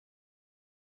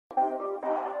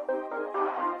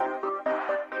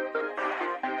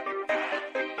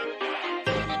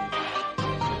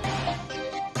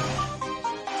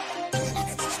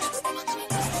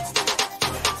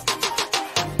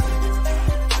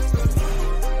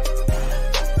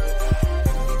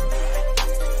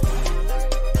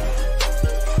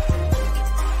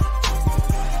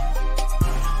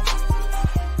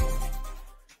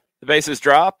Bases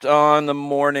dropped on the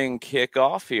morning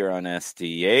kickoff here on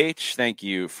SDH. Thank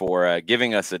you for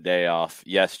giving us a day off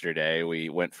yesterday. We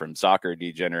went from soccer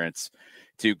degenerates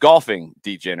to golfing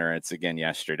degenerates again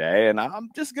yesterday. And I'm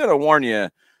just going to warn you,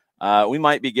 we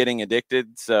might be getting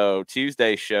addicted. So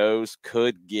Tuesday shows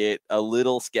could get a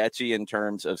little sketchy in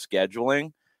terms of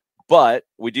scheduling. But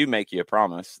we do make you a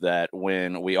promise that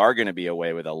when we are going to be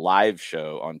away with a live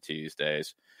show on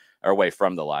Tuesdays, or away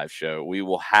from the live show, we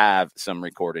will have some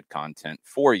recorded content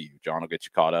for you. John will get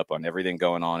you caught up on everything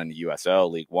going on in the USL,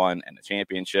 League One, and the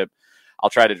championship. I'll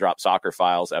try to drop Soccer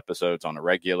Files episodes on a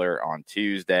regular on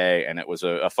Tuesday, and it was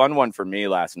a fun one for me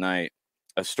last night,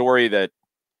 a story that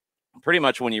pretty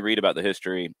much when you read about the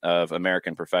history of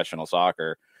American professional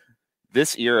soccer,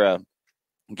 this era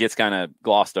gets kind of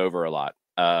glossed over a lot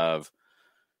of,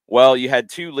 well, you had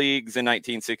two leagues in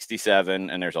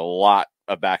 1967, and there's a lot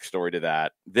of backstory to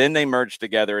that. Then they merged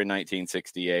together in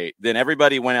 1968. Then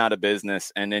everybody went out of business,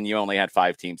 and then you only had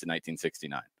 5 teams in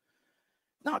 1969.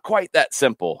 Not quite that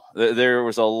simple. There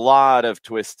was a lot of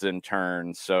twists and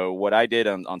turns. So what I did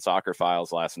on Soccer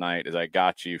Files last night is I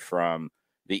got you from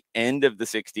the end of the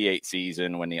 68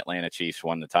 season when the Atlanta Chiefs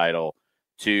won the title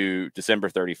to December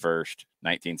 31st,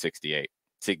 1968.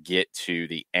 To get to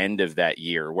the end of that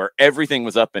year where everything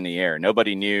was up in the air.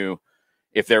 Nobody knew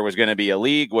if there was going to be a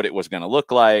league, what it was going to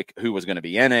look like, who was going to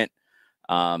be in it,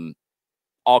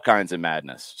 all kinds of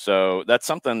madness. So that's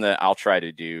something that I'll try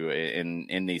to do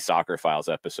in these Soccer Files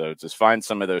episodes, is find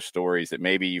some of those stories that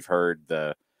maybe you've heard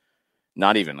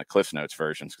not even the Cliff Notes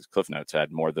versions, because Cliff Notes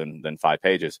had more than 5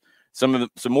 pages. Some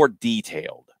more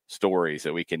detailed stories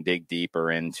that we can dig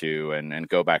deeper into and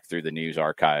go back through the news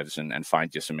archives and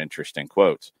find you some interesting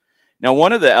quotes. Now,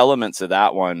 one of the elements of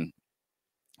that one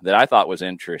that I thought was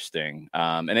interesting,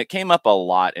 and it came up a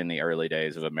lot in the early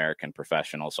days of American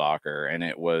professional soccer, and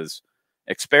it was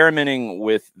experimenting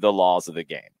with the laws of the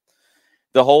game.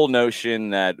 The whole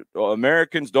notion that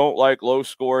Americans don't like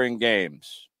low-scoring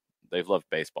games. They've loved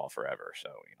baseball forever, so,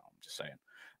 I'm just saying.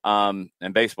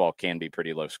 And baseball can be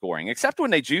pretty low scoring, except when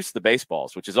they juice the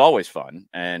baseballs, which is always fun.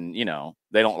 And,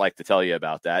 they don't like to tell you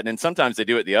about that. And then sometimes they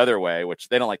do it the other way, which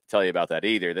they don't like to tell you about that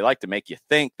either. They like to make you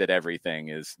think that everything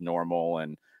is normal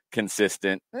and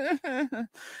consistent.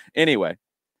 Anyway,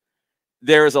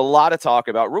 there's a lot of talk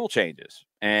about rule changes.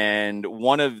 And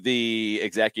one of the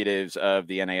executives of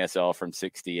the NASL from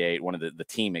 68, one of the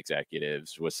team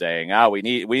executives, was saying, we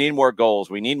need more goals.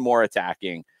 We need more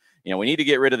attacking. We need to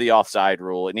get rid of the offside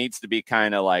rule. It needs to be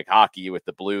kind of like hockey with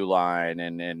the blue line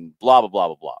and blah, blah, blah,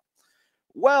 blah, blah.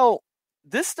 Well,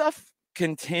 this stuff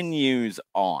continues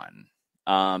on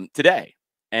today.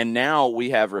 And now we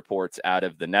have reports out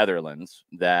of the Netherlands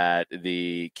that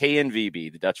the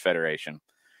KNVB, the Dutch Federation,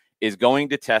 is going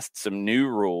to test some new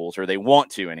rules, or they want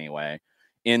to anyway,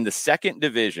 in the second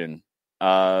division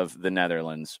of the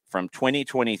Netherlands from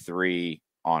 2023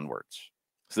 onwards.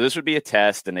 So this would be a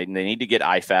test, and they need to get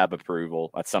IFAB approval.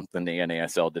 That's something the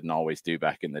NASL didn't always do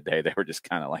back in the day. They were just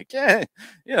kind of like,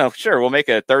 sure, we'll make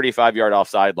a 35-yard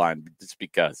offside line just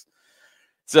because.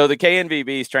 So the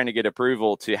KNVB is trying to get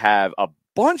approval to have a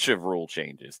bunch of rule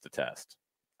changes to test.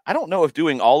 I don't know if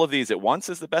doing all of these at once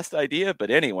is the best idea, but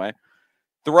anyway,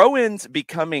 throw-ins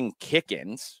becoming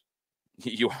kick-ins.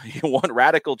 You want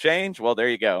radical change? Well, there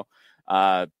you go.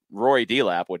 Rory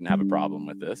Delap wouldn't have a problem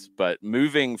with this, but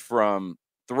moving from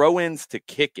throw-ins to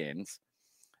kick-ins,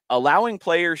 allowing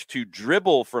players to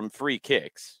dribble from free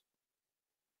kicks.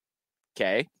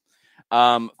 Okay.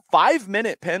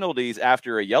 5-minute penalties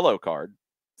after a yellow card.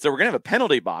 So we're going to have a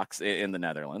penalty box in the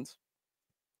Netherlands.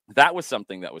 That was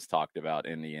something that was talked about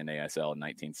in the NASL in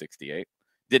 1968.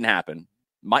 Didn't happen.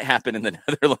 Might happen in the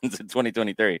Netherlands in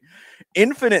 2023.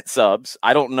 Infinite subs.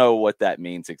 I don't know what that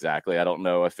means exactly. I don't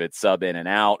know if it's sub in and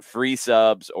out, free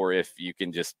subs, or if you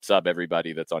can just sub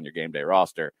everybody that's on your game day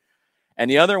roster. And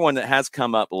the other one that has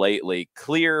come up lately,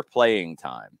 clear playing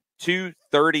time. 2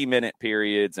 30-minute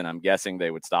periods, and I'm guessing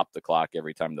they would stop the clock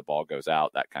every time the ball goes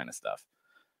out, that kind of stuff.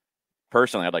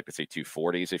 Personally, I'd like to see 2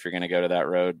 40s if you're going to go to that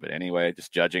road. But anyway,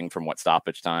 just judging from what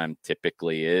stoppage time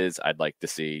typically is, I'd like to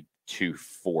see 2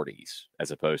 40s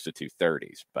as opposed to 2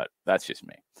 30s, but that's just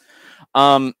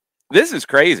me. This is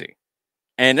crazy,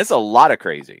 and it's a lot of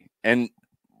crazy. And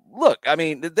look, I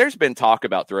mean, there's been talk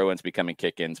about throw-ins becoming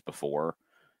kick-ins before.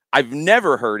 I've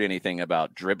never heard anything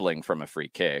about dribbling from a free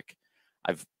kick.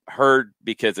 I've heard,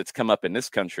 because it's come up in this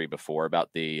country before,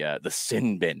 about the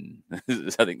sin bin.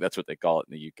 I think that's what they call it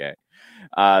in the UK.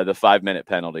 The 5-minute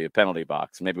penalty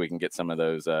box. Maybe we can get some of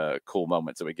those cool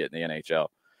moments that we get in the NHL.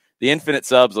 The infinite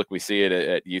subs, look, we see it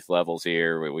at youth levels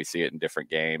here. We see it in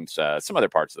different games. Some other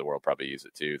parts of the world probably use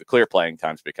it too. The clear playing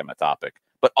times become a topic.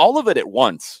 But all of it at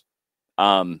once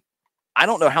I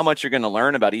don't know how much you're going to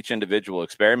learn about each individual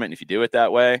experiment if you do it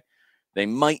that way. They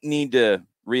might need to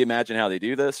reimagine how they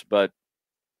do this, but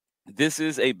this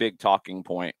is a big talking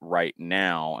point right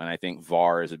now, and I think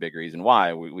VAR is a big reason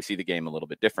why we see the game a little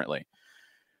bit differently.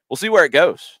 We'll see where it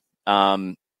goes.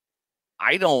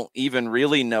 I don't even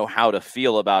really know how to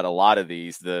feel about a lot of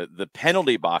these. The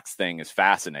penalty box thing is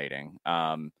fascinating.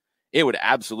 It would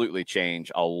absolutely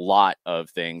change a lot of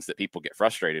things that people get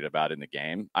frustrated about in the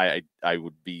game. I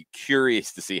would be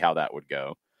curious to see how that would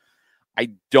go. I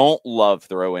don't love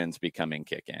throw-ins becoming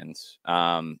kick-ins.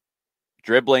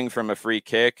 Dribbling from a free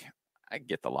kick, I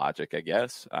get the logic, I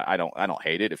guess. I don't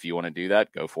hate it. If you want to do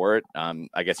that, go for it.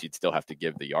 I guess you'd still have to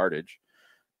give the yardage.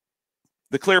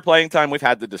 The clear playing time, we've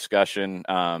had the discussion.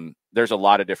 There's a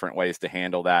lot of different ways to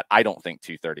handle that. I don't think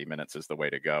 230 minutes is the way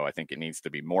to go. I think it needs to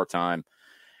be more time.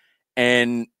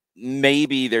 And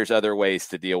maybe there's other ways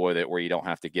to deal with it where you don't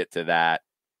have to get to that.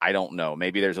 I don't know.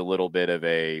 Maybe there's a little bit of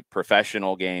a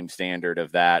professional game standard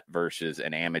of that versus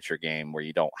an amateur game where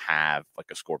you don't have like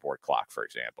a scoreboard clock, for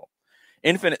example.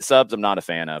 Infinite subs, I'm not a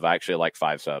fan of. I actually like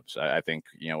 5 subs. I think,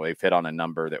 they've hit on a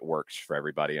number that works for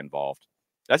everybody involved.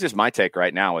 That's just my take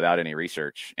right now without any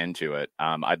research into it.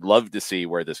 I'd love to see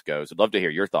where this goes. I'd love to hear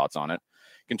your thoughts on it.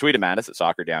 You can tweet them at us at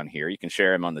Soccer Down Here. You can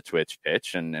share them on the Twitch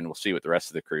pitch, and we'll see what the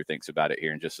rest of the crew thinks about it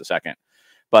here in just a second.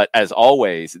 But as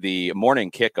always, the morning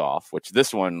kickoff, which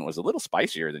this one was a little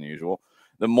spicier than usual,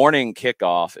 the morning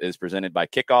kickoff is presented by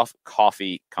Kickoff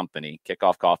Coffee Company,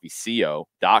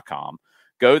 kickoffcoffeeco.com.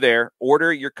 Go there,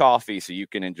 order your coffee so you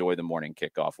can enjoy the morning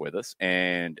kickoff with us.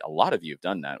 And a lot of you have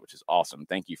done that, which is awesome.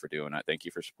 Thank you for doing that. Thank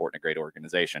you for supporting a great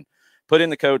organization. Put in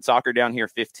the code Soccer Down Here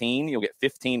 15. You'll get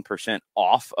 15%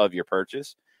 off of your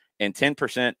purchase, and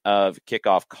 10% of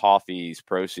Kickoff Coffee's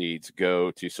proceeds go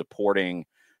to supporting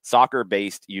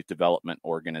soccer-based youth development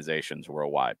organizations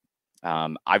worldwide.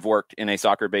 I've worked in a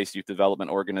soccer-based youth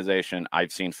development organization.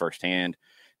 I've seen firsthand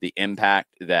the impact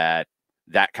that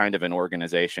kind of an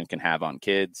organization can have on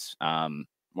kids. One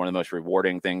of the most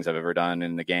rewarding things I've ever done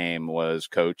in the game was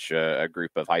coach a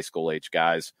group of high school age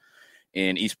guys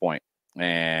in East Point.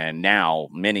 And now,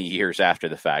 many years after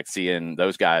the fact, seeing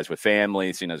those guys with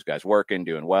families, seeing those guys working,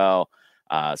 doing well,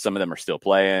 some of them are still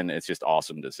playing. It's just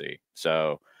awesome to see.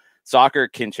 So soccer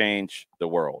can change the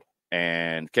world,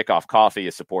 and Kickoff Coffee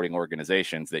is supporting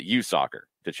organizations that use soccer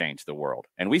to change the world.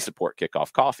 And we support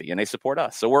Kickoff Coffee, and they support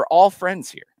us. So we're all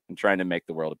friends here and trying to make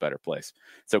the world a better place.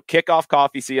 So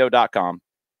kickoffcoffeeco.com.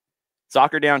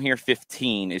 Soccer Down Here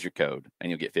 15 is your code, and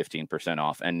you'll get 15%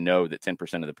 off. And know that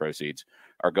 10% of the proceeds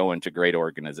are going to great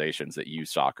organizations that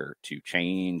use soccer to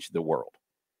change the world.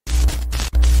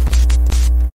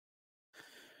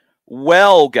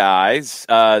 Well, guys,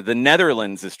 the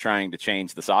Netherlands is trying to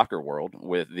change the soccer world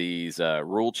with these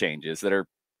rule changes that are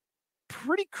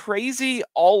pretty crazy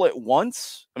all at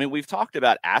once. I mean, we've talked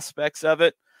about aspects of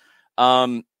it.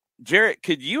 Jarrett,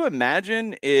 could you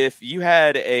imagine if you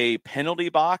had a penalty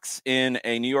box in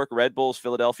a New York Red Bulls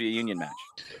Philadelphia Union match?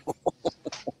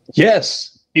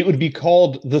 Yes, it would be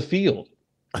called the field.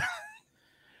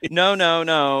 No,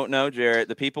 Jarrett.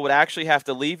 The people would actually have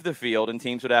to leave the field, and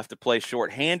teams would have to play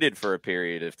shorthanded for a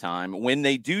period of time when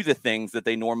they do the things that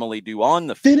they normally do on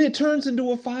the field. Then it turns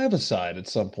into a 5-a-side at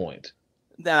some point.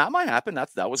 That might happen. That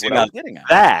was what I was getting at.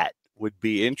 That would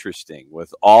be interesting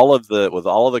with all of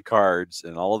the cards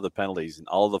and all of the penalties and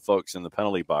all of the folks in the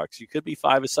penalty box. You could be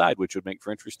 5-a-side, which would make for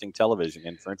interesting television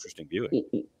and for interesting viewing.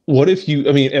 What if you?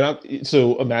 I mean,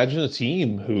 so imagine a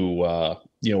team who, a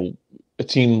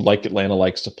team like Atlanta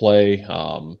likes to play.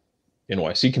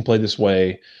 NYC can play this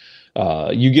way.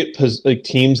 You get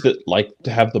teams that like to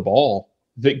have the ball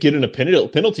that get in a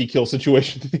penalty kill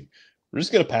situation. We're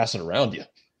just going to pass it around you.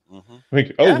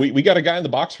 Mm-hmm. We got a guy in the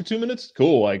box for 2 minutes.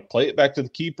 Cool. Like, play it back to the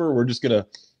keeper. We're just going to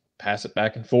pass it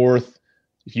back and forth.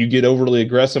 If you get overly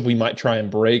aggressive, we might try and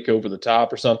break over the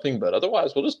top or something. But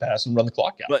otherwise, we'll just pass and run the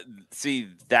clock out. But see,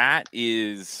 that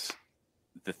is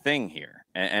the thing here.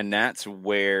 And that's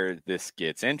where this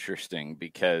gets interesting,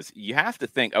 because you have to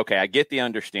think, okay, I get the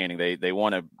understanding. They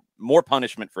want more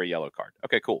punishment for a yellow card.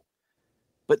 Okay, cool.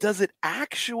 But does it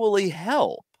actually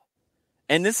help?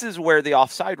 And this is where the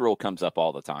offside rule comes up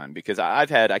all the time, because I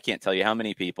can't tell you how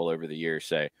many people over the years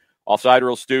say, offside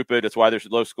rule's stupid. It's why there's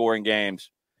low scoring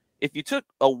games. If you took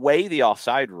away the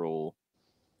offside rule,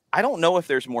 I don't know if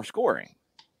there's more scoring.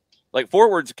 Like,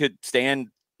 forwards could stand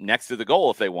next to the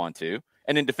goal if they want to,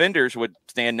 and then defenders would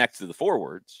stand next to the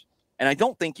forwards. And I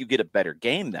don't think you get a better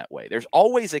game that way. There's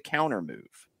always a counter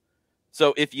move.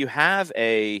 So if you have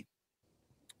a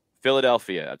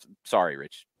Philadelphia, sorry,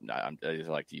 Rich, I just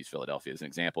like to use Philadelphia as an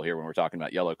example here when we're talking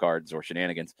about yellow cards or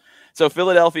shenanigans. So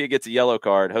Philadelphia gets a yellow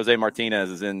card. Jose Martinez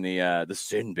is in the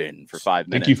sin bin for 5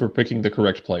 minutes. Thank you for picking the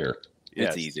correct player.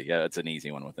 It's easy. Yeah, it's an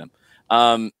easy one with them.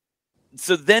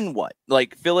 So then what?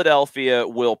 Like, Philadelphia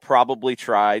will probably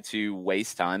try to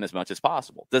waste time as much as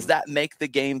possible. Does that make the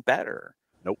game better?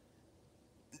 Nope.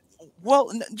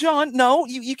 Well, John, no,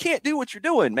 you can't do what you're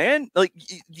doing, man. Like,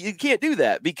 you can't do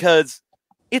that because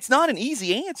it's not an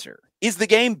easy answer. Is the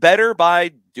game better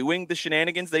by doing the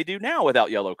shenanigans they do now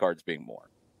without yellow cards being more?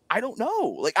 I don't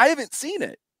know. Like, I haven't seen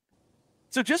it.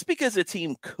 So just because a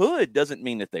team could doesn't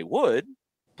mean that they would.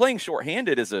 Playing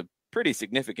shorthanded is a pretty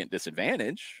significant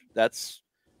disadvantage. That's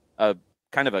a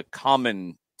kind of a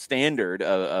common standard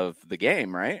of the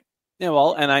game, right? Yeah,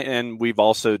 well, and we've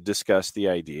also discussed the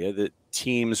idea that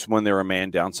teams, when they're a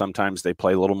man down, sometimes they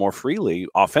play a little more freely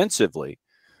offensively.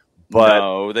 But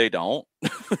no, they don't.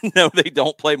 No, they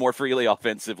don't play more freely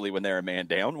offensively when they're a man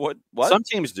down. What? Some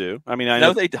teams do. I mean, I know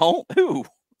no, they don't. Who?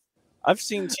 I've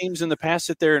seen teams in the past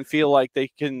sit there and feel like they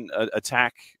can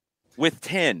attack with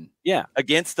 10. Yeah,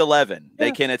 against 11,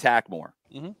 they can attack more.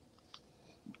 Mm-hmm.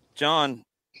 John,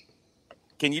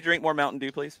 can you drink more Mountain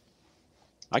Dew, please?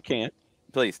 I can't.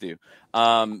 Please do.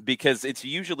 Because it's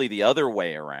usually the other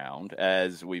way around,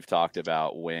 as we've talked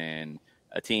about, when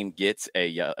a team gets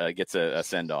a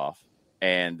send-off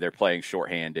and they're playing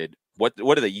shorthanded. What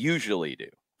do they usually do?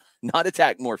 Not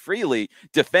attack more freely,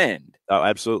 defend. Oh,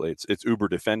 absolutely. It's uber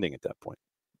defending at that point.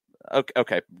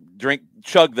 Okay.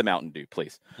 Chug the Mountain Dew,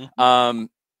 please. Mm-hmm.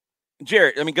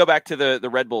 Jared, I mean, go back to the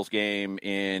Red Bulls game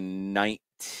in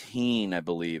 19, I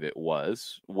believe it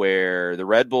was, where the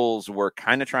Red Bulls were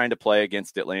kind of trying to play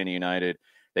against Atlanta United.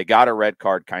 They got a red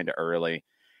card kind of early,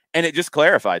 and it just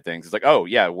clarified things. It's like, oh,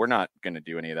 yeah, we're not going to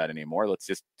do any of that anymore. Let's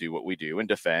just do what we do and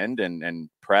defend and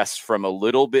press from a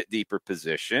little bit deeper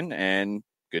position, and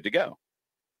good to go.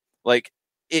 Like,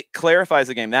 it clarifies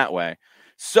the game that way.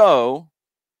 So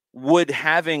would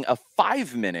having a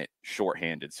 5-minute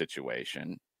shorthanded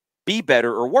situation be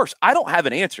better or worse? I don't have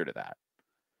an answer to that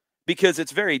because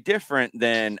it's very different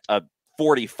than a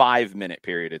 45-minute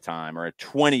period of time or a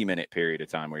 20-minute period of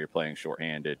time where you're playing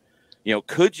shorthanded. You know,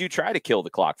 could you try to kill the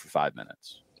clock for 5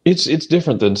 minutes? It's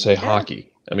different than, say,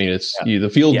 hockey. I mean, the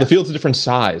field's a different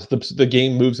size. The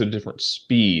game moves at a different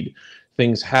speed.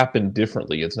 Things happen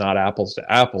differently. It's not apples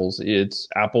to apples. It's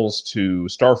apples to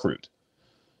starfruit.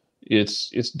 It's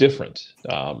different.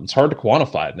 It's hard to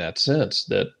quantify it in that sense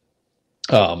that,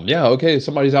 okay,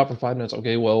 somebody's out for 5 minutes.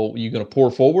 Okay, well, you going to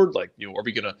pour forward? Like, you know, are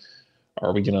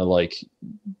we going to like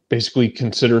basically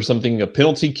consider something a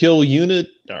penalty kill unit?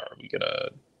 Are we going to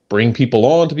bring people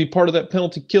on to be part of that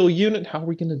penalty kill unit? How are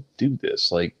we going to do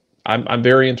this? Like, I'm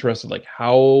very interested. Like,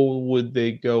 how would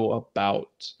they go about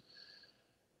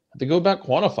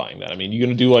quantifying that? I mean, you're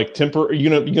going to do like you're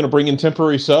going to bring in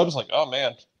temporary subs? Like, oh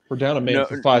man, we're down a man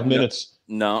for 5 minutes.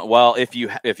 No. Well, if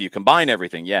you combine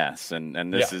everything, yes.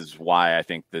 And this is why I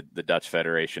think the Dutch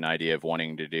Federation idea of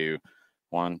wanting to do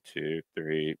 1, 2,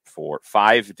 3, 4,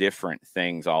 5 different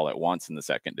things all at once in the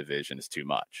second division is too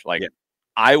much. Like,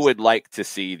 I would like to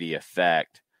see the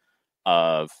effect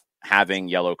of having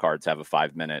yellow cards have a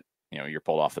 5-minute, you know, you're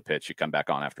pulled off the pitch, you come back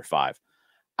on after 5.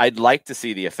 I'd like to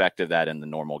see the effect of that in the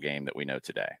normal game that we know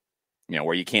today, you know,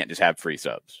 where you can't just have free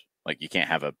subs. Like, you can't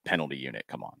have a penalty unit.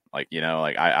 Come on. Like, you know,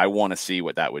 like I want to see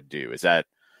what that would do. Is that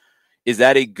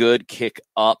a good kick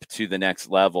up to the next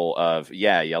level of,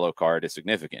 yellow card is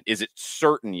significant? Is it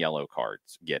certain yellow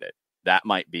cards get it? That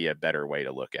might be a better way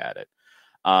to look at it.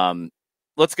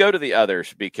 Let's go to the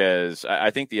others because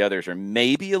I think the others are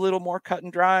maybe a little more cut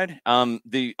and dried.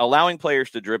 The allowing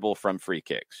players to dribble from free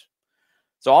kicks.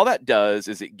 So all that does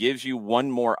is it gives you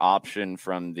one more option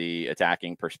from the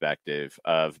attacking perspective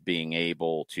of being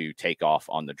able to take off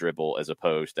on the dribble as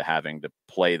opposed to having to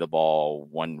play the ball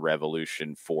one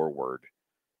revolution forward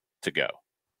to go.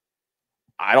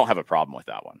 I don't have a problem with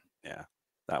that one. Yeah.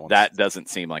 That doesn't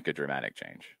seem like a dramatic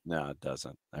change. No, it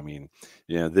doesn't. I mean,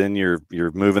 then you're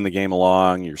moving the game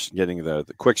along. You're getting the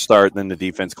quick start, then the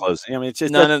defense closes. I mean, it's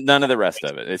just none of the rest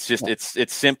of it. It's just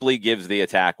it simply gives the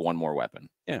attack one more weapon.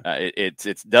 Yeah,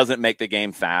 it doesn't make the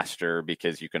game faster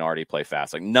because you can already play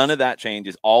fast. Like, none of that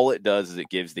changes. All it does is it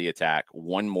gives the attack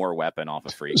one more weapon off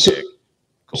a free kick.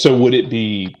 So would it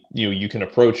be, you can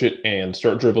approach it and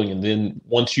start dribbling, and then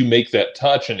once you make that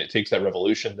touch and it takes that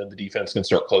revolution, then the defense can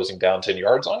start closing down 10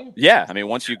 yards on you? Yeah. I mean,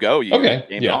 once you go,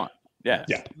 game's on. Yeah.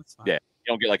 Yeah.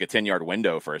 don't get like a 10-yard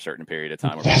window for a certain period of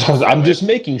time. I'm just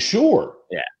making sure.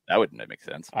 Yeah, that wouldn't make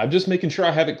sense. I'm just making sure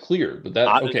I have it clear. But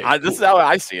that okay. Cool. This is how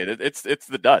I see it. It's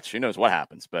the Dutch. Who knows what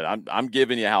happens? But I'm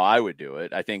giving you how I would do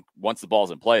it. I think once the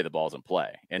ball's in play, the ball's in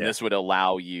play, and this would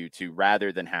allow you to,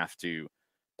 rather than have to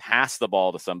pass the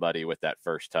ball to somebody with that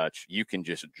first touch, you can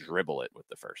just dribble it with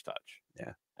the first touch.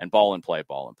 Yeah, and ball in play.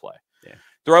 Yeah,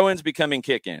 throw-ins becoming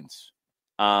kick-ins.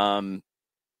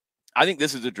 I think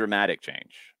this is a dramatic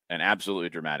change, an absolutely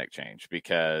dramatic change,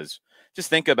 because just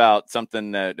think about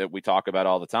something that we talk about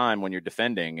all the time when you're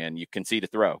defending and you concede a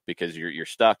throw because you're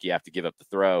stuck. You have to give up the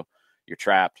throw. You're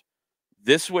trapped.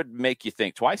 This would make you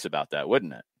think twice about that,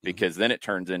 wouldn't it? Because then it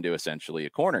turns into essentially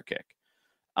a corner kick,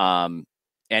 and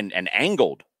an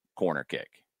angled corner kick,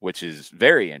 which is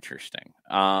very interesting.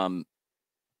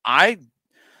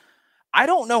 I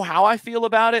don't know how I feel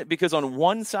about it, because on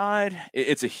one side,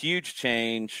 it's a huge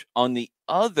change. On the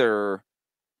other,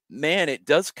 man, it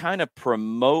does kind of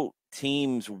promote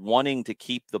teams wanting to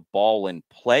keep the ball in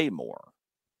play more.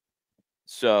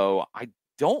 So I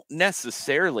don't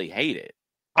necessarily hate it.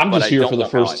 I'm just here for the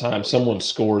first time someone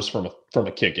scores from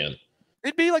a kick in.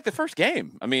 It'd be like the first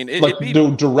game. I mean, it'd be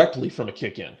directly from a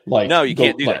kick in. Like, no, you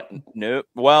can't do that. No.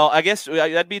 Well, I guess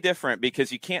that'd be different,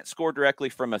 because you can't score directly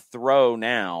from a throw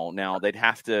now. Now they'd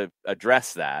have to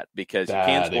address that, because you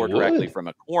can score directly from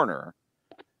a corner,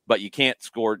 but you can't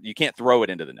throw it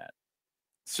into the net.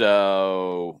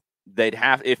 So they'd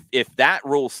have, if that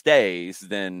rule stays,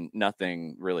 then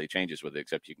nothing really changes with it,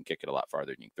 except you can kick it a lot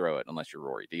farther than you can throw it, unless you're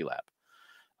Rory Delap.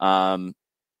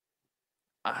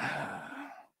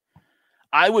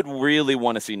 I would really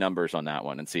want to see numbers on that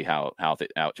one and see how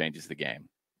it changes the game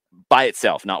by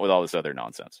itself, not with all this other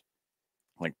nonsense.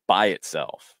 Like by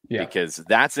itself, because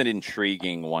that's an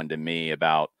intriguing one to me.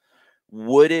 About,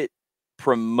 would it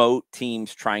promote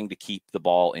teams trying to keep the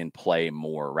ball in play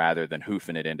more rather than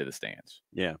hoofing it into the stands?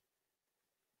 Yeah.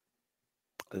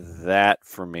 That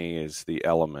for me is the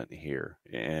element here,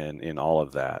 and in all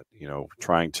of that,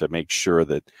 trying to make sure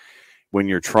that when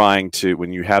you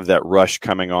have that rush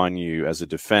coming on you as a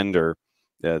defender,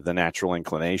 the natural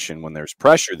inclination when there's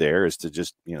pressure there is to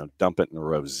just, dump it in the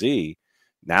row Z.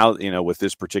 Now, with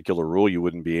this particular rule, you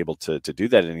wouldn't be able to do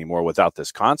that anymore without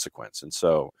this consequence. And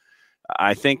so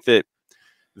I think that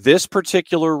this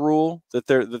particular rule that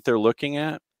they're looking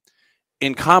at,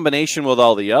 in combination with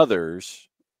all the others,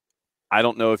 I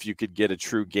don't know if you could get a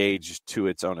true gauge to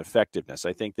its own effectiveness.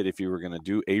 I think that if you were going to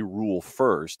do a rule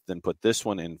first, then put this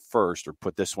one in first or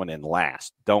put this one in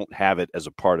last. Don't have it as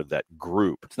a part of that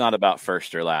group. It's not about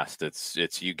first or last.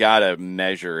 It's you got to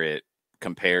measure it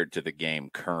compared to the game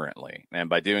currently. And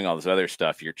by doing all this other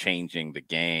stuff, you're changing the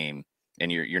game,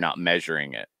 and you're not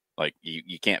measuring it. Like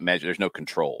you can't measure. There's no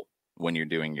control when you're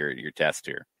doing your test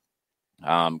here.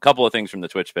 Couple of things from the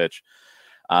Twitch pitch.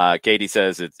 Katie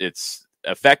says it's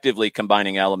effectively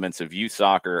combining elements of youth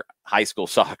soccer, high school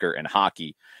soccer, and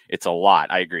hockey. It's a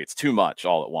lot. I agree. It's too much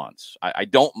all at once. I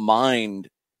don't mind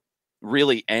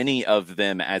really any of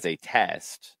them as a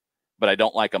test, but I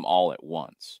don't like them all at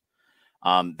once.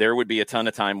 There would be a ton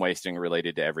of time wasting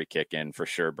related to every kick in, for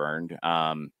sure, Burned.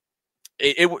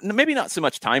 It maybe not so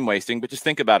much time wasting, but just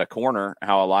think about a corner,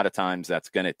 how a lot of times that's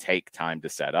going to take time to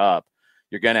set up.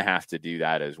 You're going to have to do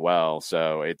that as well.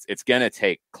 So it's going to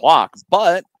take clock,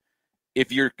 but if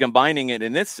you're combining it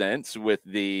in this sense with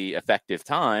the effective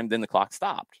time, then the clock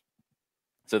stopped.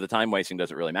 So the time wasting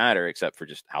doesn't really matter, except for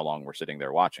just how long we're sitting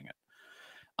there watching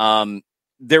it.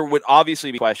 There would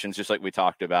obviously be questions, just like we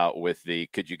talked about with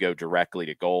could you go directly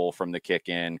to goal from the kick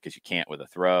in? Because you can't with a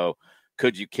throw.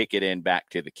 Could you kick it in back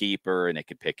to the keeper and they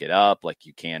could pick it up like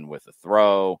you can with a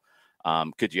throw?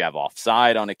 Could you have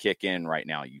offside on a kick in? Right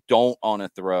now you don't on a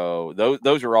throw.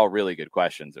 Those are all really good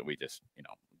questions that we just,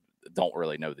 don't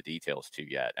really know the details to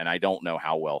yet. And I don't know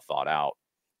how well thought out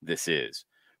this is.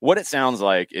 What it sounds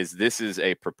like is this is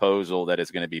a proposal that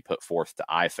is going to be put forth to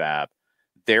IFAB.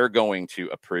 They're going to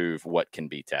approve what can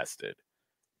be tested.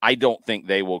 I don't think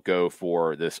they will go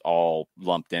for this all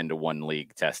lumped into one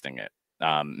league testing it.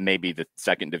 Maybe the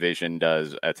second division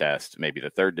does a test. Maybe the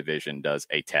third division does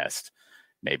a test.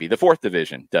 Maybe the fourth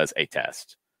division does a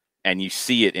test. And you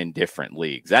see it in different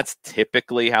leagues. That's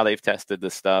typically how they've tested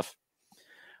this stuff.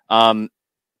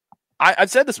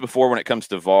 I've said this before when it comes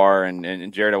to VAR,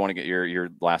 and Jared, I want to get your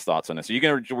last thoughts on this. Are you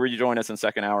going to rejoin us in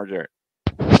second hour, Jared?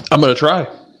 I'm going to try.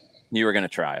 You were going to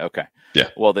try. Okay. Yeah.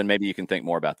 Well, then maybe you can think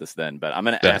more about this then, but I'm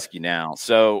going to ask you now.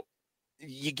 So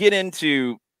you get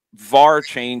into VAR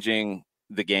changing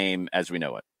the game as we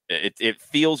know it. It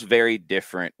feels very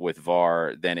different with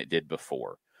VAR than it did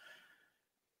before.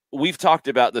 We've talked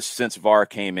about this since VAR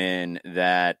came in,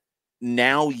 that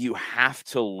now you have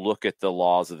to look at the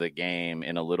laws of the game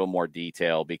in a little more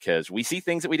detail because we see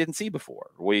things that we didn't see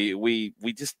before. We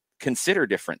just consider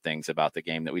different things about the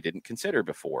game that we didn't consider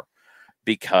before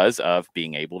because of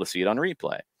being able to see it on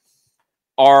replay.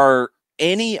 Are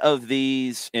any of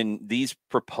these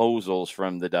proposals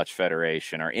from the Dutch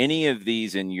Federation, are any of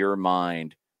these in your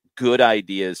mind good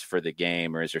ideas for the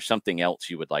game, or is there something else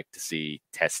you would like to see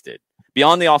tested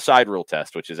beyond the offside rule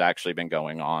test, which has actually been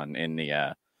going on in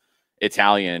the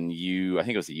Italian I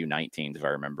think it was the U19s, if I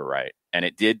remember right, and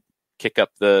it did kick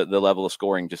up the level of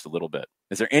scoring just a little bit.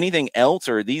 Is there anything else,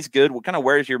 or are these good?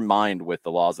 Where's your mind with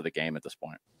the laws of the game at this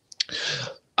point?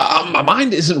 My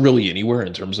mind isn't really anywhere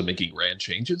in terms of making grand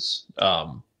changes.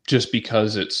 Just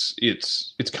because it's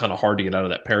kind of hard to get out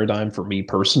of that paradigm for me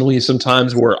personally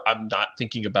sometimes, where I'm not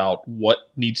thinking about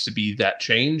what needs to be that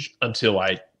change until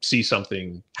I see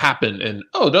something happen and,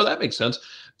 oh, no, that makes sense.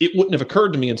 It wouldn't have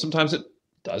occurred to me. And sometimes it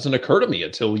doesn't occur to me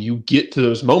until you get to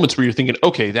those moments where you're thinking,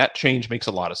 okay, that change makes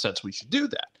a lot of sense. We should do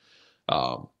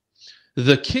that.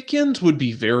 The kick-ins would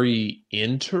be very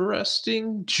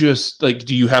interesting. Just like,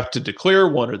 do you have to declare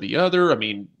one or the other? I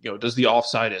mean, does the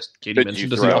offside, as Katie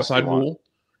mentioned, does the offside rule?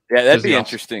 Yeah, that'd be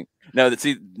interesting. No,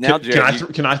 now,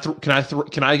 Jared, can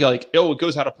I like, it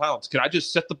goes out of bounds. Can I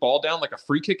just set the ball down like a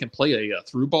free kick and play a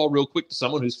through ball real quick to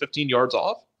someone who's 15 yards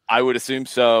off? I would assume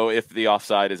so if the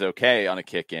offside is okay on a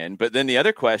kick in. But then the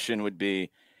other question would be,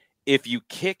 if you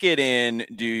kick it in,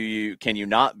 can you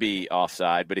not be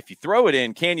offside? But if you throw it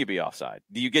in, can you be offside?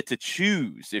 Do you get to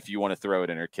choose if you want to throw it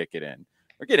in or kick it in?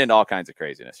 We're getting into all kinds of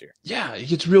craziness here. Yeah, it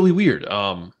gets really weird.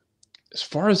 As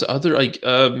far as other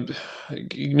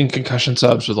concussion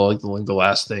subs was like the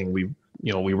last thing we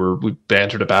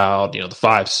bantered about. The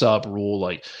 5 sub rule.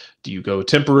 Like, do you go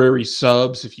temporary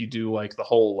subs if you do like the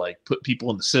whole like put people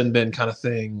in the sin bin kind of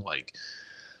thing? Like,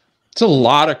 it's a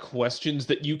lot of questions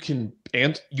that you can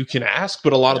ask,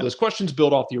 but a lot of those questions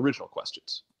build off the original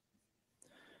questions.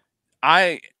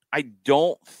 I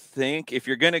don't think if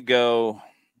you're going to go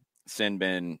sin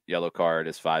bin, yellow card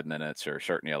is 5 minutes, or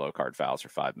certain yellow card fouls are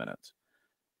 5 minutes,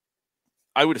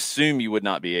 I would assume you would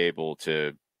not be able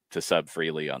to sub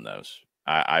freely on those.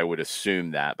 I would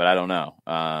assume that, but I don't know.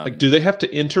 Do they have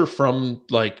to enter from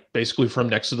basically from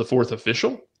next to the fourth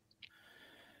official?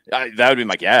 That would be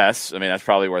my guess. I mean, that's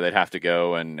probably where they'd have to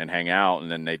go and hang out, and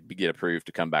then they'd get approved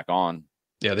to come back on.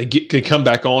 Yeah, they come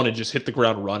back on and just hit the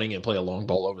ground running and play a long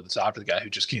ball over the top of the guy who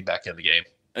just came back in the game.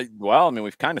 Well, I mean,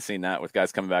 we've kind of seen that with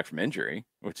guys coming back from injury,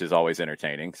 which is always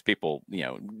entertaining because people,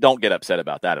 don't get upset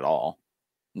about that at all.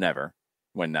 Never.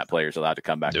 When that player's allowed to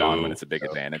come back on when it's a big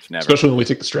advantage. Never. Especially when we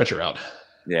take the stretcher out.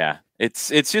 Yeah.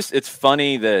 It's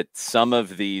funny that some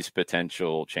of these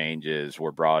potential changes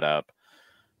were brought up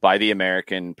by the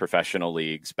American professional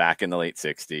leagues back in the late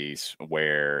 60s,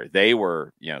 where they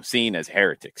were, seen as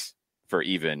heretics for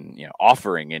even,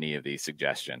 offering any of these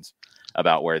suggestions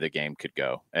about where the game could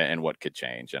go and what could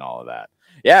change and all of that.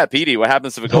 Yeah, Petey, what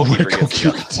happens if a goalkeeper gets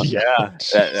yeah.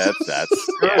 That's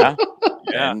yeah.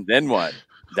 And then what?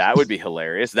 That would be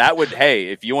hilarious. That would,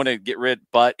 if you want to get rid,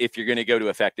 but if you're going to go to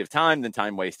effective time, then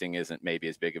time wasting isn't maybe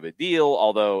as big of a deal.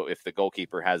 Although if the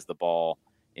goalkeeper has the ball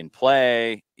in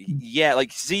play,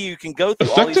 you can go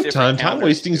through all these different time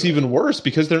wasting is even worse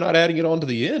because they're not adding it on to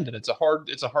the end, and it's a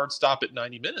hard stop at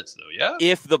 90 minutes though. Yeah,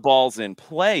 if the ball's in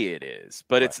play, it is.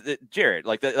 But right. Jared,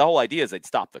 like the whole idea is they'd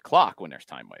stop the clock when there's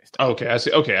time waste. Okay, I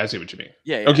see what you mean.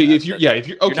 Yeah. Okay, if you're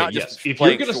going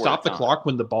to stop the clock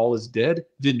when the ball is dead,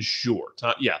 then sure.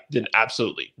 Then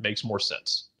absolutely makes more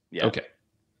sense. Yeah. Okay.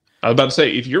 I was about to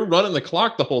say, if you're running the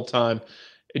clock the whole time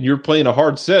and you're playing a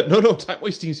hard set, no, time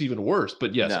wasting is even worse.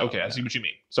 But yes, I see what you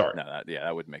mean. Sorry. No,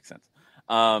 that would make sense.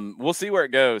 We'll see where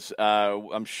it goes.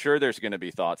 I'm sure there's going to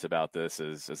be thoughts about this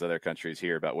as other countries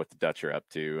hear about what the Dutch are up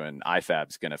to, and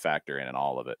IFAB's going to factor in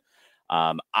all of it.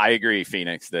 I agree,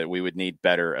 Phoenix, that we would need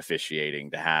better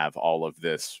officiating to have all of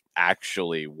this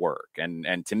actually work.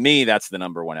 And to me, that's the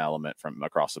number one element from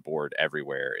across the board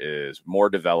everywhere is more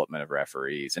development of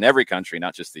referees in every country,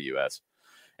 not just the U.S.,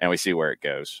 and we see where it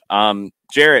goes.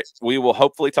 Jarrett, we will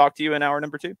hopefully talk to you in hour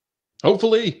number 2.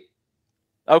 Hopefully.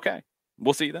 Okay.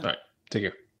 We'll see you then. All right. Take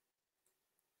care.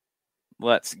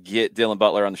 Let's get Dylan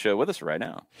Butler on the show with us right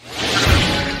now.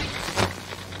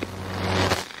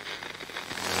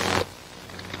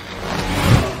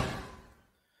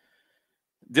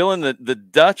 Dylan, the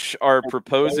Dutch are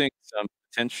proposing some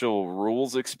potential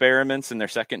rules experiments in their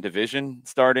second division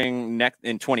starting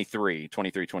in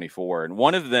 23-24. And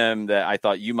one of them that I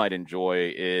thought you might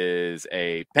enjoy is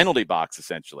a penalty box,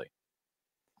 essentially.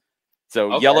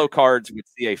 So yellow cards would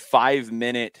see a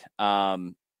 5-minute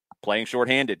playing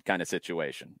shorthanded kind of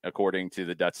situation, according to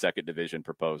the Dutch second division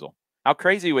proposal. How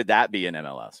crazy would that be in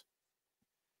MLS?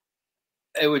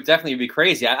 It would definitely be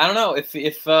crazy. I don't know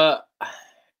if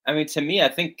I mean, to me, I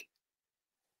think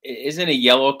isn't a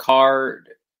yellow card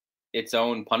its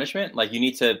own punishment? Like you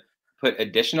need to put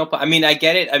additional. I mean, I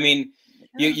get it. I mean,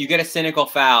 you get a cynical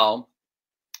foul,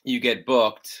 you get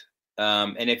booked,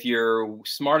 and if you're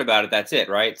smart about it, that's it,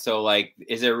 right? So, like,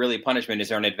 is there really punishment? Is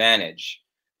there an advantage?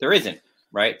 There isn't,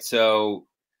 right? So,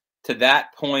 to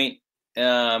that point,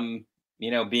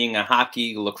 being a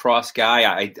hockey lacrosse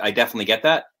guy, I definitely get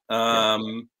that. Yeah,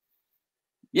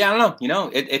 I don't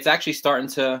know. It's actually starting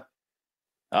to.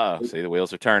 Oh, see, the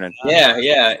wheels are turning.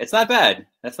 Yeah. It's not bad.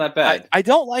 That's not bad. I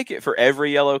don't like it for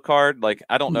every yellow card. Like,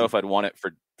 I don't know if I'd want it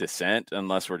for dissent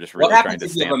unless we're just really what trying to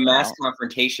happens if you have a mass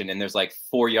confrontation and there's like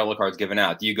 4 yellow cards given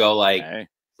out? Do you go like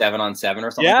 7-on-7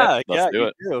 or something? Yeah, like do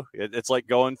it. It's like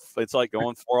going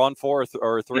 4-on-4 or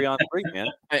 3-on-3, man.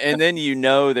 And then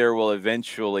there will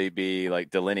eventually be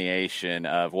like delineation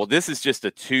of, well, this is just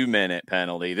a 2-minute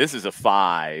penalty. This is a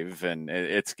 5, and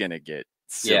it's gonna get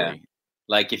silly. Yeah.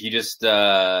 Like if you just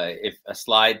if a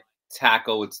slide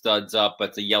tackle with studs up, but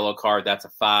it's a yellow card, that's a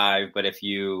 5. But if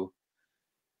you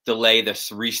delay the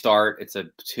restart, it's a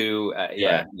 2.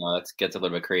 That gets a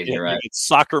little bit crazy, right? It's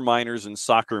soccer minors and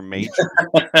soccer majors.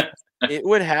 It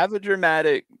would have a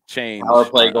dramatic change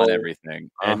on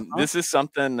everything. And this is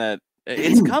something that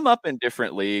it's come up in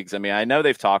different leagues. I mean, I know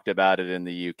they've talked about it in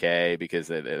the UK because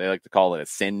they like to call it a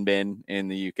sin bin in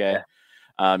the UK. Yeah.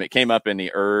 It came up in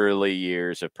the early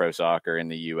years of pro soccer in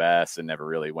the US and never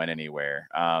really went anywhere.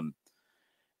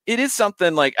 It is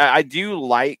something like I do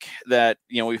like that.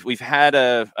 We've had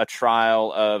a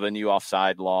trial of a new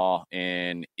offside law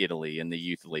in Italy in the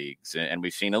youth leagues, and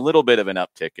we've seen a little bit of an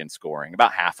uptick in scoring,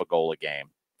 about half a goal a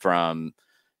game, from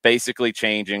basically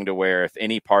changing to where if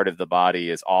any part of the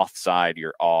body is offside,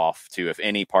 you're off, to if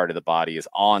any part of the body is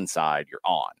onside, you're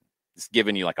on. It's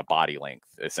giving you like a body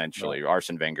length, essentially.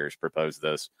 Arsene Wenger's proposed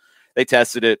this. They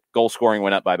tested it. Goal scoring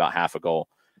went up by about half a goal.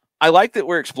 I like that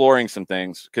we're exploring some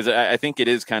things because I think it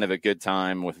is kind of a good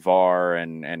time with VAR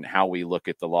and how we look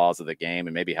at the laws of the game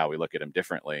and maybe how we look at them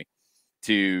differently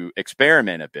to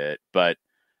experiment a bit. But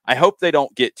I hope they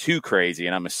don't get too crazy,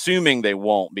 and I'm assuming they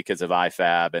won't because of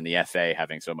IFAB and the FA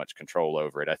having so much control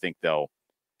over it. I think they'll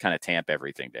kind of tamp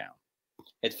everything down.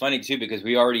 It's funny, too, because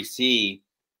we already see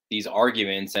these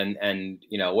arguments and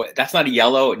that's not a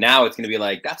yellow. Now it's going to be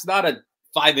like, that's not a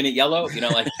 5-minute yellow,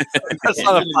 like that's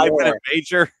not a 5-minute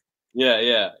major.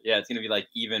 Yeah. It's going to be like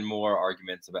even more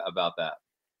arguments about that.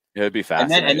 It would be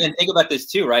fascinating. And then think about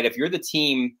this too, right? If you're the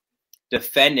team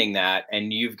defending that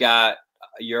and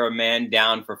you're a man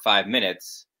down for 5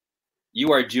 minutes,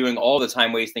 you are doing all the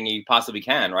time wasting you possibly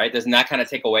can, right? Doesn't that kind of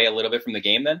take away a little bit from the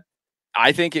game then?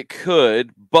 I think it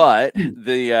could, but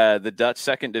the Dutch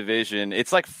second division,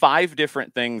 it's like 5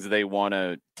 different things they want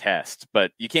to test,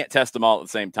 but you can't test them all at the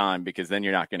same time because then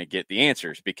you're not going to get the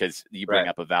answers because you bring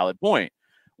up a valid point.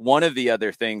 One of the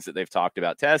other things that they've talked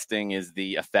about testing is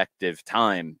the effective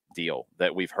time deal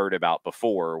that we've heard about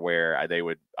before, where they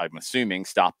would, I'm assuming,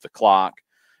 stop the clock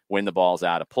when the ball's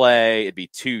out of play. It'd be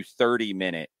 2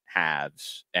 30-minute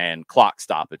halves and clock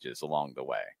stoppages along the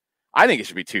way. I think it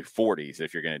should be 2 40s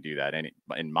if you're going to do that.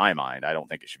 In my mind, I don't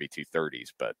think it should be 2 30s,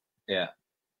 but yeah,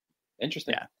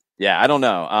 interesting. Yeah, I don't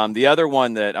know. The other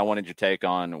one that I wanted your take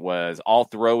on was all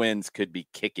throw-ins could be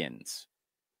kick-ins.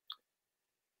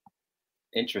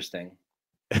 Interesting.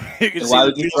 Then why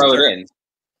would you throw it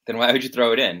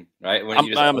in? Right?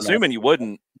 I'm assuming you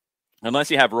wouldn't, unless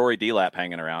you have Rory Delap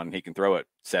hanging around and he can throw it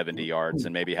 70 yards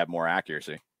and maybe have more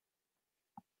accuracy.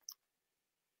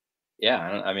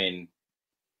 Yeah,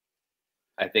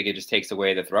 I think it just takes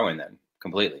away the throw-in then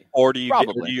completely. Or do you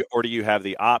have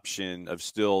the option of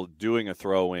still doing a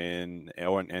throw-in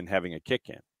and having a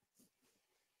kick-in?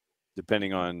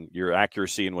 Depending on your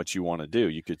accuracy and what you want to do,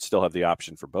 you could still have the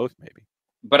option for both, maybe.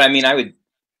 But I would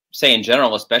say in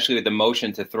general, especially with the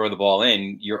motion to throw the ball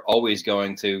in, you're always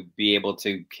going to be able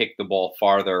to kick the ball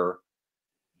farther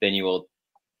than you will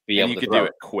be able to throw. You could do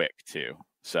it quick too.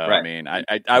 So, right.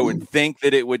 I would think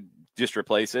that it would just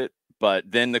replace it. But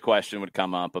then the question would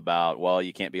come up about, well,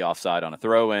 you can't be offside on a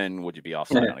throw-in. Would you be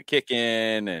offside on a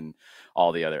kick-in and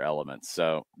all the other elements?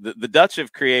 So the Dutch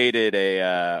have created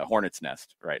a hornet's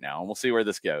nest right now, and we'll see where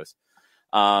this goes.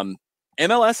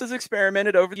 MLS has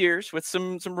experimented over the years with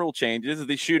some rule changes.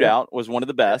 The shootout was one of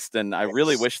the best, and I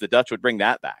really wish the Dutch would bring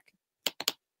that back.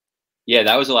 Yeah,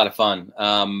 that was a lot of fun.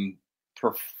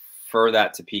 Prefer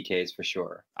that to PKs for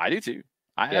sure. I do too.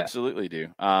 I absolutely do.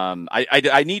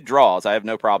 I need draws. I have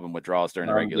no problem with draws during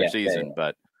the regular season,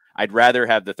 but I'd rather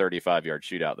have the 35-yard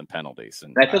shootout than penalties.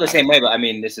 And I feel the same way, but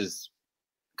this is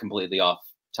completely off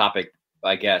topic.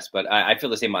 I guess. But I feel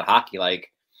the same about hockey.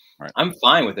 Like, right. I'm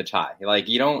fine with the tie. Like,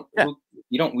 we don't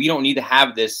need to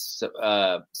have this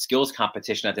skills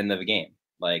competition at the end of the game.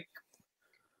 Like,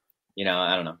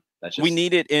 I don't know. That's just, we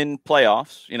need it in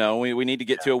playoffs. We need to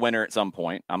get to a winner at some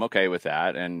point. I'm okay with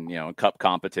that. And, cup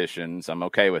competitions, I'm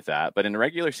okay with that. But in the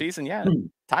regular season,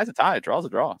 tie's a tie, draw's a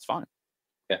draw. It's fine.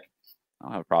 Yeah. I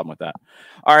don't have a problem with that.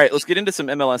 All right, let's get into some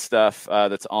MLS stuff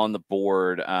that's on the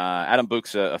board. Adam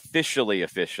Buksa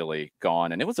officially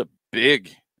gone, and it was a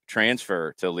big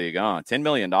transfer to Ligue 1. $10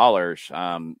 million,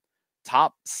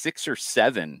 top 6 or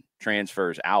 7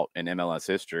 transfers out in MLS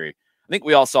history. I think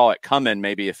we all saw it coming,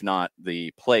 maybe if not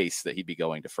the place that he'd be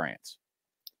going to France.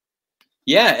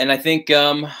 Yeah, and I think,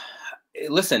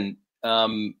 listen,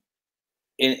 in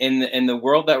the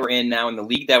world that we're in now, in the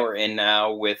league that we're in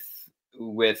now, with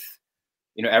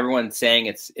everyone saying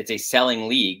it's a selling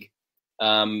league.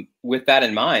 With that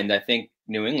in mind, I think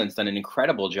New England's done an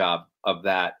incredible job of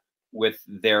that with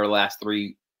their last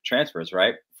 3 transfers,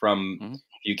 right? From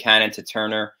Buchanan to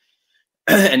Turner,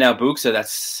 and now Buksa.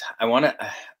 That's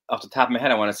off the top of my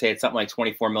head, I want to say it's something like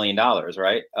 $24 million,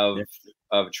 right?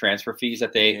 Of transfer fees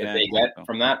that they get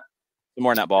from that.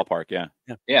 More in that ballpark, yeah.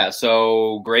 Yeah.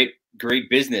 So great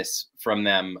business from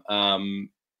them. And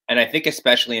I think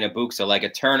especially in a Buksa, like a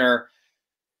Turner,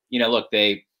 look,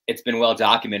 it's been well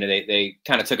documented. They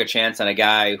kind of took a chance on a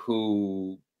guy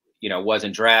who,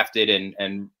 wasn't drafted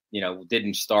and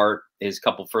didn't start his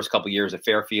first couple years at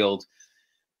Fairfield.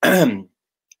 So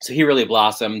he really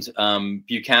blossomed.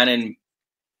 Buchanan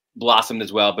blossomed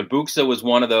as well, but Buksa was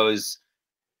one of those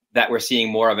that we're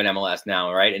seeing more of in MLS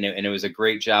now, right? And it was a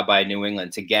great job by New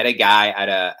England to get a guy at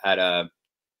a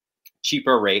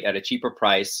cheaper rate, at a cheaper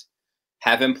price,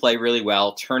 have him play really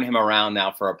well, turn him around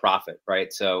now for a profit,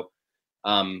 right? So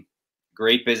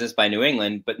great business by New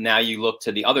England, but now you look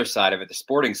to the other side of it, the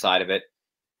sporting side of it.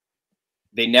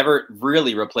 They never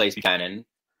really replaced Buchanan.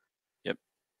 Yep.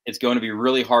 It's going to be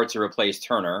really hard to replace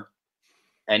Turner.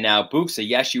 And now Buksa,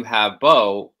 yes, you have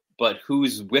Bo, but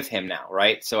who's with him now,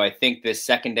 right? So I think this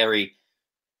secondary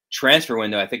transfer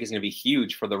window, I think, is going to be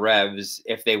huge for the Revs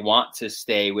if they want to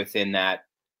stay within that,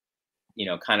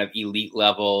 kind of elite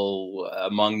level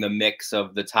among the mix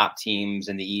of the top teams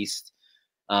in the East.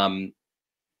 On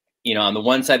the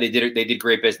one side, they did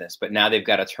great business, but now they've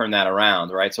got to turn that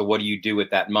around, right? So what do you do with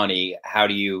that money? How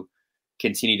do you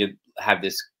continue to have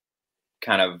this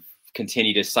kind of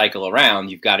continue to cycle around?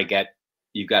 You've got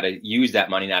to use that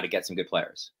money now to get some good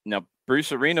players. Now,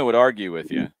 Bruce Arena would argue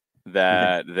with you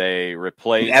that they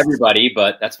replaced everybody,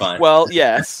 but that's fine. Well,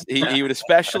 yes, he would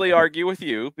especially argue with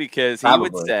you because he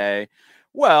would say,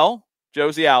 well,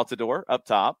 Josie Altidore up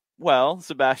top,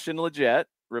 Sebastian Lletget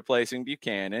replacing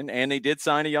Buchanan, and they did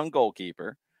sign a young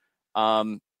goalkeeper.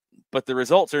 But the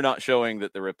results are not showing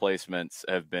that the replacements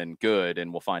have been good,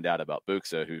 and we'll find out about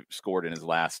Buksa, who scored in his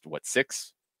last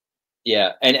 6.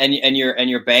 Yeah, and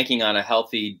you're banking on a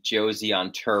healthy Josie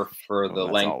on turf for the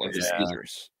length of the season.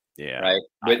 Yeah,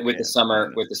 right. With the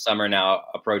summer now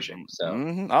approaching. So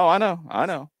Oh, I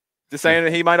know. Just saying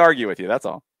that he might argue with you. That's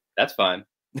all. That's fine.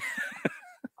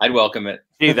 I'd welcome it.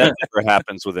 Gee, that never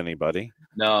happens with anybody.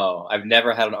 No, I've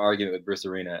never had an argument with Bruce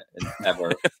Arena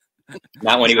ever.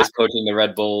 Not when he was coaching the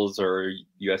Red Bulls or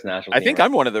U.S. national team. I think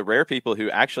I'm one of the rare people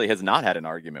who actually has not had an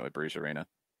argument with Bruce Arena.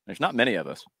 There's not many of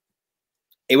us.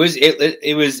 It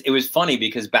was funny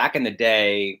because back in the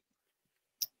day,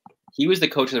 he was the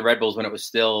coach of the Red Bulls when it was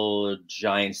still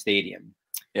Giant Stadium.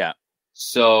 Yeah.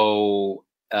 So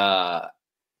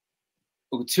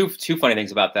two funny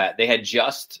things about that. They had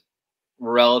just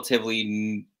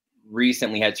relatively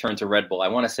recently had turned to Red Bull. I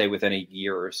want to say within a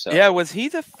year or so. Yeah. Was he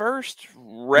the first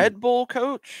Red Bull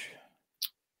coach?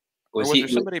 Was there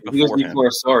somebody before him? He was before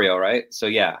Osorio, right? So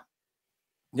yeah.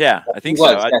 Yeah, I think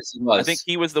so. Yes, he was. I think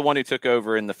he was the one who took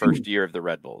over in the first year of the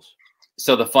Red Bulls.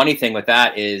 So the funny thing with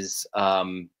that is,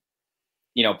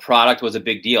 product was a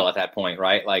big deal at that point,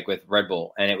 right? Like with Red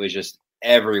Bull, and it was just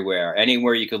everywhere.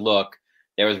 Anywhere you could look,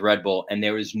 there was Red Bull, and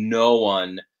there was no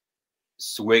one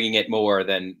swinging it more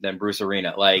than Bruce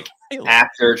Arena. Like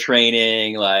after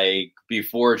training, like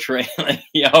before training, and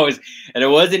it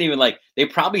wasn't even like they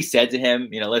probably said to him,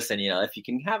 listen, if you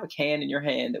can have a can in your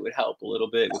hand, that would help a little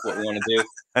bit with what we want to do.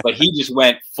 But he just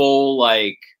went full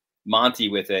like Monty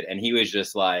with it, and he was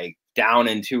just like down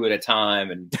in 2 at a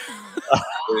time, and it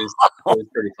was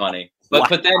pretty funny.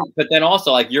 But then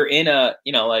also like you're in a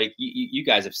like you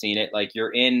guys have seen it, like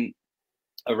you're in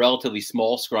a relatively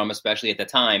small scrum, especially at the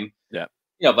time. Yeah.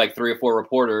 Like 3 or 4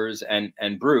 reporters and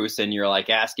Bruce, and you're like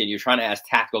you're trying to ask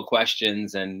tactical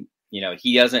questions, and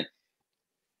he doesn't,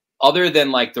 other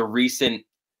than like the recent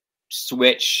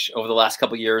switch over the last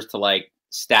couple of years to like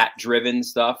stat driven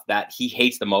stuff that he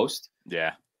hates the most.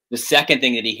 Yeah. The second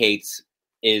thing that he hates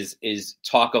is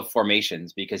talk of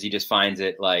formations, because he just finds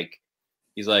it like,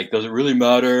 he's like, does it really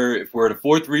matter if we're at a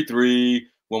 4-3-3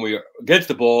 when we are against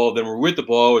the ball, then we're with the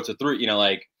ball, it's a 3, you know,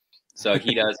 like, so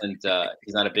he doesn't,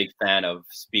 he's not a big fan of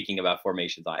speaking about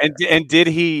formations either. And did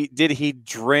he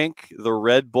drink the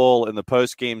Red Bull in the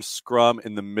post game scrum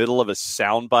in the middle of a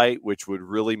soundbite, which would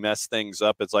really mess things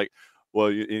up? It's like,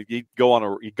 well, you go on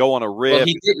a rip. Well,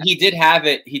 he did have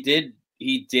it. He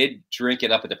did drink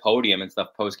it up at the podium and stuff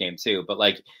post game too. But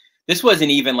like, this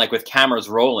wasn't even like with cameras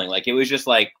rolling. Like, it was just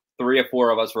like 3 or 4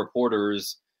 of us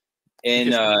reporters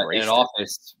in an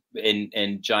office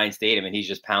in Giant Stadium, and he's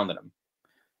just pounding them.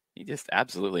 He just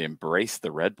absolutely embraced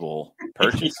the Red Bull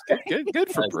purchase.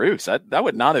 Good for Bruce. I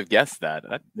would not have guessed that.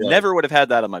 I never would have had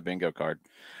that on my bingo card.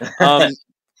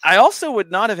 I also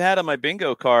would not have had on my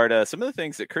bingo card some of the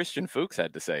things that Christian Fuchs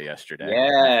had to say yesterday.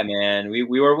 Yeah, man.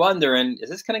 We were wondering, is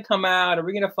this going to come out? Are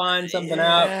we going to find something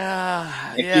out?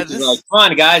 Yeah. This... like, come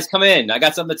on, guys, come in. I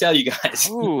got something to tell you guys.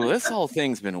 Ooh, this whole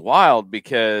thing's been wild,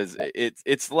 because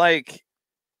it's like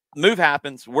move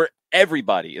happens where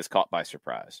everybody is caught by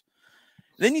surprise.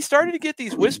 Then you started to get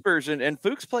these whispers, and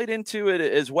Fuchs played into it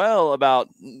as well about,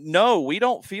 no, we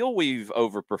don't feel we've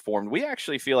overperformed. We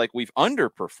actually feel like we've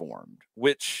underperformed,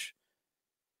 which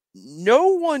no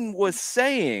one was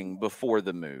saying before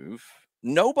the move.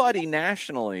 Nobody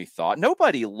nationally thought,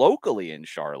 nobody locally in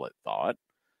Charlotte thought.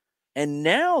 And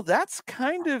now that's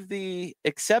kind of the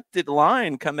accepted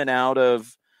line coming out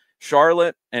of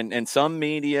Charlotte and some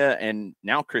media, and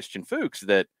now Christian Fuchs,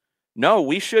 that no,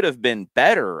 we should have been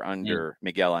better under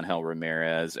Miguel Angel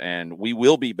Ramirez, and we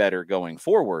will be better going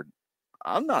forward.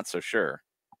 I'm not so sure.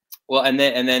 Well, and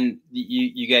then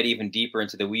you get even deeper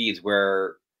into the weeds,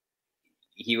 where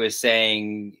he was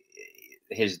saying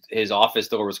his office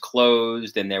door was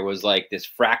closed, and there was like this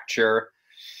fracture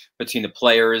between the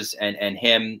players and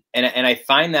him. And I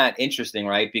find that interesting,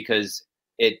 right? Because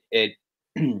it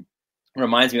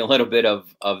reminds me a little bit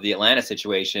of the Atlanta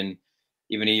situation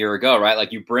even a year ago, right?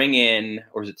 Like, you bring in,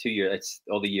 or is it 2 years? It's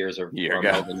all the years are year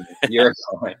ago.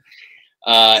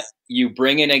 Right? You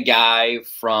bring in a guy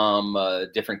from a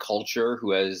different culture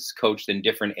who has coached in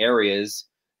different areas,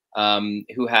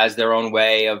 who has their own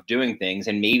way of doing things,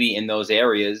 and maybe in those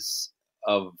areas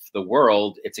of the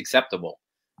world it's acceptable.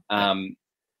 It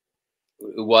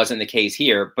wasn't the case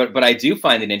here, but I do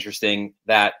find it interesting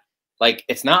that, like,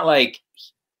 it's not like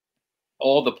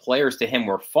all the players to him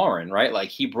were foreign, right? Like,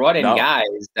 he brought in guys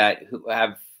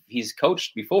he's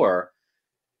coached before.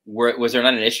 Was there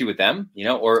not an issue with them, you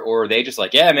know, or are they just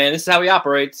like, yeah, man, this is how he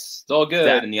operates, it's all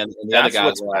good? And the other guys,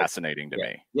 what's fascinating to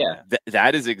me. Yeah,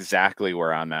 that is exactly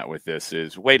where I'm at with this.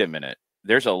 Is, wait a minute,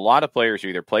 there's a lot of players who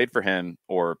either played for him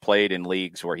or played in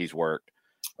leagues where he's worked,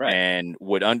 right, and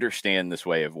would understand this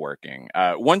way of working.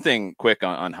 One thing quick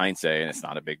on hindsight, and it's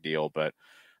not a big deal, but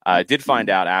I did find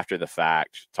out after the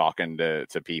fact, talking to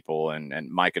people, and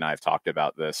Mike and I have talked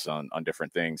about this on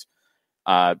different things.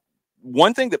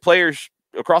 One thing that players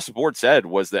across the board said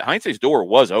was that Heinze's door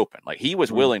was open. Like, he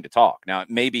was willing to talk. Now,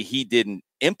 maybe he didn't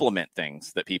implement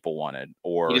things that people wanted,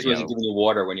 or he just wasn't giving you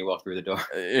water when you walk through the door.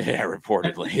 Yeah,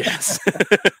 reportedly, yes.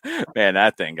 Man,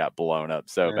 that thing got blown up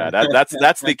so bad.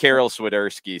 That's the Karol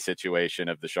Swiderski situation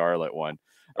of the Charlotte one.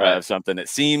 Something that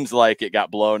seems like it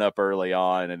got blown up early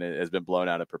on, and it has been blown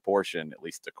out of proportion, at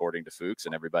least according to Fuchs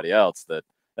and everybody else,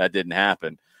 that didn't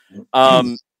happen.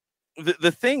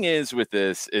 The thing is with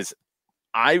this is,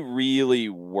 I really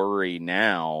worry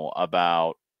now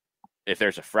about if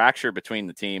there's a fracture between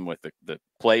the team with the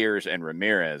players and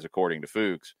Ramirez, according to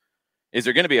Fuchs. Is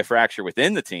there going to be a fracture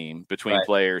within the team between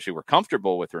players who were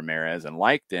comfortable with Ramirez and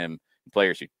liked him and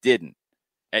players who didn't?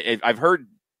 I've heard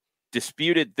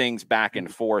disputed things back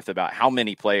and forth about how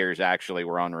many players actually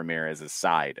were on Ramirez's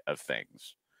side of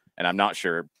things. And I'm not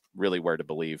sure really where to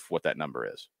believe what that number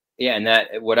is. Yeah. And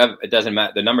that, whatever, it doesn't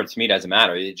matter. The number to me doesn't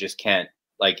matter. It just can't,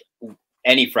 like,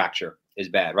 any fracture is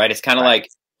bad, right? It's kind of like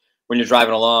when you're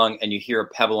driving along and you hear a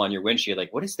pebble on your windshield,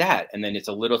 like, what is that? And then it's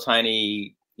a little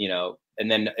tiny, you know, and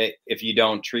then if you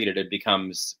don't treat it, it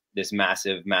becomes this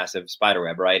massive, massive spider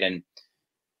web, right? And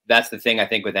that's the thing, I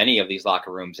think, with any of these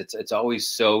locker rooms, it's always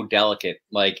so delicate.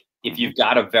 Like, if you've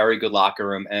got a very good locker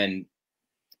room, and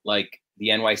like the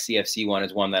NYCFC one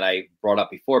is one that I brought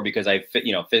up before because I've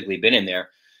physically been in there.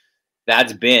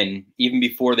 That's been, even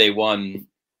before they won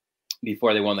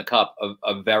the cup,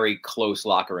 a very close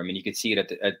locker room, and you could see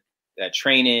it at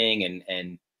training,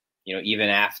 and you know, even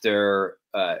after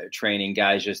training,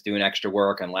 guys just doing extra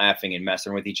work and laughing and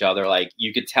messing with each other. Like,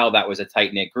 you could tell that was a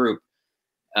tight knit group.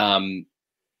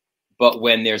 But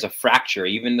when there's a fracture,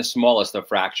 even the smallest of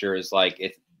fractures,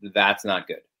 like that's not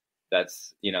good.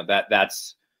 That's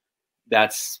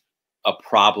that's a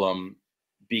problem,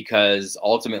 because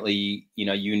ultimately,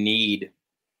 you need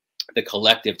the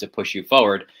collective to push you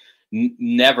forward.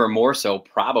 Never more so,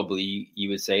 probably, you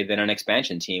would say, than an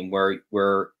expansion team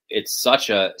where it's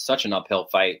such an uphill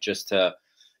fight just to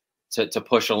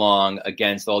push along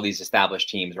against all these established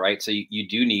teams, right? So you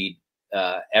do need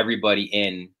everybody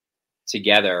in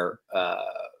together,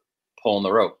 pulling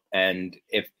the rope, and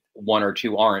if one or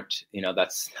two aren't,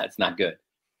 that's not good.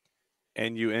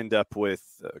 And you end up with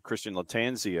Christian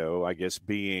Latanzio, I guess,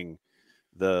 being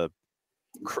the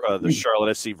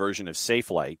Charlotte SC version of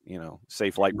Safe Light,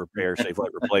 Safe Light Repair, Safe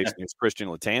Light Replace. It's Christian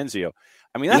Latanzio.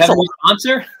 I mean, that's a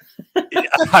sponsor.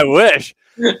 I wish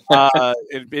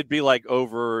it'd be like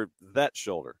over that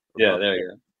shoulder. Yeah, there you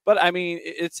go. But I mean,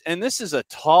 this is a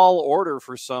tall order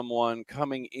for someone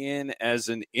coming in as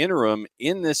an interim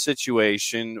in this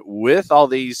situation with all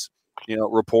these,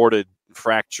 reported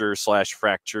fracture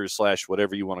 /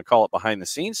 whatever you want to call it, behind the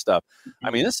scenes stuff. I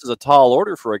mean, this is a tall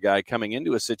order for a guy coming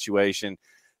into a situation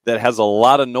that has a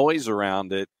lot of noise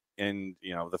around it. And,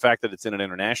 the fact that it's in an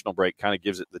international break kind of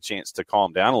gives it the chance to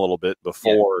calm down a little bit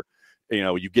before,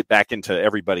 you get back into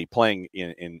everybody playing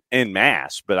in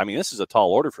mass. But I mean, this is a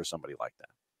tall order for somebody like that.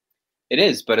 It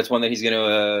is, but it's one that he's going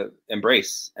to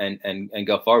embrace and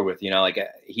go forward with. Like,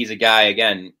 he's a guy,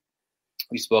 again,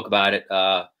 we spoke about it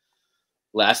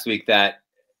last week, that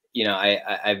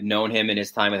I've known him in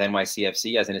his time with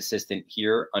NYCFC as an assistant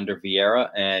here under Vieira,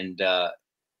 and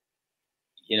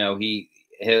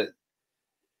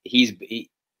he's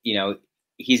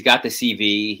got the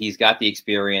CV, he's got the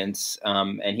experience,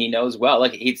 and he knows well.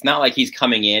 Like, it's not like he's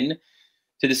coming in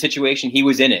to the situation; he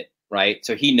was in it, right?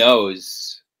 So he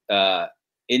knows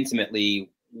intimately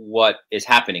what is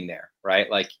happening there, right?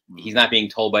 Like, he's not being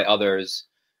told by others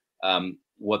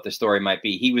what the story might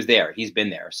be. He was there, he's been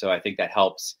there. So I think that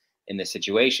helps in this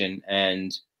situation.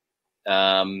 And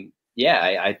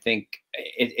I think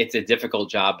it's a difficult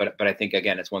job, but I think,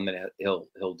 again, it's one that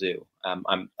he'll do.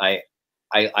 I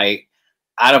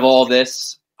out of all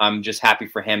this, I'm just happy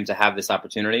for him to have this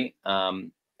opportunity.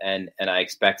 And I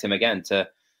expect him, again, to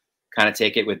kind of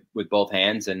take it with both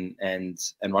hands and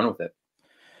run with it.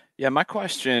 Yeah, my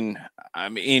question, I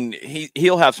mean,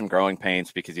 he'll have some growing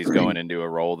pains because he's going into a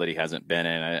role that he hasn't been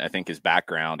in. I think his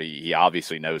background, he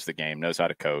obviously knows the game, knows how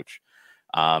to coach.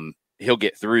 He'll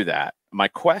get through that. My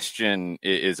question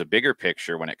is a bigger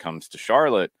picture when it comes to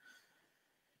Charlotte.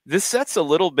 This sets a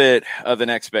little bit of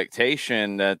an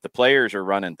expectation that the players are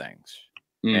running things.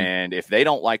 And if they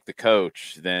don't like the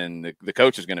coach, then the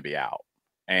coach is going to be out.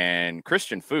 And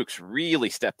Christian Fuchs really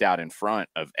stepped out in front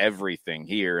of everything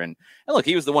here. And look,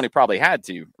 he was the one who probably had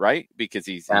to, right? Because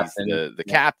he's the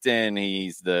captain.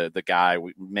 He's the guy.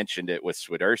 We mentioned it with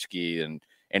Swiderski and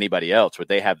anybody else. Would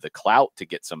they have the clout to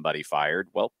get somebody fired?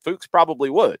 Well, Fuchs probably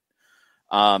would.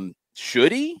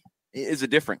 Should he is a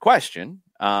different question,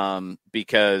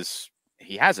 because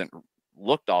he hasn't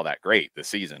looked all that great this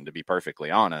season, to be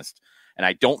perfectly honest. And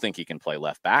I don't think he can play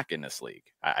left back in this league.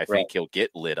 I think he'll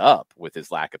get lit up with his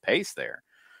lack of pace there.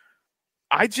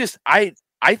 I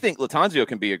think Latanzio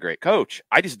can be a great coach.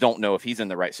 I just don't know if he's in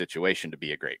the right situation to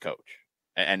be a great coach.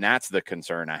 And that's the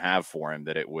concern I have for him,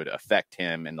 that it would affect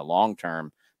him in the long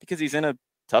term because he's in a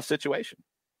tough situation.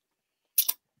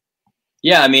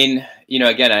 Yeah, I mean,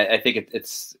 again, I think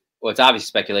it's obviously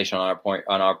speculation on our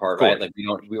part, right? Like,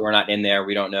 we're not in there.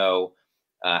 We don't know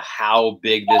how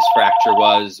big this fracture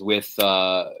was with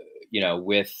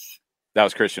that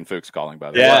was Christian Fuchs calling,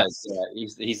 by the way.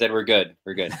 Yes, he said we're good.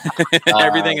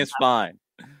 Everything is fine.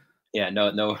 Yeah,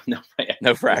 no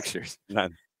fractures.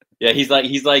 None. Yeah, he's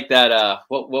like that.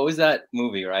 What was that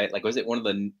movie? Right? Like, was it one of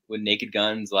the with Naked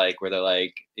Guns? Like, where they're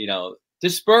like,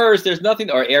 disperse. There's nothing,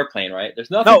 or Airplane, right?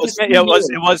 There's nothing. No,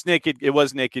 it was Naked. It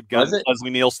was Naked Guns. Leslie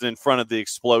Nielsen in front of the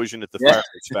explosion at the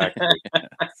fireworks factory.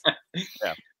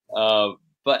 Yeah.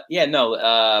 But yeah, no.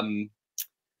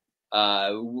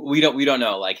 We don't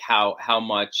know, like, how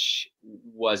much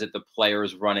was it the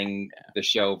players running the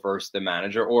show versus the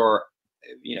manager, or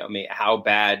how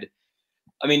bad.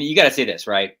 I mean, you got to say this,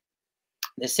 right?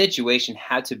 The situation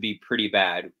had to be pretty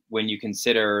bad when you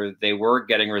consider they were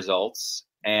getting results,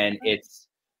 and it's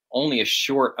only a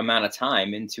short amount of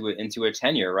time into a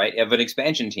tenure, right, of an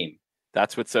expansion team.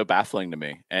 That's what's so baffling to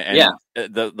me. And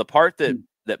the part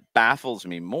that baffles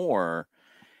me more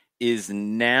is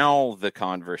now the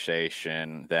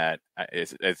conversation that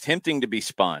is attempting to be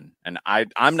spun. And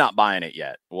I'm not buying it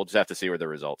yet. We'll just have to see where the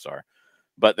results are.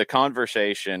 But the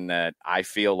conversation that I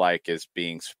feel like is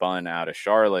being spun out of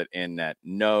Charlotte, in that,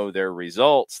 no, their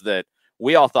results, that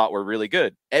we all thought were really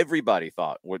good. Everybody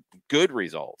thought were good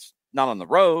results, not on the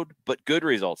road, but good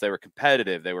results. They were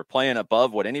competitive. They were playing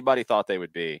above what anybody thought they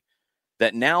would be.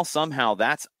 That now somehow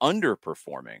that's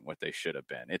underperforming what they should have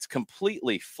been. It's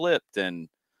completely flipped, and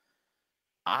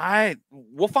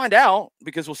we'll find out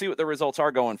because we'll see what the results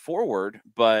are going forward.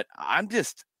 But I'm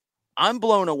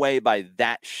blown away by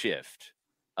that shift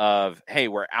of, hey,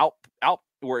 we're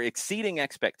we're exceeding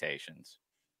expectations.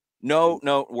 No,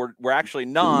 we're actually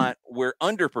not. We're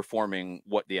underperforming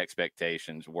what the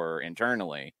expectations were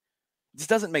internally. It just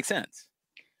doesn't make sense.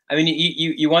 I mean,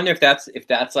 you wonder if that's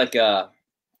like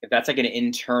an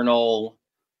internal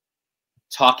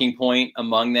talking point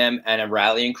among them and a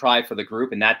rallying cry for the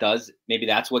group, and maybe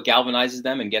that's what galvanizes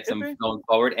them and gets them going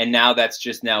forward. And now that's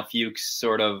just Fuchs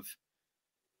sort of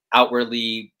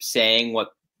outwardly saying what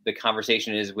the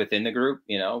conversation is within the group,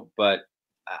 but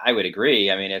I would agree.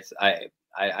 I mean, I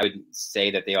wouldn't say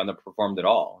that they underperformed at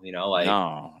all,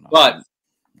 No, but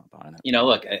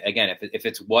look, again, if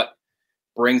it's what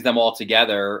brings them all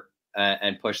together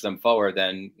and push them forward,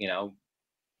 then,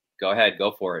 go ahead,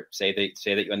 go for it. Say that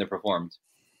you underperformed.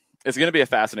 It's going to be a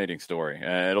fascinating story.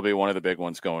 It'll be one of the big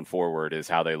ones going forward is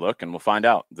how they look, and we'll find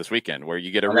out this weekend where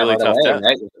you get a really tough test,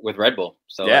 right, with Red Bull.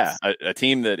 So yeah, a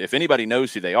team that if anybody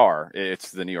knows who they are, it's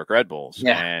the New York Red Bulls.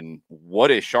 Yeah. And what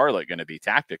is Charlotte going to be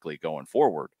tactically going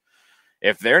forward?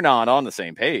 If they're not on the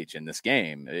same page in this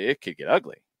game, it could get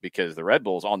ugly because the Red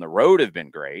Bulls on the road have been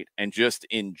great, and just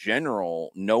in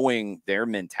general, knowing their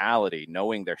mentality,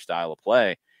 knowing their style of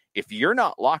play. If you're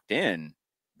not locked in,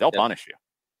 they'll punish you.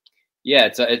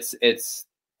 Yeah, it's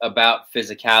about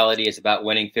physicality. It's about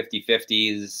winning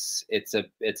 50-50s.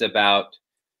 It's about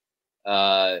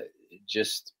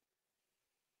just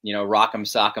rock'em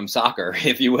sock'em soccer,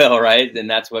 if you will, right? And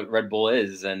that's what Red Bull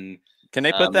is. And can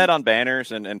they put that on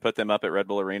banners and put them up at Red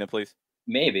Bull Arena, please?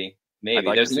 Maybe.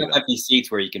 There's enough empty seats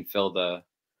where you can fill the.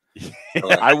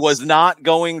 I was not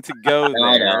going to go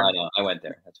there. I know. I went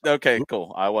there. That's fine. Okay,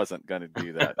 cool. I wasn't going to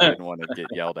do that. I didn't want to get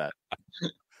yelled at.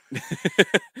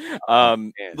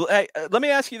 Hey, let me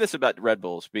ask you this about Red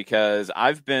Bulls, because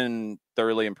I've been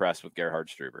thoroughly impressed with Gerhard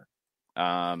Struber.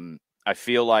 I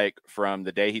feel like from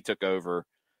the day he took over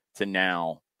to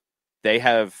now, they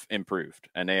have improved,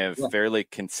 and they have fairly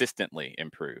consistently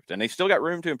improved, and they still got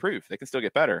room to improve. They can still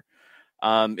get better.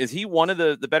 Is he one of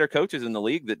the better coaches in the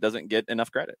league that doesn't get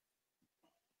enough credit?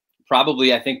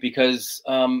 Probably, I think, because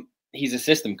he's a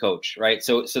system coach, right?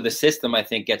 So the system, I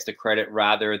think, gets the credit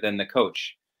rather than the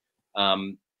coach.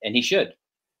 And he should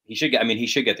get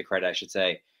the credit, I should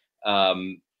say.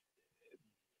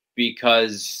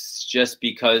 Because just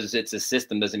because it's a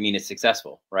system doesn't mean it's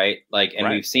successful, right?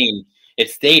 We've seen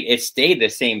it stayed the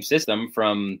same system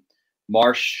from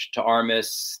Marsh to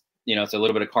Armas, it's a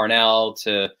little bit of Carnell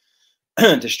to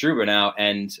Struber now,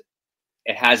 and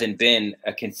it hasn't been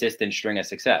a consistent string of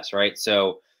success, right?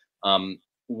 So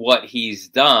what he's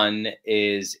done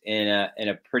is in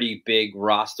a pretty big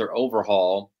roster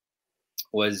overhaul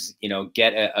was,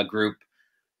 get a group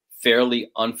fairly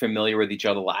unfamiliar with each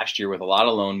other last year with a lot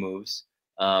of loan moves.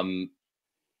 And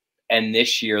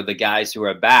this year, the guys who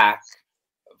are back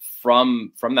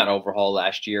from that overhaul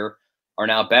last year are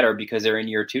now better because they're in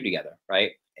year 2 together,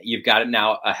 right? You've got it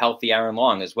now a healthy Aaron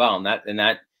Long as well. And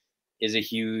that is a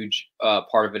huge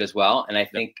part of it as well. And I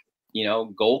think,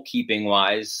 goalkeeping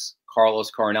wise,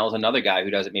 Carlos Carnell is another guy who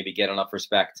doesn't maybe get enough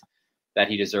respect that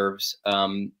he deserves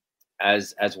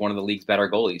as one of the league's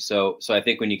better goalies. So I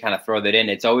think when you kind of throw that in,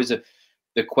 it's always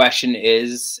the question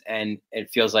is, and it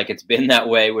feels like it's been that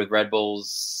way with Red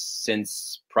Bulls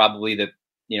since probably the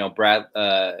Brad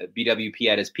BWP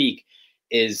at his peak,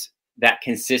 is that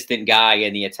consistent guy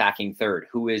in the attacking third.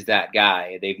 Who is that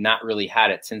guy? They've not really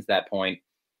had it since that point.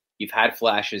 You've had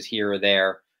flashes here or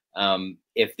there.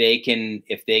 If they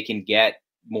can get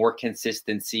more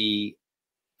consistency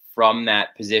from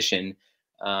that position,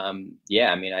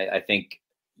 I think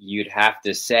you'd have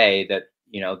to say that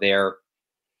they're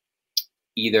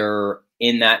either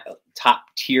in that top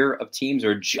tier of teams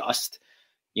or just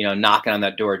knocking on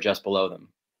that door just below them.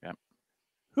 Yeah.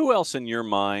 Who else in your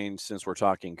mind, since we're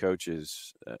talking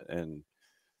coaches and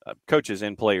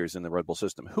players in the Red Bull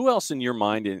system, who else in your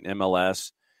mind in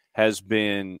MLS has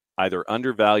been either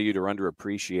undervalued or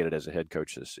underappreciated as a head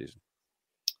coach this season?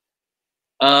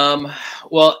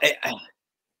 Well,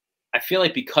 I feel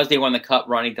like because they won the cup,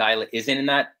 Ronnie Deila isn't in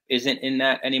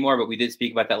that anymore. But we did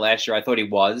speak about that last year. I thought he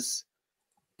was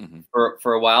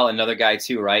for a while. Another guy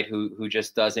too, right? Who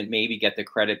just doesn't maybe get the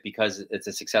credit because it's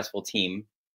a successful team.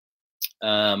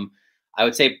 I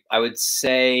would say. I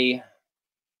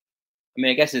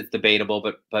mean, I guess it's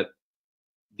debatable, but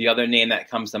the other name that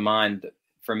comes to mind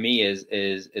for me is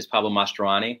Pablo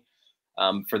Mastroeni,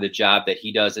 for the job that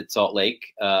he does at Salt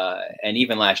Lake, and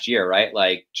even last year, right?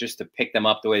 Like, just to pick them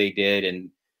up the way they did, and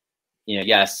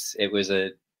yes, it was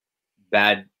a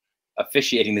bad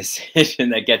officiating decision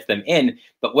that gets them in,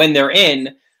 but when they're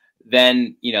in,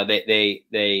 then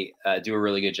they do a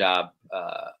really good job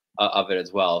of it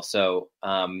as well. So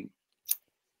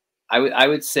I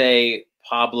would say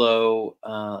Pablo,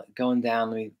 going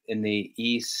down in the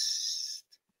East.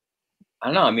 I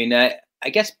don't know. I mean, I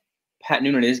guess Pat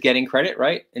Noonan is getting credit,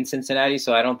 right, in Cincinnati,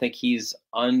 so I don't think he's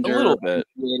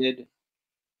underappreciated.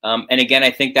 And again,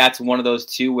 I think that's one of those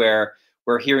two where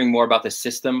we're hearing more about the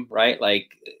system, right? Like,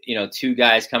 two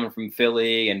guys coming from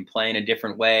Philly and playing a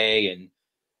different way, and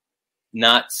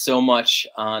not so much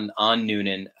on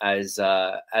Noonan as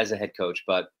a head coach.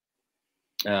 But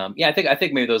yeah, I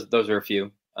think maybe those are a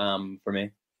few for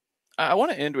me. I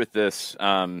want to end with this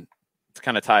to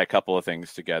kind of tie a couple of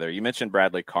things together. You mentioned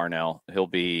Bradley Carnell. He'll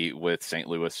be with St.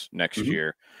 Louis next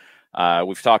year.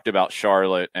 We've talked about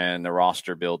Charlotte and the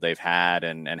roster build they've had,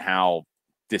 and how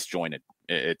disjointed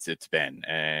it's been.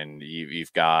 And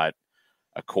you've got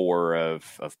a core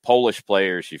of Polish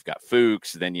players. You've got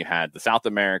Fuchs. Then you had the South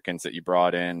Americans that you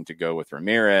brought in to go with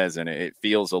Ramirez, and it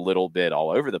feels a little bit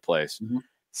all over the place.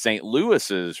 St.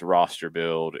 Louis's roster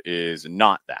build is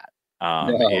not that.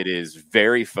 No. It is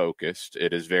very focused.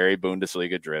 It is very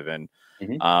Bundesliga driven.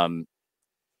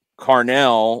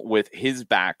 Carnell, with his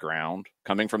background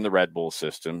coming from the Red Bull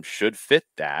system, should fit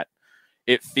that.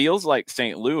 It feels like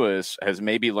St. Louis has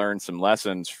maybe learned some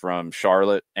lessons from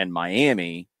Charlotte and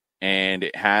Miami, and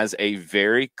it has a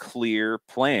very clear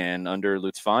plan under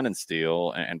Lutz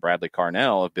Pfannenstiel and Bradley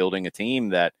Carnell of building a team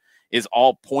that is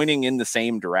all pointing in the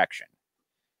same direction.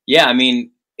 Yeah, I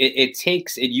mean,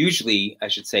 it usually, I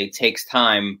should say, takes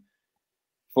time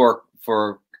for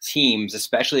teams,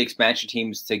 especially expansion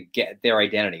teams, to get their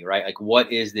identity, right? Like,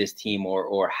 what is this team,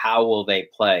 or how will they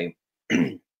play?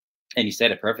 And you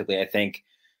said it perfectly. I think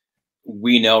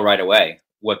we know right away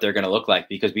what they're going to look like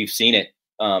because we've seen it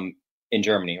in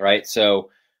Germany, right? So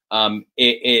on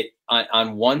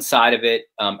one side of it,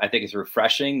 I think it's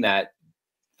refreshing that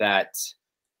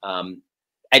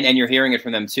and you're hearing it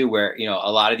from them too, where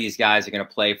a lot of these guys are going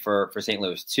to play for St.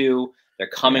 Louis too. They're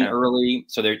coming early,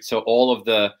 so all of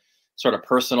the sort of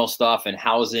personal stuff and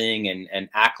housing and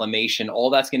acclimation, all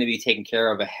that's going to be taken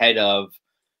care of ahead of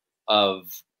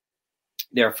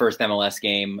their first MLS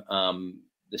game.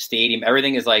 The stadium,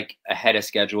 everything is like ahead of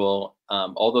schedule.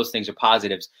 All those things are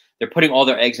positives. They're putting all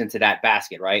their eggs into that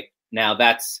basket, right? Now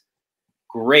that's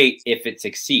great if it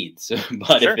succeeds,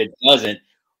 but if it doesn't,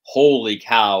 holy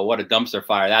cow, what a dumpster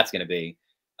fire that's going to be.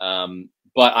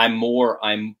 But I'm more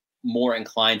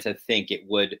inclined to think it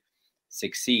would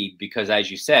succeed because,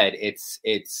 as you said, it's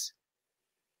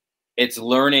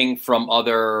learning from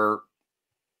other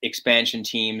expansion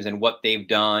teams and what they've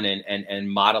done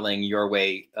and modeling your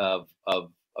way of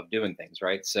doing things,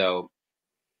 right? So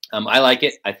I like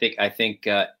it. I think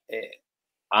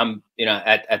I'm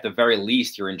at the very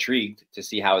least you're intrigued to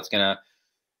see how it's gonna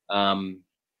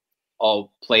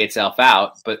all play itself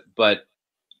out, but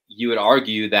you would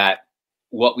argue that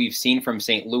what we've seen from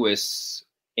St. Louis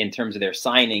in terms of their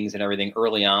signings and everything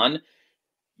early on,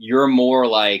 you're more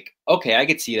like, okay, I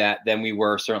could see that than we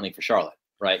were certainly for Charlotte,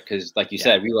 right? Because like you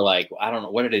said, we were like, well, I don't know,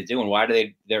 what are they doing? Why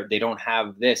do they don't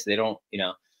have this? They don't,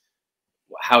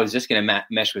 how is this going to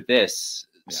mesh with this?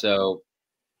 Yeah. So,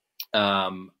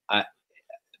 from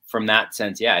that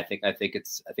sense, I think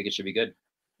it should be good.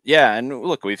 Yeah, and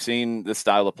look, we've seen this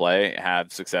style of play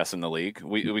have success in the league.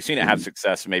 We've seen it have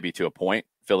success maybe to a point.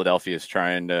 Philadelphia is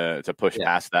trying to push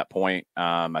past that point.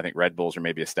 I think Red Bulls are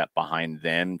maybe a step behind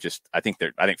them. I think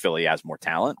Philly has more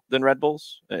talent than Red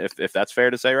Bulls, if that's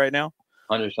fair to say right now.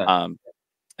 100%.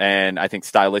 And I think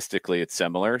stylistically it's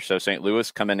similar. So St. Louis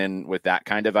coming in with that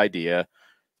kind of idea,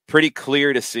 pretty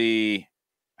clear to see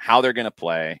how they're going to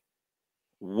play,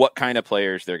 what kind of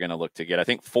players they're going to look to get. I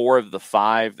think 4 of the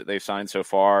 5 that they've signed so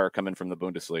far are coming from the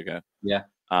Bundesliga. Yeah.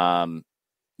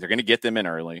 They're going to get them in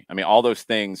early. I mean, all those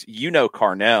things,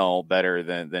 Carnell better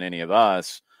than any of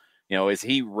us. Is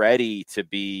he ready to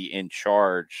be in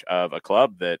charge of a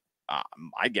club that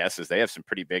my guess is they have some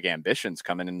pretty big ambitions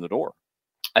coming in the door?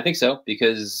 I think so,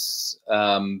 because,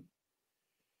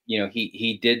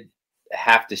 he did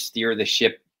have to steer the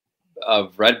ship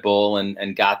of Red Bull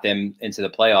and got them into the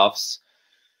playoffs.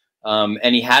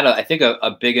 And he had, I think,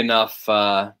 a big enough,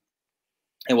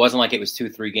 it wasn't like it was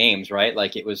 2-3 games, right?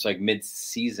 Like it was like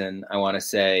mid-season, I want to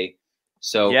say.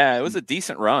 So yeah, it was a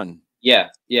decent run. Yeah.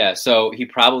 So he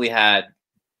probably had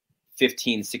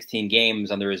 15, 16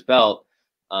 games under his belt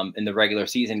in the regular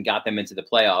season, got them into the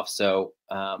playoffs. So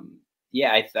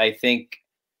yeah, I think,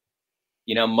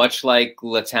 you know, much like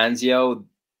Latanzio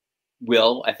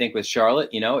will, I think with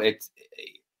Charlotte, you know,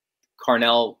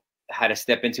 Carnell had to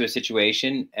step into a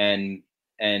situation and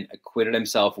acquitted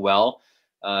himself well,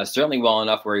 certainly well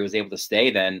enough where he was able to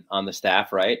stay then on the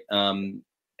staff, right?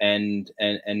 And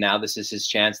now this is his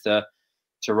chance to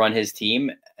run his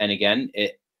team, and again,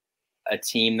 a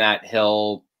team that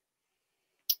he'll,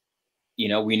 you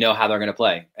know, we know how they're going to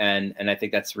play, and I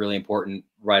think that's really important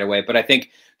right away. But I think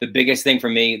the biggest thing for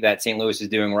me that St. Louis is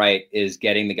doing right is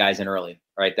getting the guys in early.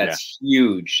 Right, that's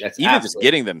huge. That's even just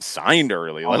getting them signed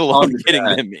early, let alone getting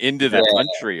them into the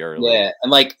country early. Yeah,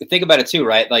 and like think about it too,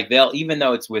 right? Like they'll, even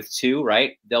though it's with two,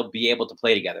 right? They'll be able to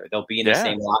play together. They'll be in the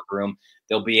same locker room.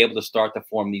 They'll be able to start to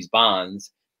form these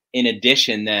bonds. In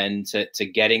addition, then to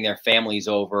getting their families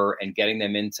over and getting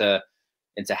them into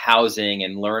housing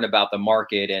and learn about the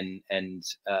market and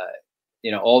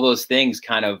you know, all those things.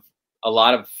 Kind of a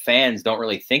lot of fans don't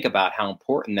really think about how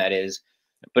important that is.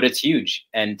 But it's huge,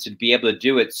 and to be able to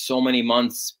do it so many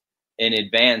months in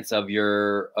advance of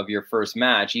your first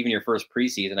match, even your first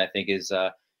preseason, I think is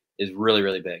really,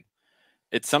 really big.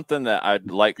 It's something that I'd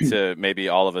like to maybe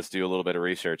all of us do a little bit of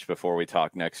research before we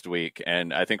talk next week,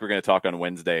 and I think we're going to talk on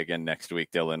Wednesday again next week,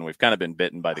 Dylan. We've kind of been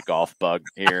bitten by the golf bug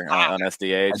here on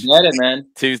SDH. I get it, man.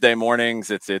 Tuesday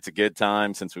mornings, it's a good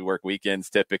time since we work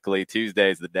weekends typically. Tuesday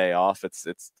is the day off.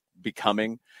 It's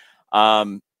becoming.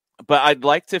 But I'd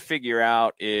like to figure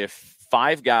out if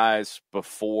 5 guys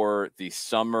before the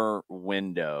summer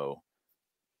window,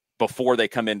 before they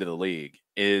come into the league,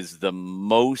 is the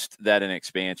most that an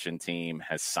expansion team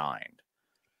has signed.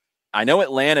 I know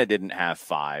Atlanta didn't have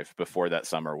 5 before that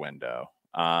summer window.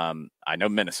 I know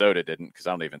Minnesota didn't, because I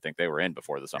don't even think they were in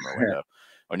before the summer window.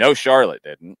 Oh, no, Charlotte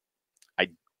didn't.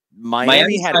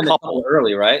 Miami had a couple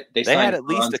early, right? They had at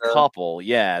least a couple.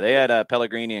 Yeah, they had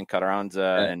Pellegrini and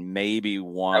Carranza and maybe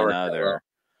one other.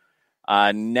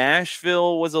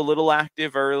 Nashville was a little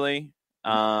active early.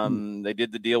 They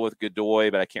did the deal with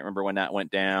Godoy, but I can't remember when that went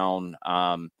down.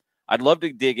 I'd love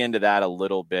to dig into that a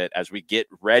little bit as we get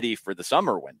ready for the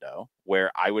summer window,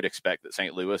 where I would expect that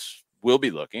St. Louis will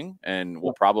be looking and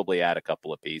will probably add a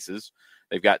couple of pieces.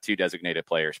 They've got 2 designated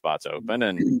player spots open,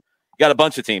 and got a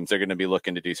bunch of teams that are going to be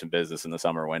looking to do some business in the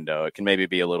summer window. It can maybe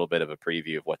be a little bit of a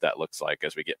preview of what that looks like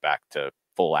as we get back to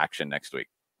full action next week.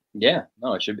 Yeah,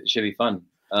 no, it should be fun.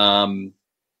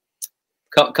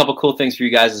 Couple cool things for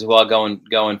you guys as well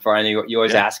going far. I know you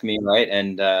always ask me, right?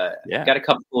 And got a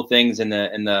couple cool things in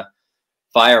the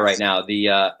fire right now.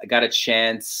 I got a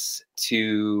chance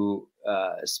to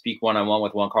speak one-on-one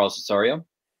with Juan Carlos Osorio.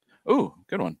 Ooh,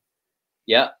 good one.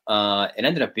 Yeah, it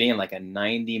ended up being like a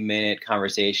 90-minute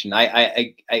conversation.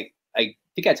 I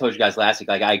think I told you guys last week.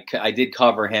 Like I did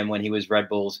cover him when he was Red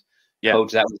Bull's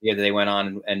coach. That was the year that they went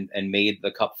on and made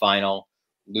the Cup final,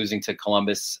 losing to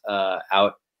Columbus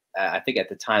out. I think at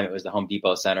the time it was the Home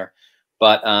Depot Center.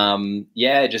 But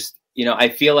just, you know, I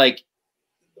feel like,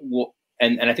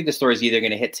 and I think the story is either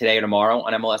going to hit today or tomorrow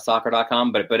on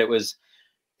MLSsoccer.com. But it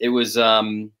was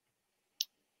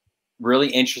really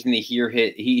interesting to hear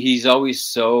he's always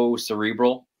so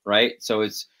cerebral, right? So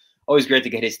it's always great to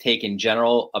get his take in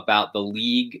general about the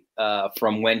league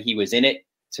from when he was in it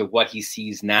to what he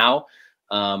sees now.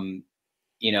 You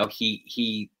know,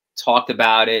 he talked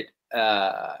about it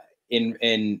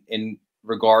in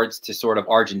regards to sort of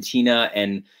Argentina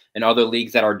and other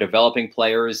leagues that are developing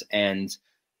players and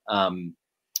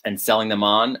selling them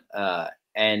on.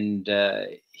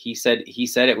 He said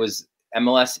it was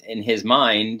MLS in his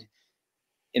mind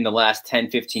in the last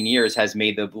 10, 15 years has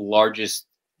made the largest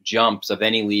jumps of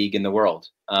any league in the world.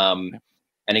 And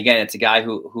again, it's a guy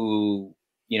who,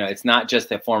 you know, it's not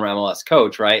just a former MLS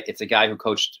coach, right? It's a guy who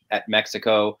coached at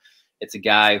Mexico. It's a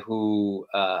guy who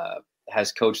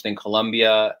has coached in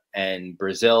Colombia and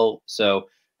Brazil. So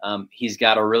he's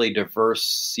got a really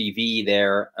diverse CV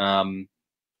there,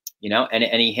 you know,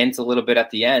 and he hints a little bit at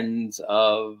the end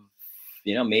of,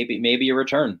 you know, maybe a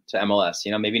return to MLS,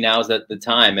 you know, maybe now's the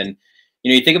time. And,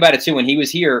 you know, you think about it too, when he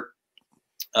was here,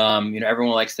 you know,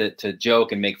 everyone likes to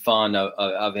joke and make fun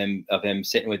of him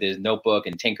sitting with his notebook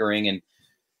and tinkering.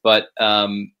 But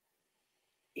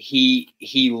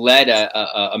he led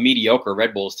a mediocre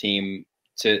Red Bulls team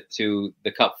to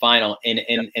the Cup final in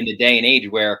the day and age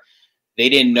where they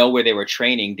didn't know where they were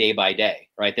training day by day,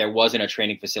 right? There wasn't a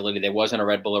training facility. There wasn't a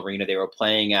Red Bull arena. They were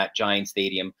playing at Giant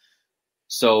Stadium.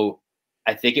 So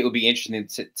I think it would be interesting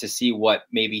to see what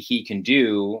maybe he can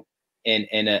do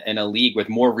in a league with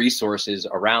more resources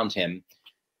around him.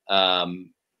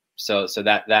 So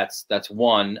that's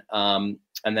one. And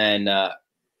then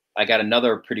I got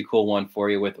another pretty cool one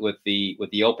for you with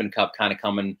the Open Cup kind of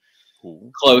coming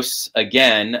close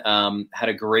again. Had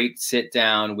a great sit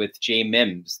down with Jay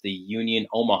Mims, the Union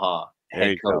Omaha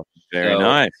head coach. Very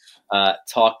nice.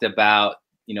 Talked about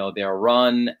their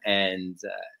run and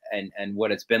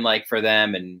what it's been like for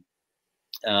them. And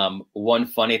one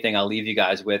funny thing I'll leave you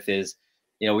guys with is,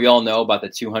 we all know about the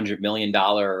 $200 million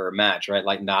match, right?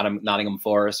 Like Nottingham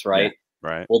Forest, right? Yeah,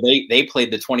 right. Well, they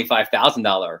played the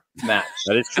 $25,000 match.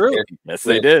 That is true. Yes,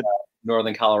 they did.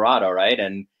 Northern Colorado, right?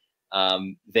 And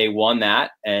they won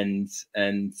that, and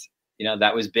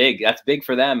that was big. That's big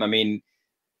for them. I mean,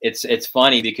 it's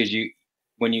funny because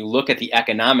when you look at the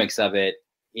economics of it,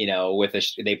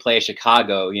 they play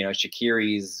Chicago,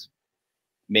 Shaqiri's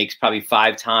makes probably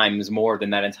 5 times more than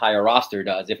that entire roster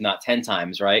does, if not 10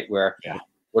 times, right?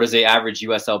 What does the average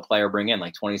USL player bring in?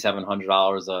 Like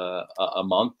 $2,700 a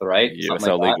month, right?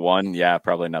 USL League One,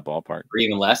 probably in that ballpark, or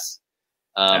even less.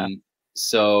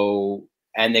 So,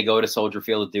 and they go to Soldier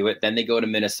Field to do it. Then they go to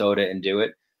Minnesota and do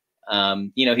it.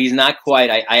 He's not quite.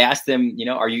 I asked him,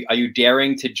 are you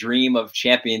daring to dream of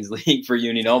Champions League for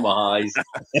Union Omaha? He's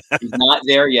not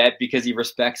there yet because he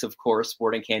respects, of course,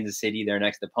 Sporting Kansas City, their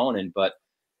next opponent. But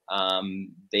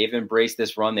they've embraced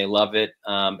this run. They love it.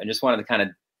 And just wanted to kind of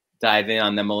dive in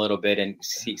on them a little bit and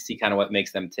see kind of what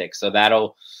makes them tick. So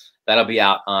that'll be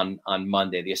out on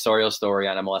Monday. The Osorio story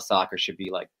on MLS Soccer should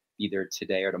be like either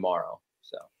today or tomorrow.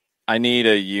 So I need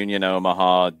a Union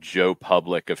Omaha Joe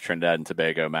Public of Trinidad and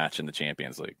Tobago match in the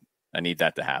Champions League. I need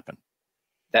that to happen.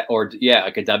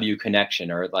 Like a W connection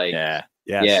or like Yes.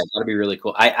 That'd be really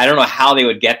cool. I don't know how they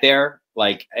would get there.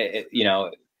 Like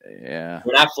we're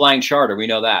not flying charter. We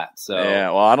know that. So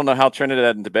well, I don't know how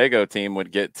Trinidad and Tobago team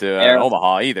would get to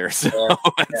Omaha either. So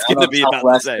it's going to be about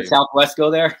the same. Southwest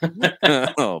go there.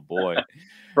 Oh boy,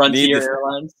 Frontier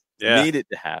Airlines. Need it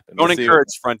to happen. Don't encourage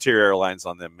Frontier Airlines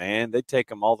on them, man. They take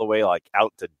them all the way like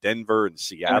out to Denver and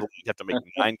Seattle. You have to make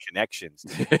 9 connections.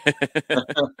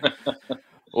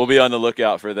 We'll be on the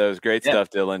lookout for those. Great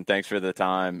stuff, Dylan. Thanks for the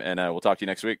time, and we'll talk to you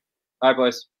next week. All right,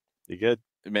 boys. You good?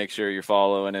 Make sure you're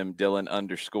following him,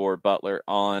 Dylan_Butler,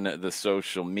 on the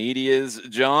social medias.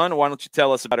 John, why don't you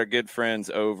tell us about our good friends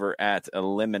over at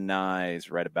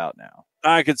Lemonize right about now?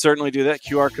 I could certainly do that.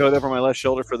 QR code over my left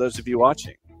shoulder for those of you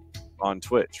watching on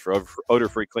Twitch. For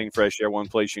odor-free, clean, fresh air, one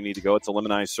place you need to go. It's a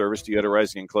Lemonize service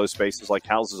deodorizing enclosed spaces like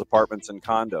houses, apartments, and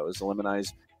condos.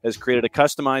 Lemonize has created a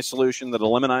customized solution that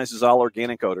eliminizes all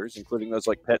organic odors, including those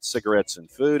like pets, cigarettes, and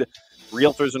food.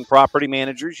 Realtors and property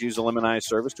managers use a Lemonize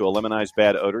service to eliminate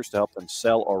bad odors to help them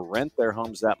sell or rent their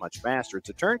homes that much faster. It's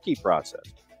a turnkey process.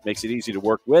 Makes it easy to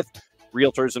work with.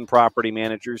 Realtors and property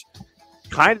managers,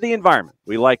 kind of the environment.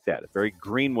 We like that. A very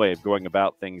green way of going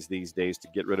about things these days to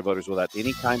get rid of odors without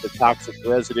any kind of toxic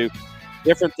residue.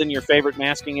 Different than your favorite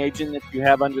masking agent that you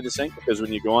have under the sink, because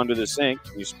when you go under the sink,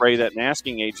 you spray that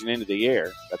masking agent into the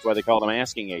air. That's why they call it a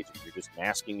masking agent. You're just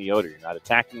masking the odor. You're not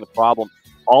attacking the problem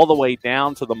all the way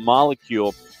down to the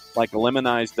molecule like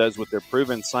Lemonize does with their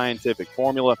proven scientific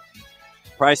formula.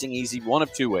 Pricing easy, one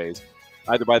of 2 ways.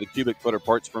 Either by the cubic foot or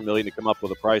parts per million to come up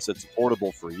with a price that's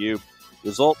affordable for you.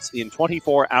 Results in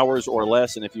 24 hours or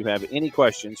less. And if you have any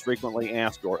questions, frequently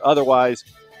asked or otherwise,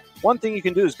 one thing you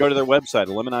can do is go to their website,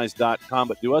 lemonize.com,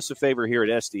 but do us a favor here at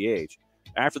SDH.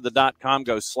 After the .com,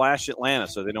 go /Atlanta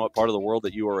so they know what part of the world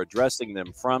that you are addressing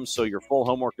them from. So your full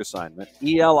homework assignment,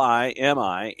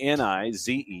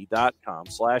 ELIMINIZE.com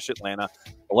 /Atlanta,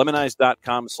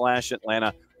 lemonize.com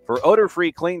 /Atlanta for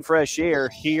odor-free, clean, fresh air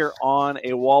here on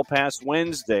a Wall Pass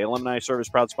Wednesday. Lemonize Service,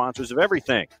 proud sponsors of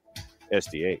everything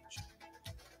SDH.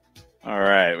 All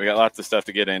right, we got lots of stuff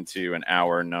to get into in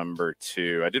hour number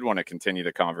 2. I did want to continue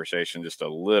the conversation just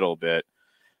a little bit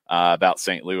about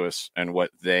St. Louis and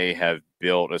what they have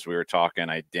built as we were talking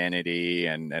identity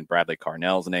and Bradley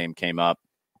Carnell's name came up.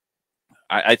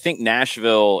 I think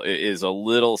Nashville is a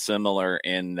little similar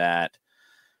in that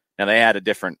now they had a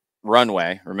different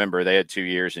runway. Remember, they had 2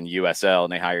 years in USL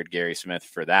and they hired Gary Smith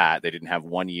for that. They didn't have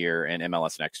 1 year in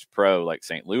MLS Next Pro like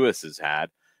St. Louis has had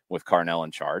with Carnell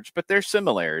in charge, but there's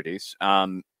similarities.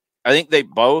 I think they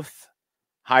both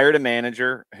hired a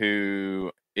manager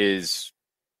who is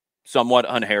somewhat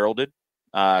unheralded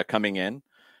coming in,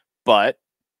 but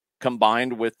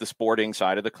combined with the sporting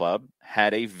side of the club,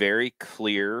 had a very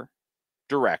clear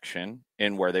direction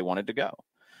in where they wanted to go.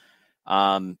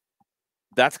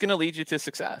 That's going to lead you to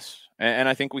success. And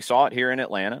I think we saw it here in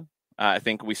Atlanta. I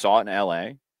think we saw it in LA.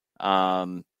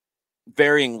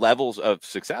 Varying levels of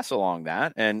success along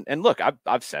that. And look,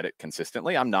 I've said it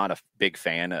consistently. I'm not a big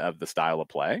fan of the style of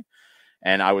play.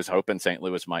 And I was hoping St.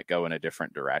 Louis might go in a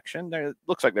different direction. It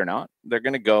looks like they're not. They're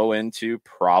going to go into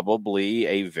probably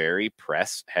a very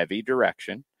press-heavy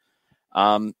direction.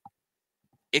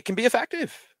 It can be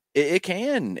effective. It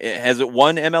can. Has it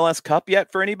won MLS Cup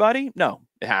yet for anybody? No,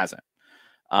 it hasn't.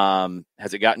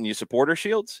 Has it gotten you supporter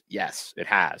shields? Yes, it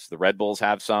has. The Red Bulls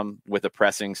have some with a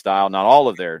pressing style. Not all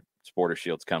of their supporter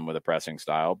shields come with a pressing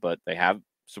style, but they have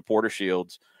supporter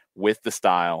shields with the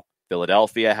style.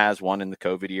 Philadelphia has one in the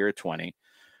COVID year of 20.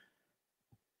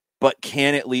 But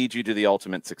can it lead you to the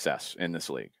ultimate success in this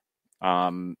league?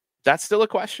 That's still a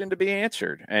question to be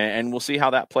answered, and we'll see how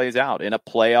that plays out in a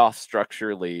playoff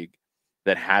structure league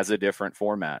that has a different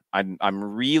format. I'm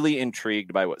really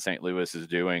intrigued by what St. Louis is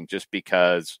doing, just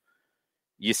because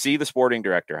you see the sporting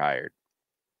director hired,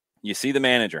 you see the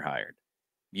manager hired,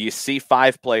 you see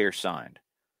 5 players signed.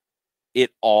 It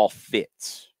all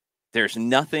fits. There's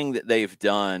nothing that they've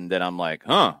done that I'm like,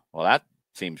 well, that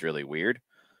seems really weird,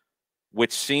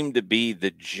 which seemed to be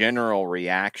the general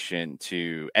reaction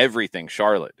to everything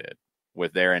Charlotte did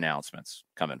with their announcements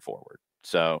coming forward.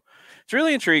 So it's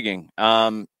really intriguing.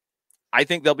 I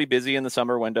think they'll be busy in the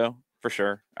summer window for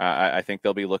sure. I think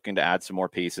they'll be looking to add some more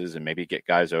pieces and maybe get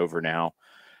guys over now.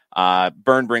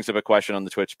 Byrne brings up a question on the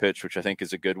Twitch pitch, which I think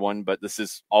is a good one, but this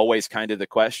is always kind of the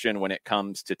question when it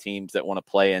comes to teams that want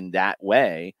to play in that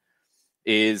way,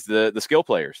 is the skill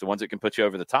players, the ones that can put you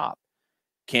over the top.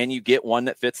 Can you get one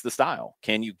that fits the style?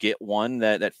 Can you get one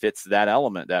that fits that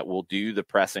element, that will do the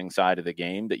pressing side of the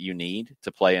game that you need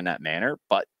to play in that manner,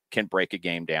 but can break a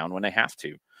game down when they have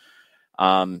to?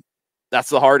 That's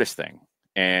the hardest thing.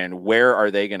 And where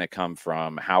are they going to come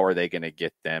from? How are they going to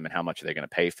get them? And how much are they going to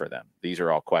pay for them? These are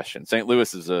all questions. St.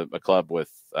 Louis is a club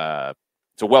with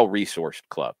it's a well-resourced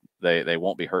club. They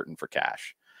won't be hurting for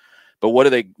cash. But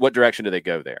what direction do they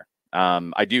go there?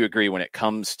 I do agree when it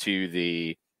comes to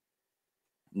the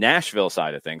Nashville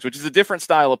side of things, which is a different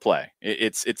style of play.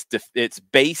 It's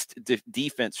based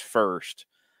defense first,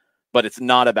 but it's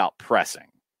not about pressing.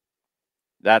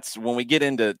 That's when we get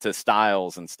into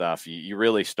styles and stuff, you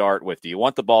really start with, do you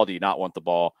want the ball? Do you not want the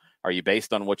ball? Are you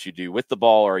based on what you do with the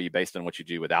ball, or are you based on what you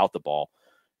do without the ball?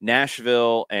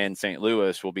 Nashville and St.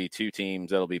 Louis will be 2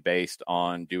 teams that'll be based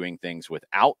on doing things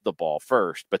without the ball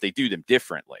first, but they do them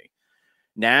differently.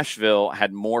 Nashville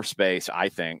had more space, I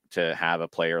think, to have a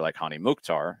player like Hani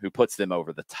Mukhtar, who puts them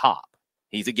over the top.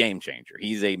 He's a game changer.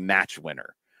 He's a match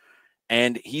winner.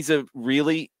 And he's a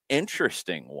really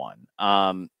interesting one.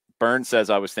 Byrne says,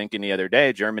 I was thinking the other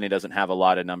day, Germany doesn't have a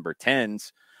lot of number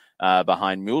 10s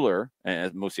behind Mueller,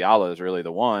 and Musiala is really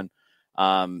the one.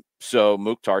 So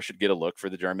Mukhtar should get a look for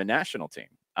the German national team.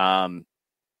 I'd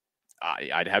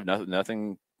have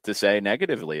nothing to say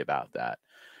negatively about that.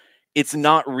 It's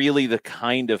not really the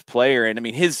kind of player, and I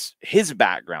mean his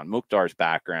background, Mukhtar's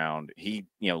background, he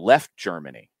left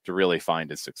Germany to really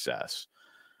find his success.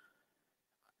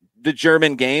 The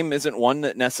German game isn't one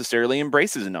that necessarily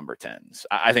embraces number 10s.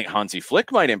 I think Hansi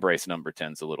Flick might embrace number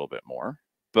 10s a little bit more,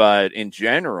 but in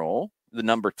general, the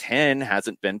number 10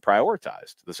 hasn't been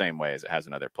prioritized the same way as it has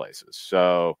in other places.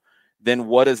 So then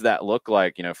what does that look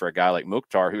like, for a guy like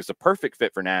Mukhtar, who's a perfect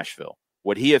fit for Nashville?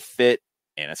 Would he have fit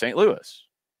in a St. Louis?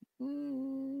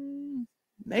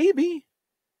 Maybe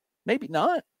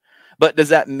not. But does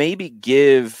that maybe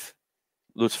give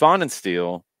Lutz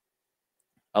Pfannenstiel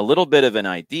a little bit of an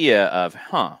idea of,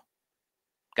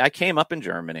 guy came up in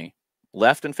Germany,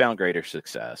 left and found greater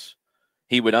success.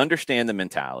 He would understand the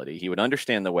mentality. He would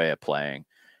understand the way of playing.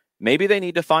 Maybe they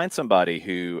need to find somebody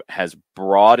who has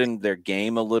broadened their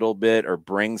game a little bit or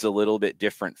brings a little bit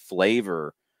different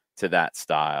flavor to that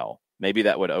style. Maybe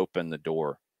that would open the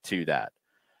door to that.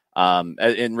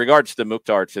 In regards to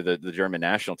Mukhtar to the German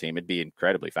national team, it'd be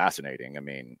incredibly fascinating. I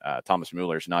mean, Thomas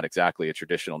Mueller's not exactly a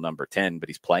traditional number 10, but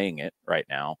he's playing it right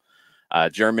now.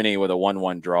 Germany with a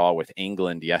 1-1 draw with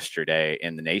England yesterday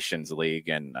in the Nations League,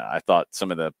 and I thought some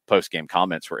of the post-game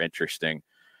comments were interesting.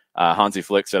 Hansi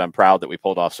Flick said, I'm proud that we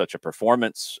pulled off such a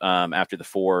performance. After the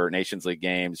 4 Nations League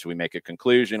games, we make a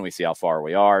conclusion. We see how far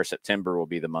we are. September will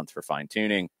be the month for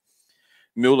fine-tuning.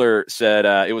 Mueller said,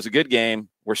 it was a good game.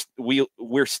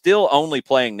 We're still only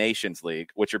playing Nations League,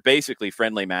 which are basically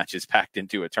friendly matches packed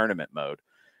into a tournament mode.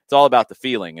 It's all about the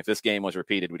feeling. If this game was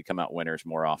repeated, we'd come out winners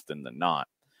more often than not.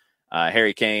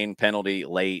 Harry Kane, penalty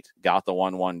late, got the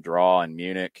 1-1 draw in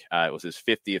Munich. It was his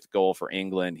 50th goal for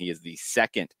England. He is the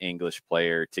second English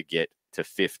player to get to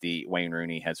 50. Wayne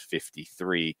Rooney has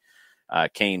 53.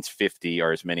 Kane's 50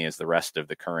 are as many as the rest of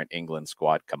the current England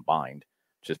squad combined,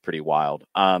 which is pretty wild.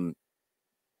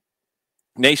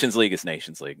 Nations League is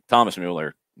Nations League. Thomas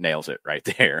Mueller nails it right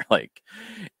there. Like,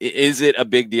 is it a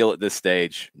big deal at this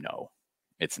stage? No,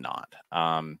 it's not.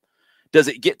 Does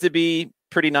it get to be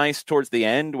pretty nice towards the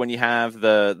end when you have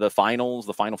the finals,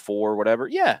 the Final Four, whatever?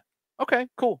 Yeah. Okay,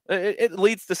 cool. It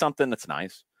leads to something that's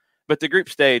nice. But the group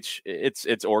stage,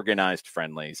 it's organized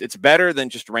friendlies. It's better than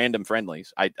just random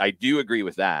friendlies. I do agree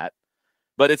with that.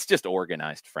 But it's just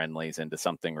organized friendlies into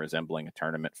something resembling a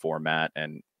tournament format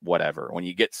and whatever. When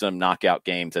you get some knockout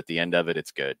games at the end of it,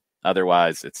 it's good.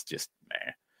 Otherwise, it's just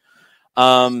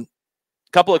meh.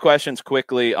 Couple of questions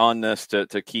quickly on this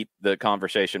to keep the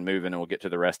conversation moving, and we'll get to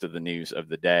the rest of the news of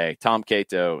the day. Tom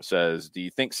Cato says, do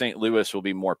you think St. Louis will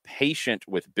be more patient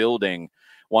with building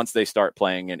once they start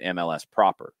playing in MLS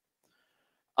proper?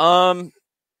 I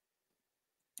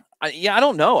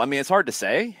don't know. I mean, it's hard to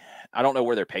say. I don't know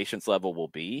where their patience level will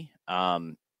be.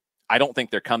 I don't think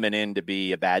they're coming in to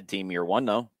be a bad team year one,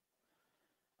 though.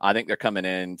 I think they're coming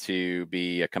in to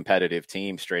be a competitive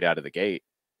team straight out of the gate.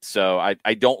 So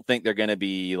I don't think they're going to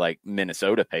be like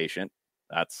Minnesota patient.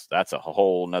 That's a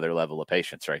whole nother level of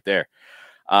patience right there.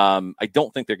 I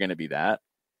don't think they're going to be that.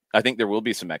 I think there will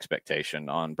be some expectation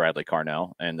on Bradley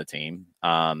Carnell and the team.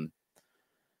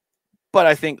 But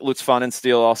I think Lutz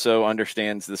Pfannenstiel also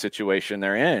understands the situation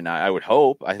they're in. I would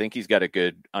hope. I think he's got a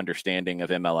good understanding of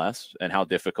MLS and how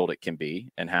difficult it can be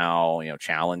and how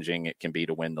challenging it can be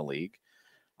to win the league.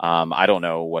 I don't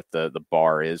know what the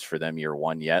bar is for them year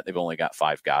one yet. They've only got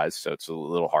 5 guys, so it's a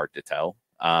little hard to tell.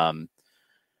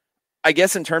 I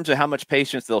guess in terms of how much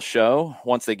patience they'll show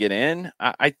once they get in,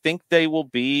 I think they will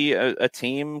be a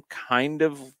team kind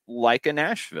of like a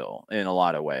Nashville in a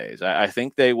lot of ways. I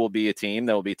think they will be a team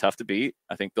that will be tough to beat.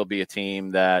 I think they'll be a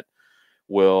team that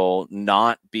will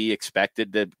not be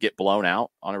expected to get blown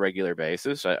out on a regular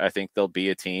basis. I think they'll be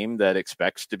a team that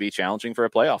expects to be challenging for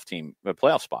a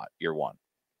playoff spot year one.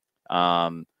 I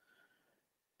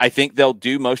think they'll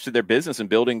do most of their business in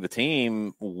building the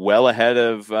team well ahead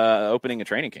of opening a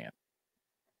training camp.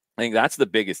 I think that's the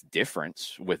biggest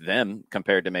difference with them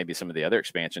compared to maybe some of the other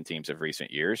expansion teams of recent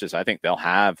years is I think they'll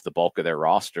have the bulk of their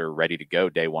roster ready to go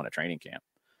day one of training camp.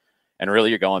 And really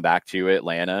you're going back to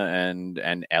Atlanta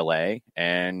and LA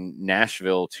and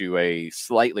Nashville to a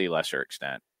slightly lesser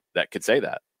extent that could say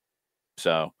that.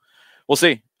 So we'll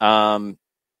see.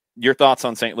 Your thoughts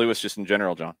on St. Louis just in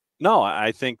general, John? No,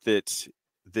 I think that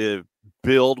the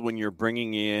build when you're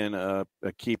bringing in a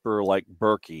keeper like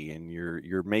Berkey and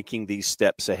you're making these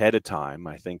steps ahead of time,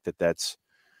 I think that's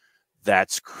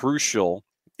crucial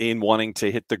in wanting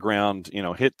to hit the ground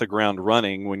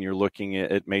running when you're looking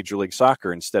at Major League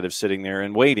Soccer instead of sitting there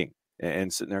and waiting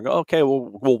and sitting there and go, okay,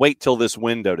 we'll wait till this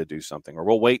window to do something, or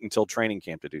we'll wait until training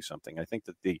camp to do something. I think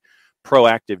that the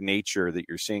proactive nature that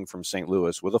you're seeing from St.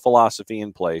 Louis with a philosophy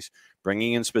in place,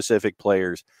 bringing in specific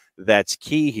players, that's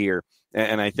key here.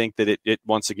 And I think that it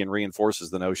once again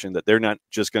reinforces the notion that they're not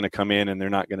just going to come in and they're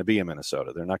not going to be in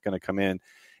Minnesota. They're not going to come in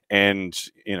and,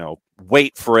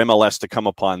 wait for MLS to come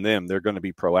upon them. They're going to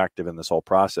be proactive in this whole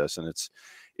process. And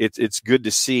it's good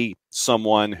to see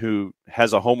someone who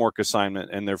has a homework assignment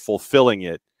and they're fulfilling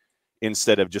it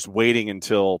instead of just waiting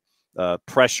until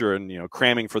pressure and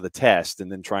cramming for the test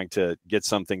and then trying to get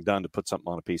something done to put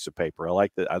something on a piece of paper. I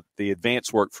like that. The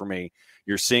advanced work for me.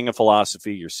 You're seeing a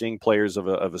philosophy. You're seeing players of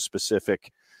a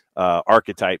specific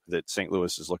archetype that St.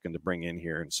 Louis is looking to bring in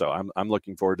here, and so I'm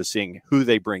looking forward to seeing who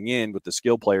they bring in with the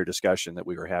skill player discussion that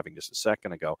we were having just a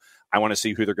second ago. I want to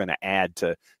see who they're going to add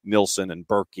to Nilsson and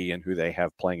Berkey and who they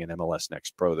have playing in MLS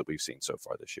Next Pro that we've seen so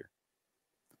far this year.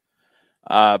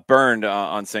 Burned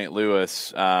on St.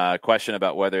 Louis, question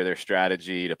about whether their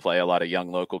strategy to play a lot of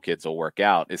young local kids will work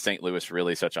out. Is St. Louis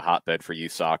really such a hotbed for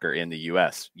youth soccer in the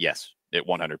U.S.? Yes, it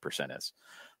 100% is.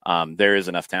 There is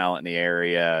enough talent in the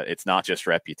area. It's not just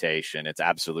reputation. It's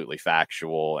absolutely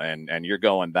factual. And you're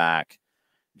going back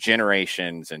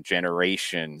generations and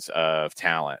generations of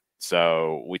talent.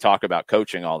 So we talk about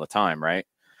coaching all the time, right?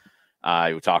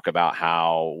 We talk about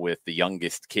how with the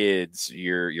youngest kids,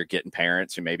 you're getting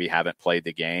parents who maybe haven't played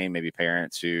the game, maybe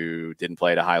parents who didn't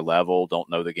play at a high level, don't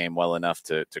know the game well enough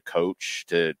to coach,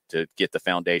 to get the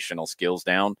foundational skills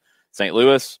down. St.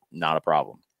 Louis, not a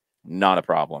problem. Not a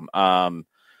problem.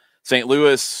 St.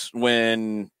 Louis,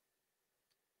 when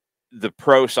the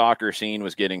pro soccer scene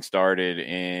was getting started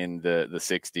in the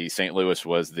 60s, St. Louis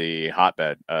was the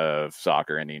hotbed of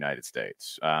soccer in the United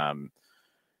States.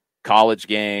 College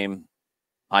game,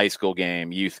 high school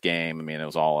game, youth game. I mean, it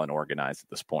was all unorganized at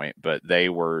this point, but they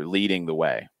were leading the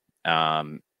way.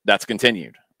 That's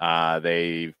continued.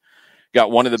 They've got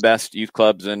one of the best youth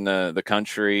clubs in the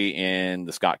country in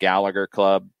the Scott Gallagher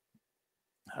Club.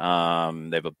 They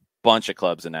have a bunch of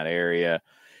clubs in that area.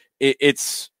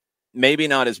 It's maybe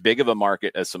not as big of a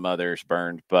market as some others,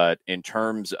 Burned, but in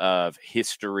terms of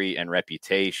history and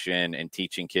reputation and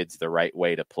teaching kids the right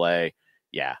way to play,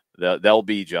 yeah, they'll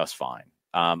be just fine.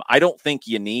 I don't think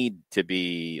you need to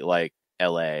be like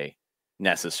LA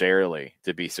necessarily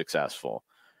to be successful.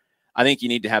 I think you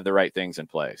need to have the right things in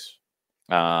place.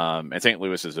 And St.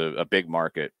 Louis is a big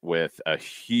market with a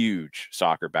huge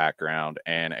soccer background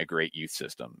and a great youth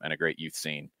system and a great youth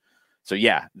scene. So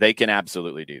yeah, they can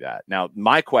absolutely do that. Now,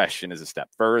 my question is a step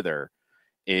further,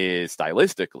 is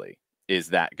stylistically, is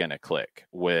that going to click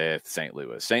with St.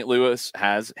 Louis? St. Louis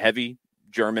has heavy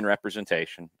German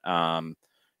representation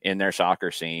in their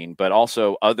soccer scene, but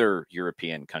also other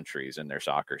European countries in their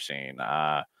soccer scene.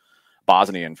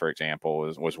 Bosnian, for example,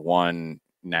 was one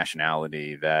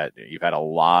nationality that you've had a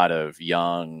lot of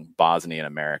young Bosnian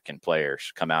American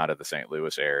players come out of the St.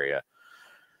 Louis area.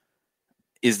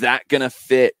 Is that going to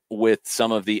fit with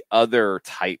some of the other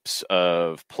types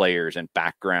of players and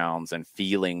backgrounds and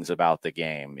feelings about the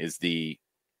game? Is the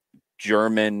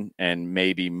German and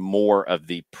maybe more of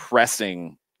the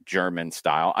pressing German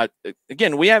style?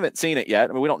 Again, we haven't seen it yet.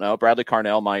 I mean, we don't know. Bradley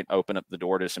Carnell might open up the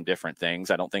door to some different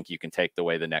things. I don't think you can take the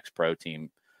way the next pro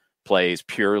team plays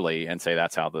purely and say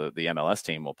that's how the MLS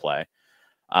team will play.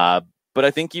 But I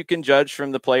think you can judge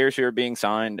from the players who are being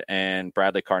signed and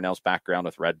Bradley Carnell's background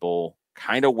with Red Bull,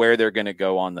 kind of where they're going to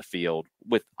go on the field,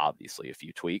 with obviously a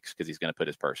few tweaks because he's going to put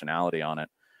his personality on it.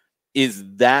 Is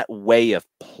that way of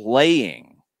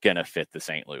playing going to fit the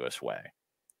St. Louis way?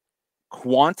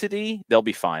 Quantity, they'll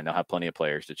be fine. They'll have plenty of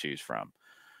players to choose from.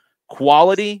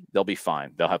 Quality, they'll be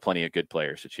fine. They'll have plenty of good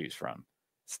players to choose from.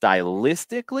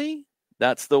 Stylistically,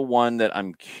 that's the one that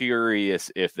I'm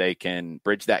curious if they can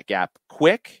bridge that gap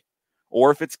quick,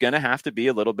 or if it's going to have to be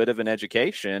a little bit of an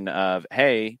education of,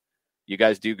 hey, you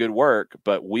guys do good work,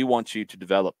 but we want you to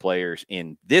develop players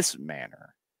in this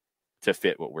manner to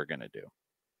fit what we're going to do.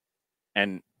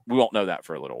 And we won't know that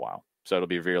for a little while. So it'll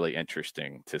be really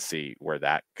interesting to see where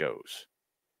that goes.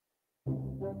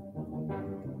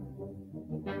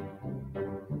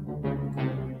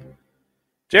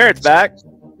 Jared's back.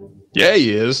 Yeah,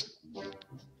 he is.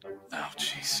 Oh,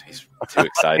 jeez. He's too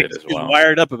excited as well. He's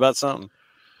wired up about something.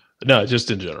 No, just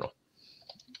in general.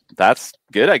 That's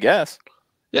good, I guess.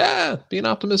 Yeah, being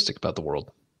optimistic about the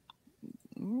world.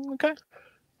 Okay.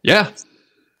 Yeah.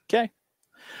 Okay.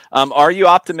 Are you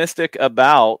optimistic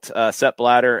about Sepp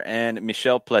Blatter and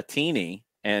Michel Platini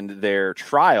and their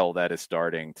trial that is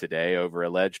starting today over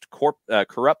alleged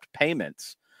corrupt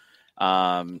payments?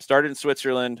 Started in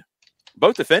Switzerland.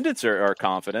 Both defendants are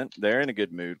confident. They're in a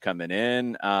good mood coming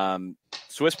in.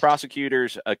 Swiss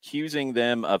prosecutors accusing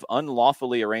them of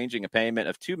unlawfully arranging a payment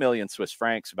of 2 million Swiss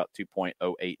francs, about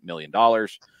 $2.08 million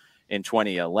in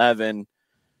 2011.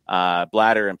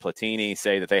 Blatter and Platini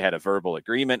say that they had a verbal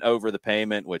agreement over the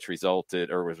payment, which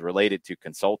resulted or was related to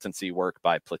consultancy work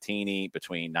by Platini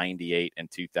between 98 and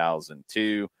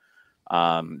 2002.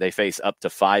 They face up to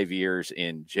 5 years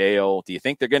in jail. Do you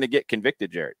think they're going to get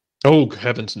convicted, Jared? Oh,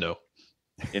 heavens no.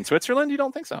 In Switzerland, you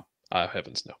don't think so?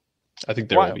 Heavens no. I think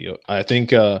there will be. I think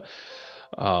there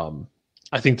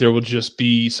will just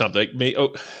be something.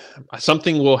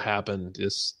 Something will happen.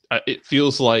 It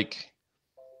feels like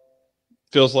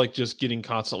just getting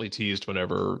constantly teased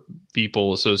whenever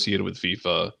people associated with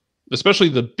FIFA, especially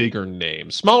the bigger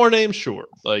names, smaller names, sure.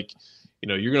 Like,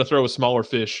 you're going to throw a smaller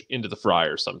fish into the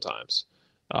fryer sometimes.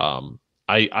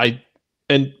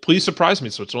 And please surprise me,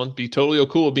 Switzerland. Be totally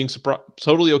cool with being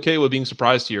totally okay with being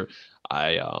surprised here.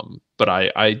 But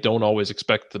I don't always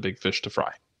expect the big fish to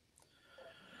fry.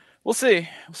 We'll see.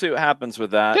 We'll see what happens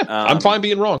with that. Yeah, I'm fine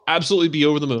being wrong. Absolutely be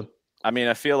over the moon. I mean,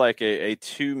 I feel like a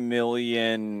 $2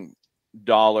 million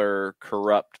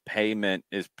corrupt payment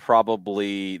is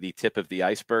probably the tip of the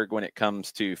iceberg when it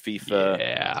comes to FIFA.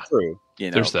 Yeah, true.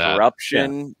 There's that.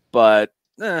 Corruption, but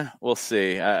we'll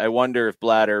see. I wonder if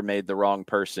Blatter made the wrong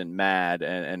person mad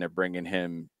and they're bringing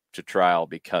him to trial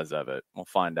because of it. We'll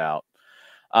find out.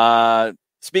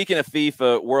 Speaking of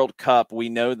FIFA World Cup, we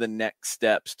know the next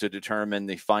steps to determine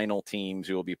the final teams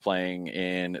who will be playing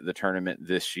in the tournament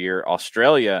this year.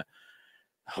 Australia,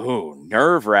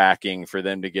 nerve-wracking for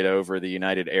them to get over the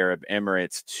United Arab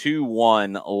Emirates.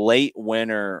 2-1 late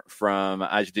winner from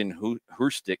Ajdin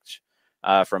Hurstić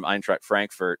from Eintracht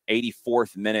Frankfurt.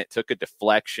 84th minute, took a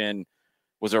deflection.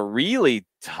 Was a really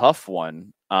tough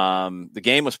one. The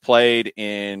game was played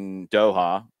in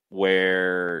Doha,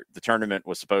 where the tournament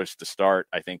was supposed to start,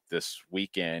 I think, this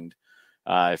weekend,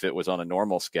 if it was on a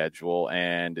normal schedule.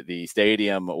 And the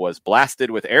stadium was blasted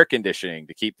with air conditioning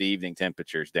to keep the evening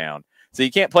temperatures down. So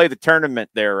you can't play the tournament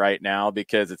there right now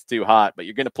because it's too hot, but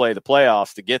you're going to play the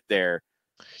playoffs to get there.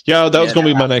 Yeah, that was going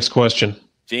to be my next question.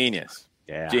 Genius.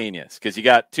 Yeah. Genius. Because you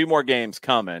got 2 more games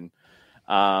coming.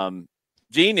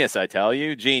 Genius, I tell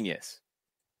you. Genius.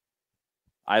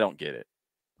 I don't get it.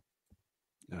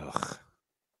 Ugh.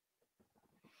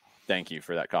 Thank you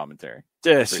for that commentary.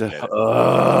 Yes.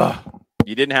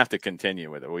 You didn't have to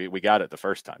continue with it. We got it the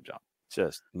first time, John.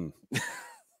 Just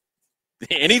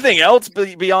anything else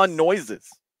beyond noises?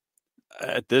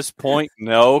 At this point,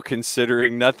 no,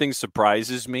 considering nothing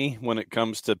surprises me when it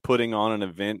comes to putting on an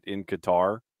event in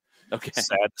Qatar. Okay.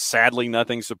 Sadly,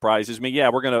 nothing surprises me. Yeah,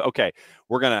 we're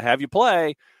gonna have you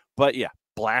play, but yeah,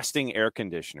 blasting air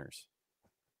conditioners.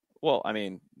 Well, I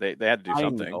mean, they had to do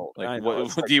something. I know.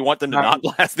 Do you want them to not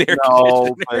blast the air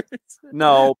conditioners?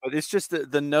 No, but it's just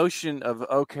the notion of,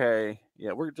 okay,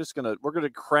 yeah, we're gonna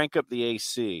crank up the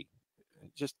AC.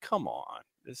 Just come on.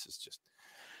 This is just.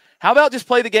 How about just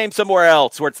play the game somewhere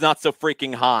else where it's not so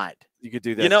freaking hot? You could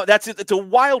do that. You know, it's a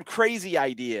wild, crazy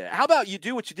idea. How about you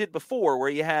do what you did before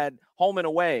where you had home and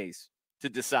aways to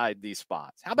decide these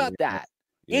spots? How about that?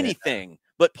 Yeah. Anything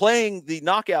but playing the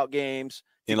knockout games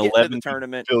to get to the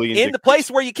tournament in the place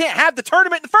where you can't have the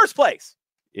tournament in the first place.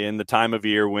 In the time of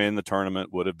year when the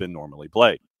tournament would have been normally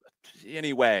played.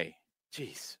 Anyway,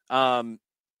 geez.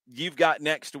 You've got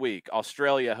next week,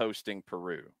 Australia hosting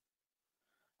Peru.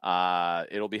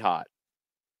 It'll be hot.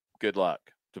 Good luck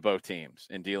to both teams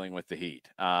in dealing with the heat.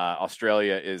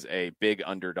 Australia is a big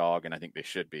underdog, and I think they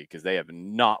should be because they have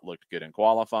not looked good in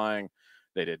qualifying.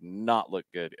 They did not look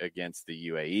good against the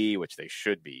UAE, which they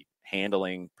should be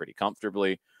handling pretty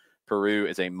comfortably. Peru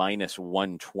is a minus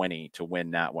 120 to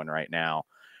win that one right now.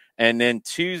 And then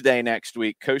Tuesday next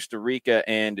week, Costa Rica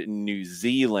and New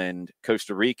Zealand.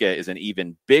 Costa Rica is an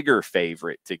even bigger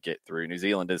favorite to get through. New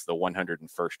Zealand is the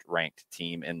 101st ranked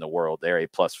team in the world. They're a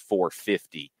plus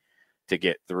 450 to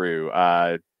get through.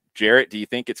 Jarrett, do you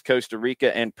think it's Costa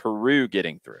Rica and Peru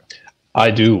getting through?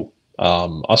 I do.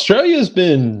 Australia's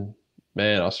been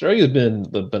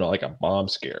like a bomb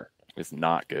scare. It's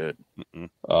not good.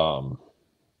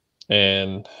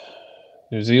 And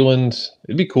New Zealand,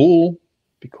 it'd be cool.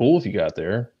 Be cool if you got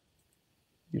there.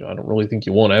 You know, I don't really think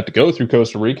you want to have to go through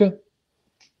Costa Rica.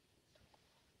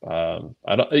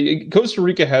 Costa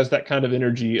Rica has that kind of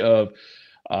energy of,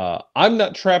 I'm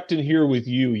not trapped in here with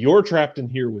you. You're trapped in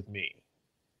here with me.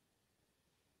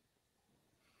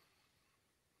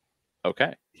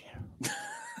 Okay.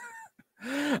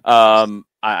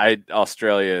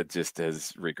 Australia just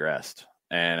has regressed.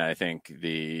 And I think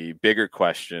the bigger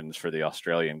questions for the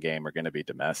Australian game are going to be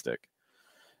domestic.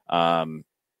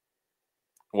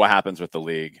 What happens with the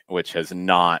league, which has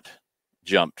not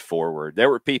jumped forward? There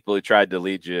were people who tried to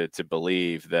lead you to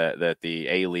believe that the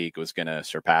A-League was going to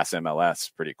surpass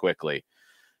MLS pretty quickly.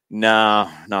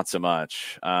 No, not so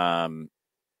much.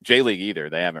 J-League either.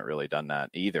 They haven't really done that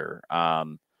either.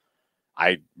 I'm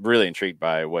really intrigued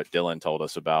by what Dylan told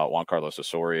us about Juan Carlos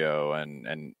Osorio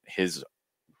and his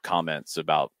comments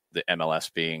about the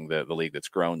MLS being the league that's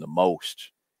grown the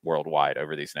most worldwide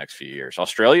over these next few years.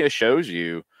 Australia shows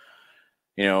you,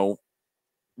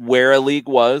 where a league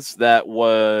was that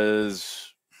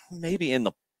was maybe in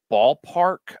the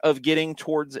ballpark of getting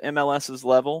towards MLS's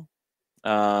level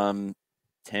 10,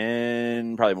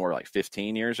 probably more like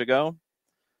 15 years ago,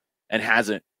 and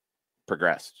hasn't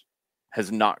progressed,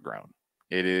 has not grown.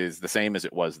 It is the same as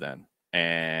it was then.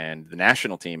 And the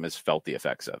national team has felt the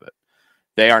effects of it.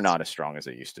 They are not as strong as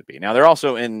they used to be. Now, they're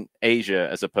also in Asia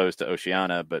as opposed to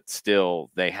Oceania, but still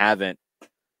they haven't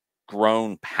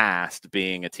grown past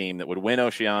being a team that would win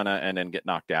Oceania and then get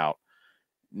knocked out.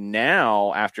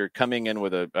 Now, after coming in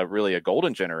with a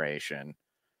golden generation,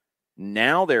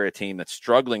 now they're a team that's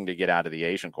struggling to get out of the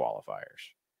Asian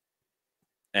qualifiers.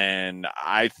 And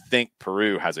I think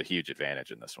Peru has a huge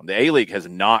advantage in this one. The A-League has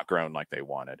not grown like they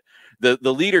wanted. The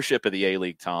leadership of the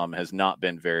A-League, Tom, has not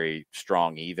been very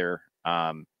strong either.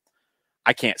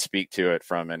 I can't speak to it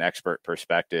from an expert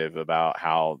perspective about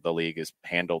how the league has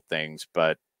handled things,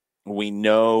 but we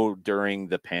know during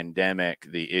the pandemic,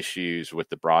 the issues with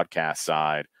the broadcast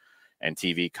side and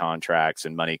TV contracts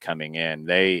and money coming in,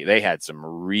 they had some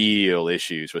real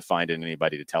issues with finding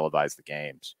anybody to televise the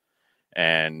games.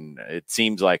 And it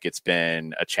seems like it's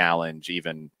been a challenge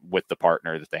even with the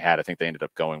partner that they had. I think they ended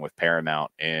up going with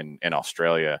Paramount in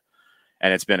Australia.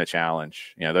 And it's been a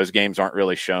challenge. Those games aren't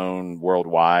really shown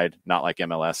worldwide, not like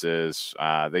MLS is.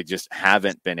 They just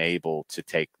haven't been able to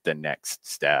take the next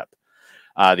step.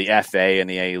 The FA and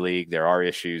the A-League, there are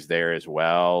issues there as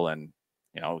well. And,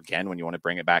 again, when you want to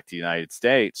bring it back to the United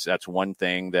States, that's one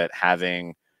thing that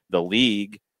having the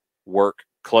league work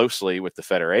closely with the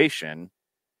federation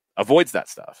avoids that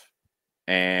stuff.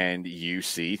 And you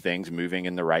see things moving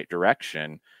in the right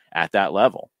direction at that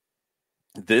level.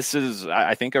 This is,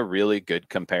 I think, a really good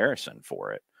comparison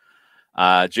for it.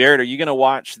 Jared, are you going to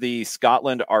watch the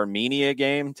Scotland-Armenia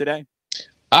game today?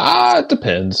 It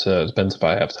depends. Depends if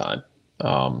I have time.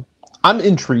 I'm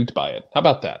intrigued by it. How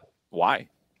about that? Why?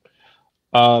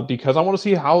 because I want to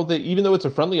see how they, even though it's a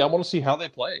friendly, I want to see how they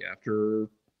play after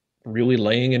really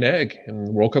laying an egg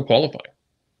in World Cup qualifying.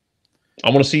 I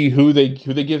want to see who plays. Who's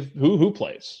going to get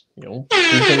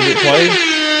play?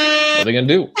 What are they going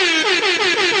to do?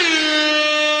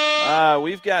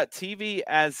 We've got TV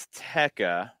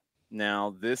Azteca.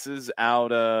 Now, this is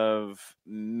out of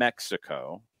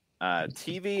Mexico.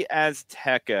 TV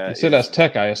Azteca. I said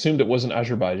Azteca. I assumed it wasn't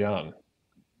Azerbaijan.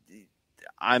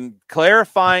 I'm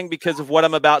clarifying because of what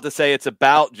I'm about to say. It's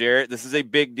about, Jarrett. This is a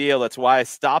big deal. That's why I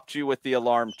stopped you with the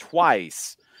alarm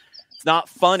twice. It's not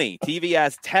funny. TV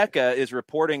Azteca is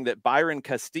reporting that Byron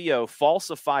Castillo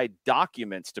falsified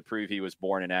documents to prove he was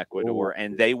born in Ecuador,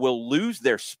 and they will lose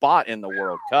their spot in the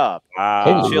World Cup.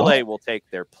 Chile will take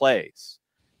their place.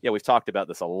 Yeah, we've talked about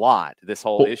this a lot. This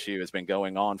whole issue has been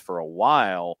going on for a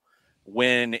while.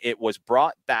 When it was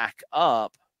brought back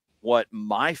up, what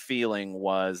my feeling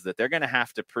was that they're going to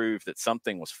have to prove that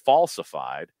something was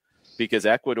falsified because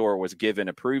Ecuador was given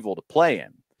approval to play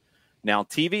him. Now,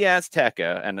 TV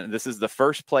Azteca, and this is the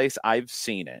first place I've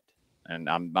seen it, and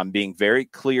I'm being very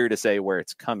clear to say where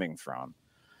it's coming from.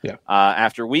 Yeah.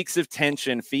 After weeks of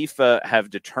tension, FIFA have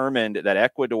determined that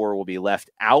Ecuador will be left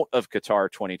out of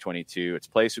Qatar 2022. Its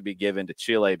place would be given to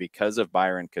Chile because of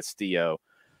Byron Castillo.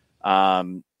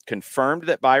 Confirmed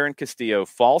that Byron Castillo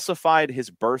falsified his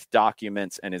birth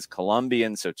documents and is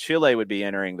Colombian, so Chile would be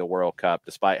entering the World Cup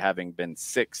despite having been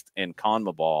 6th in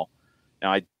CONMEBOL.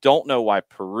 Now, I don't know why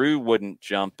Peru wouldn't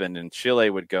jump in and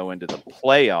Chile would go into the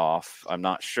playoff. I'm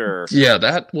not sure. Yeah,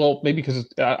 maybe because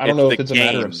I don't know if it's a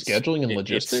matter of scheduling and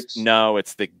logistics.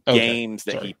 It's the games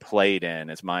that he played in,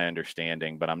 is my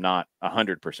understanding, but I'm not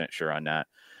 100% sure on that.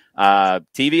 TV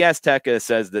Azteca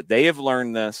says that they have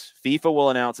learned this. FIFA will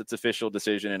announce its official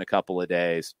decision in a couple of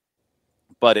days,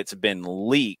 but it's been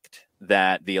leaked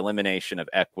that the elimination of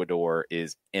Ecuador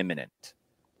is imminent.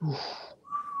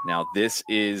 Now, this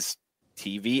is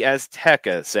TV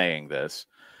Azteca saying this.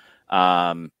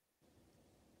 Let's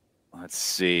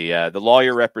see. The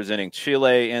lawyer representing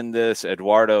Chile in this,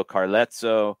 Eduardo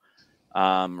Carletzo,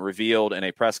 revealed in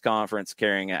a press conference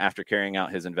after carrying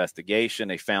out his investigation,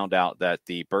 they found out that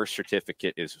the birth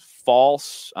certificate is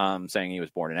false, saying he was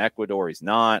born in Ecuador. He's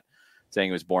not. Saying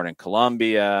he was born in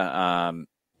Colombia.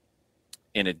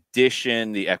 In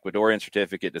addition, the Ecuadorian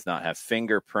certificate does not have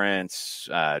fingerprints.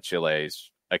 Chile's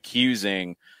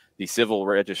accusing the civil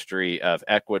registry of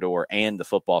Ecuador and the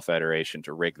Football Federation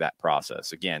to rig that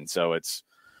process again. So it's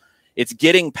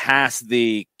getting past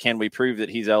the, can we prove that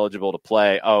he's eligible to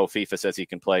play? Oh, FIFA says he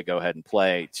can play, go ahead and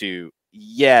play, to,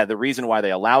 yeah, the reason why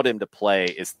they allowed him to play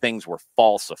is things were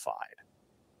falsified.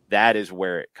 That is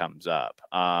where it comes up.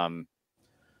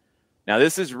 Now,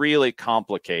 this is really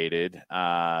complicated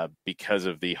because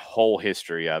of the whole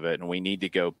history of it, and we need to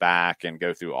go back and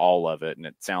go through all of it, and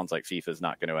it sounds like FIFA is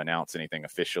not going to announce anything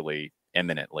officially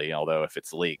imminently, although if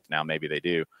it's leaked, now maybe they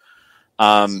do.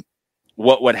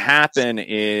 What would happen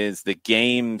is the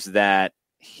games that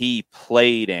he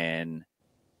played in,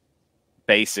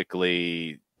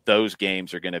 basically, those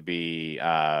games are going to be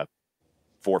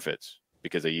forfeits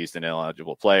because they used an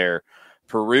ineligible player.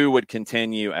 Peru would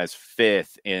continue as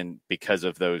 5th because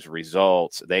of those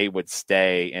results. They would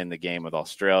stay in the game with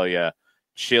Australia.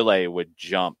 Chile would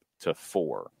jump to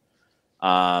 4.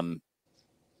 And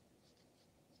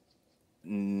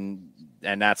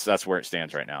that's where it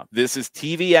stands right now. This is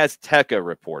TV Azteca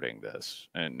reporting this.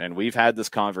 And we've had this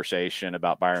conversation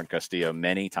about Byron Castillo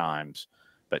many times,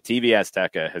 but TV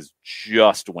Azteca has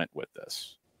just went with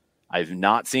this. I've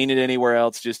not seen it anywhere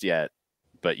else just yet.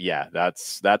 But yeah,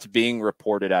 that's being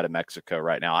reported out of Mexico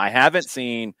right now. I haven't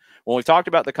seen, when we've talked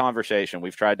about the conversation,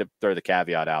 we've tried to throw the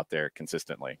caveat out there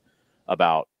consistently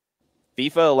about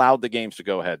FIFA allowed the games to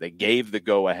go ahead. They gave the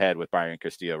go ahead with Byron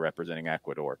Castillo representing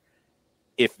Ecuador.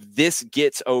 If this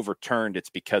gets overturned, it's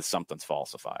because something's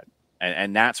falsified.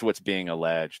 And that's what's being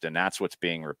alleged, and that's what's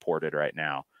being reported right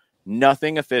now.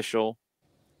 Nothing official.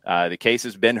 The case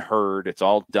has been heard. It's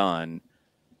all done.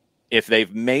 If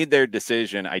they've made their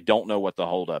decision, I don't know what the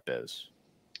holdup is.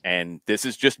 And this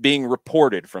is just being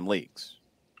reported from leaks.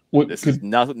 This is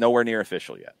nowhere near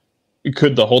official yet.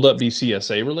 Could the holdup be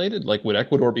CSA related? Like, would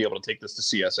Ecuador be able to take this to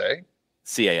CSA?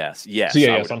 CAS, yes.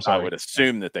 CAS, I would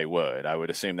assume that they would. I would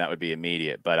assume that would be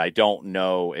immediate. But I don't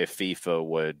know if FIFA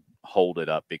would hold it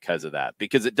up because of that.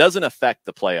 Because it doesn't affect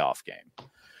the playoff game.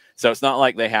 So it's not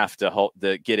like they have to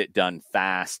get it done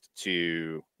fast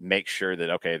to make sure that,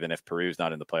 okay, then if Peru's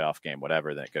not in the playoff game,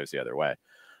 whatever, then it goes the other way.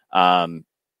 So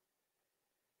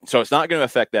it's not going to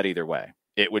affect that either way.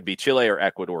 It would be Chile or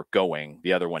Ecuador going,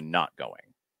 the other one not going.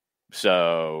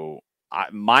 So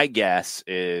my guess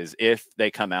is if they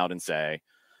come out and say,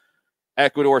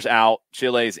 Ecuador's out,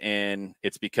 Chile's in.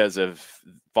 It's because of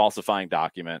falsifying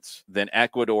documents. Then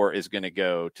Ecuador is going to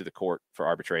go to the court for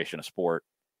arbitration of sport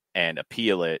and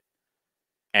appeal it.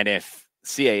 And if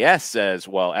CAS says,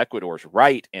 well, Ecuador's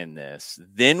right in this,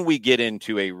 then we get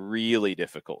into a really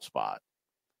difficult spot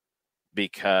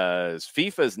because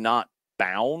FIFA is not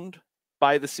bound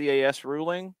by the CAS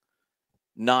ruling,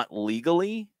 not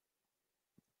legally,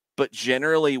 but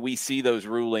generally we see those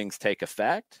rulings take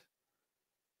effect.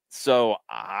 So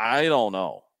I don't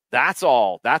know. That's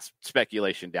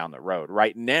speculation down the road.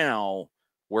 Right now,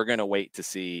 we're going to wait to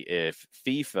see if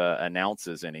FIFA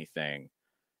announces anything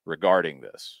regarding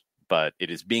this. But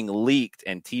it is being leaked,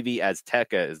 and TV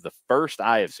Azteca is the first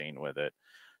I have seen with it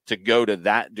to go to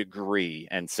that degree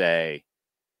and say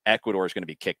Ecuador is going to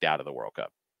be kicked out of the World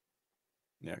Cup.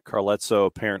 Yeah, Carletzo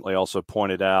apparently also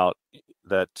pointed out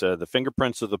that the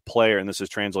fingerprints of the player, and this is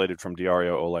translated from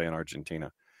Diario Ole in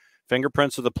Argentina,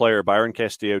 fingerprints of the player Byron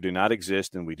Castillo do not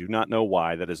exist, and we do not know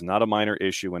why. That is not a minor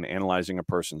issue when analyzing a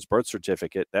person's birth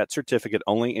certificate. That certificate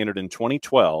only entered in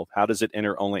 2012. How does it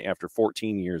enter only after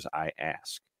 14 years, I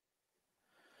ask?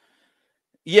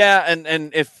 Yeah,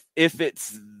 and if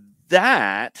it's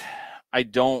that, I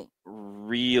don't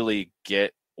really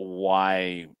get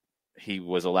why he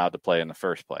was allowed to play in the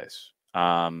first place.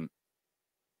 The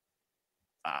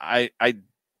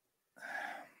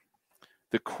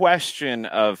question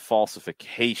of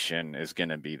falsification is going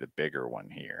to be the bigger one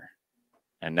here.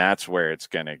 And that's where it's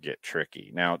going to get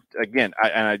tricky. Now, again,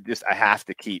 I have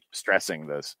to keep stressing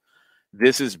this.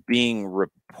 This is being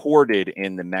reported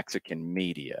in the Mexican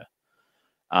media.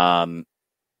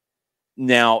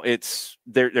 Now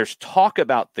there's talk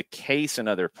about the case in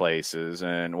other places,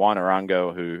 and Juan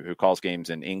Arango, who calls games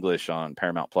in English on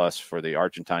Paramount Plus for the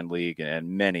Argentine League and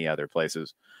many other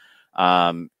places.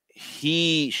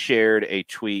 He shared a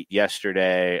tweet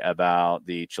yesterday about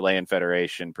the Chilean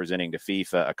Federation presenting to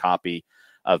FIFA a copy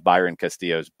of Byron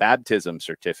Castillo's baptism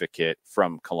certificate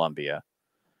from Colombia.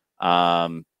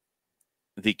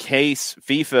 The case,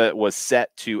 FIFA was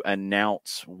set to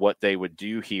announce what they would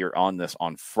do here on this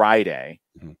on Friday,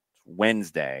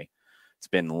 Wednesday. It's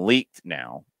been leaked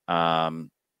now.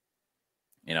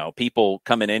 People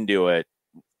coming into it,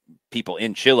 people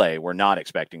in Chile were not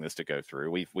expecting this to go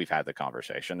through. We've had the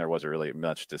conversation. There wasn't really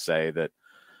much to say that,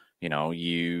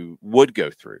 you would go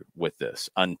through with this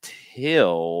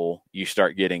until you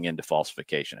start getting into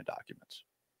falsification of documents.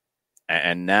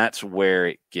 And that's where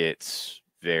it gets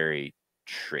very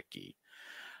tricky.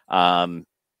 Looking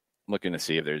to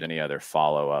see if there's any other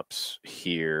follow-ups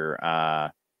here.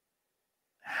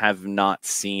 Have not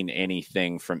seen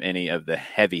anything from any of the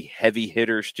heavy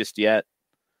hitters just yet.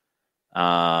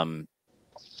 But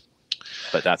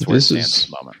that's where it stands at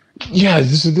the moment. Yeah,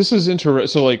 this is interesting.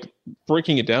 So, like,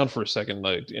 breaking it down for a second,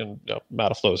 like, and Mel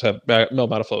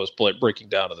Mataflow is breaking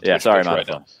down in the Twitch sorry, right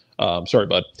now. Sorry,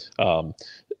 bud. To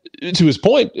his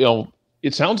point,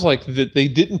 it sounds like that they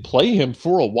didn't play him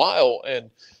for a while and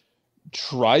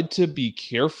tried to be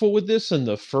careful with this in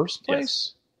the first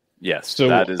place. Yes, so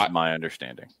that is my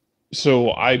understanding.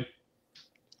 So I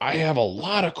have a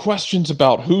lot of questions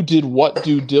about who did what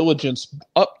due diligence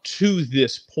up to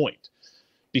this point.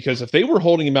 Because if they were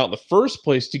holding him out in the first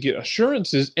place to get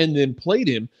assurances and then played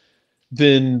him,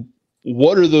 then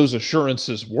what are those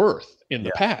assurances worth in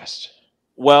the past?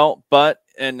 Well,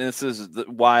 and this is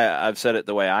why I've said it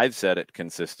the way I've said it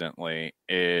consistently,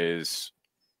 is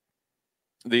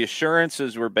the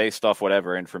assurances were based off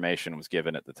whatever information was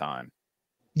given at the time.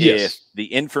 Yes. If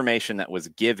the information that was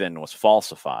given was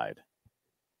falsified,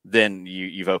 then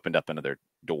you've opened up another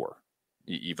door.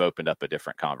 You've opened up a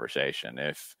different conversation.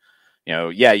 If,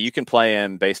 you can play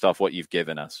him based off what you've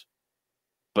given us,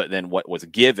 but then what was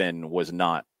given was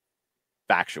not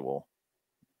factual,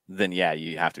 then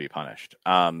you have to be punished.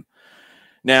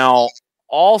 Now,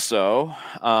 also,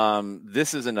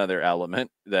 this is another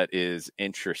element that is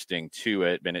interesting to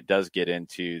it, and it does get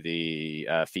into the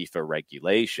FIFA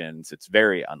regulations. It's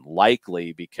very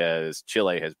unlikely because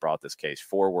Chile has brought this case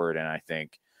forward, and I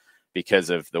think because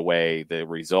of the way the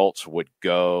results would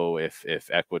go if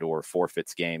Ecuador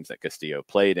forfeits games that Castillo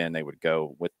played in, they would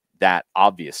go with that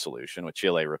obvious solution, with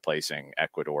Chile replacing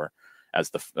Ecuador as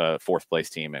the fourth place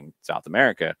team in South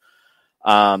America.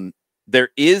 There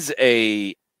is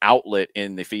a outlet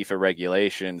in the FIFA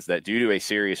regulations that, due to a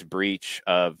serious breach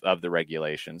of the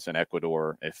regulations, and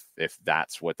Ecuador, if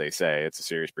that's what they say, it's a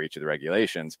serious breach of the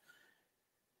regulations,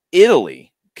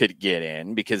 Italy could get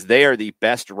in because they are the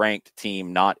best ranked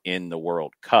team not in the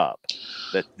World Cup,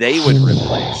 that they would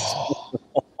replace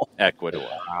Ecuador.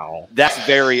 Wow. That's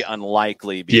very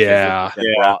unlikely because it's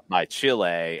been brought by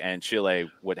Chile, and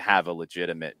Chile would have a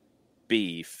legitimate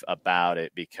beef about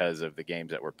it because of the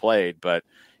games that were played. But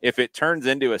if it turns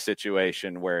into a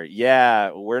situation where,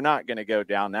 yeah, we're not going to go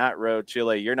down that road,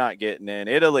 Chile, you're not getting in.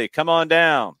 Italy, come on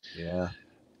down. Yeah.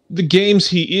 The games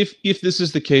if this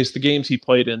is the case, the games he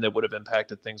played in that would have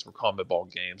impacted things were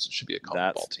CONMEBOL games. It should be a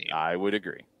CONMEBOL team. I would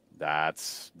agree.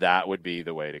 That would be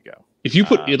the way to go. If you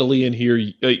put Italy in here,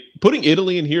 putting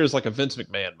Italy in here is like a Vince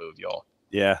McMahon move, y'all.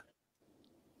 Yeah.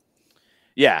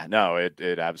 Yeah, no, it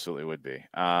absolutely would be.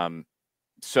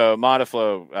 So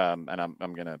Modiflow, and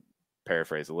I'm going to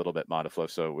paraphrase a little bit Modiflow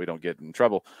so we don't get in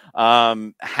trouble.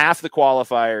 Half the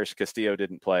qualifiers Castillo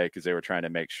didn't play because they were trying to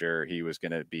make sure he was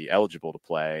going to be eligible to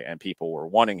play, and people were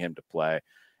wanting him to play.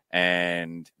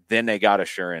 And then they got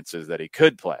assurances that he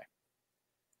could play.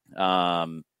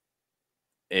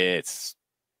 It's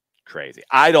crazy.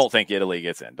 I don't think Italy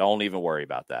gets in. Don't even worry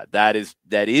about that. That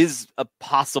is a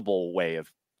possible way of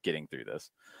getting through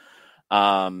this.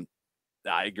 I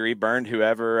agree. Burned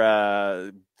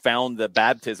whoever found the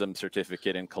baptism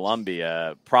certificate in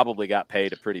Colombia probably got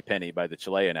paid a pretty penny by the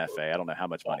Chilean FA. I don't know how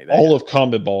much money. All of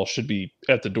CONMEBOL should be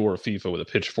at the door of FIFA with a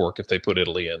pitchfork if they put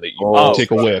Italy in. That you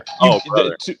take a whip.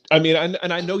 I mean,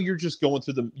 and I know you're just going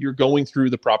through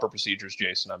the proper procedures,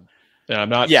 Jason. I'm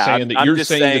not saying that you're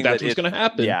saying that that's what's going to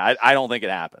happen. Yeah, I don't think it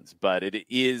happens, but it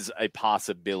is a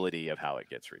possibility of how it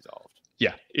gets resolved.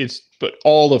 Yeah, but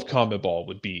all of CONMEBOL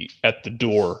would be at the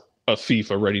door of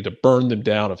FIFA, ready to burn them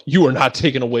down. If you are not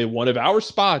taking away one of our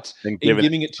spots and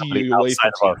giving it to you away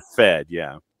from our Fed,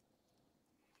 yeah,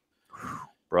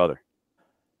 brother.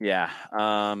 Yeah.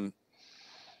 Well,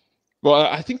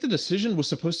 I think the decision was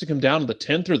supposed to come down on the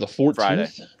 10th or the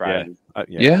 14th. Friday.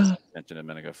 Yeah. Mentioned a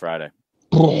minute ago, Friday.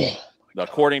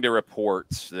 According to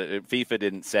reports, FIFA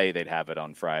didn't say they'd have it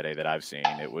on Friday that I've seen.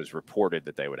 It was reported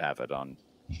that they would have it on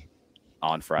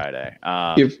Friday.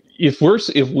 And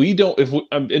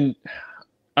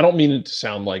I don't mean it to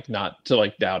sound like not to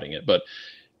like doubting it, but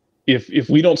if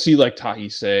we don't see like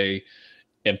Tahise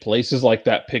and places like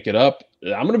that pick it up,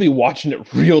 I'm going to be watching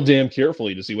it real damn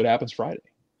carefully to see what happens Friday.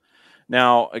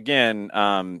 Now, again,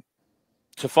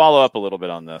 to follow up a little bit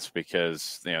on this,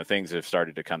 because things have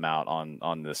started to come out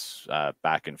on this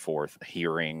back and forth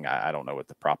hearing. I don't know what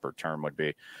the proper term would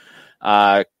be.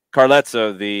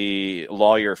 Carletzo, the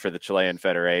lawyer for the Chilean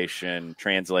Federation,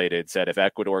 translated, said if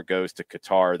Ecuador goes to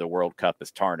Qatar, the World Cup is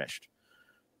tarnished.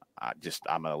 I'm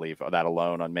going to leave that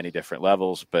alone on many different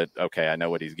levels, but okay, I know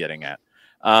what he's getting at.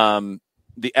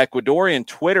 The Ecuadorian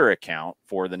Twitter account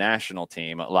for the national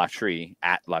team,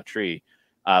 @LaTri,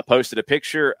 posted a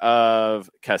picture of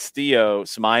Castillo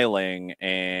smiling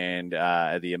and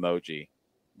the emoji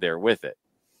there with it.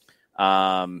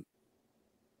 And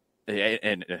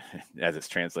as it's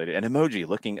translated, an emoji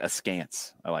looking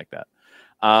askance. I like that.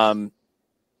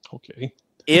 Okay.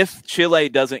 If Chile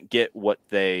doesn't get what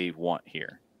they want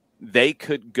here, they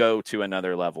could go to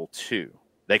another level too.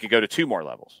 They could go to 2 more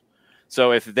levels.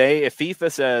 So if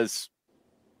FIFA says,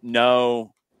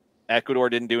 no, Ecuador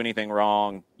didn't do anything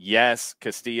wrong. Yes,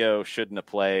 Castillo shouldn't have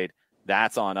played.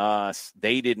 That's on us.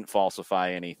 They didn't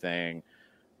falsify anything.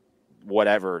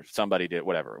 Whatever somebody did,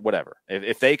 whatever.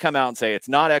 If they come out and say it's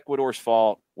not Ecuador's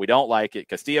fault, we don't like it,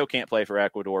 Castillo can't play for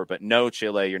Ecuador, but no,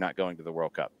 Chile, you're not going to the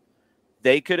World Cup.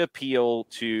 They could appeal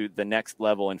to the next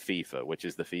level in FIFA, which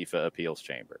is the FIFA Appeals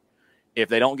Chamber. If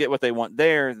they don't get what they want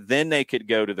there, then they could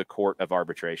go to the Court of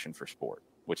Arbitration for Sport,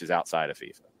 which is outside of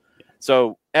FIFA.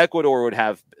 So Ecuador would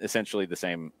have essentially the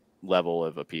same level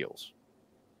of appeals.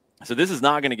 So this is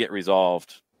not going to get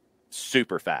resolved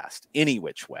super fast, any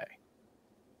which way.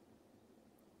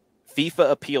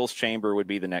 FIFA Appeals Chamber would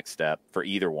be the next step for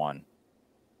either one.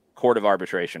 Court of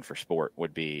Arbitration for Sport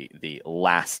would be the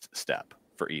last step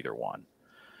for either one.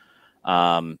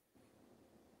 The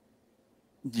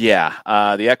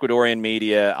Ecuadorian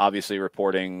media obviously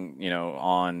reporting,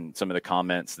 on some of the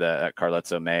comments that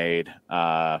Carletzo made.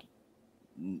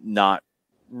 Not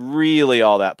really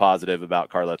all that positive about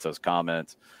Carletzo's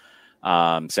comments,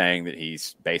 saying that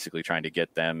he's basically trying to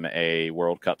get them a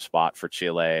World Cup spot for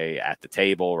Chile at the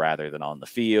table rather than on the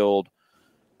field.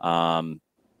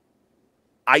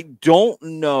 I don't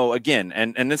know, again,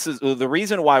 and this is the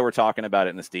reason why we're talking about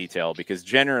it in this detail, because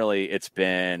generally it's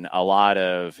been a lot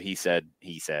of he said,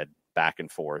 back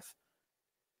and forth,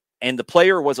 and the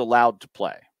player was allowed to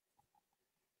play.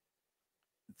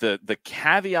 The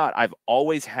caveat I've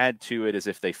always had to it is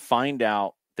if they find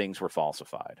out things were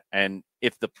falsified. And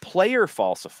if the player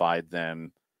falsified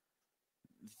them,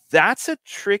 that's a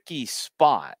tricky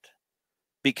spot.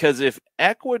 Because if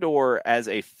Ecuador as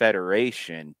a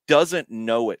federation doesn't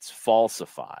know it's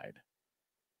falsified,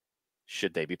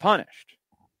 should they be punished?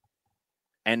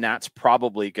 And that's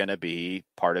probably going to be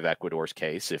part of Ecuador's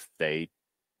case if they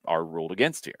are ruled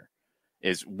against here,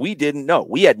 is we didn't know.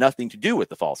 We had nothing to do with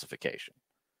the falsification.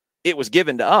 It was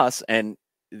given to us, and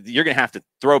you're going to have to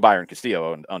throw Byron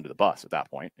Castillo under the bus at that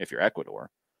point if you're Ecuador,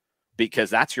 because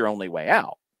that's your only way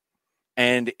out.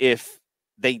 And if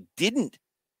they didn't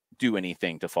do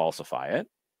anything to falsify it,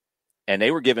 and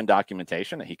they were given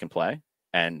documentation that he can play,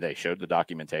 and they showed the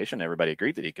documentation, everybody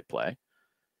agreed that he could play.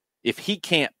 If he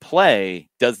can't play,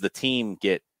 does the team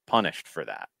get punished for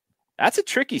that? That's a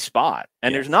tricky spot.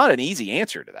 And there's not an easy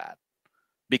answer to that.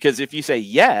 Because if you say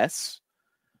yes,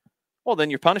 well, then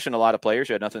you're punishing a lot of players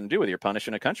who had nothing to do with it. You're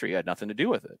punishing a country who had nothing to do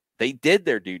with it. They did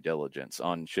their due diligence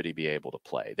on should he be able to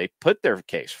play. They put their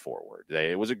case forward.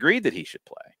 It was agreed that he should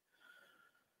play.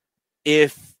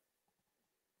 If,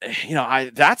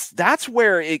 that's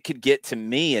where it could get to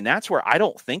me, and that's where I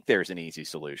don't think there's an easy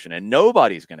solution, and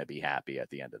nobody's going to be happy at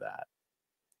the end of that.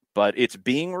 But it's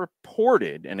being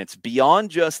reported, and it's beyond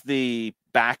just the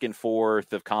back and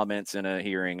forth of comments in a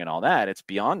hearing and all that. It's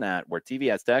beyond that, where TV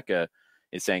Azteca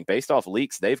is saying, based off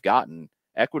leaks they've gotten,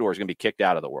 Ecuador is going to be kicked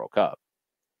out of the World Cup.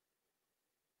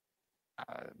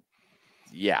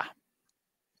 Yeah.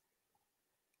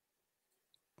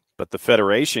 But the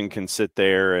federation can sit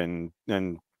there and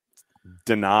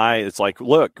deny. It's like,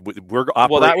 look, we're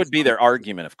operating. Well, that would be their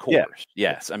argument, of course.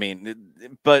 Yeah. Yes. I mean,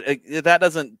 but that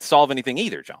doesn't solve anything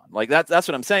either, John. Like that's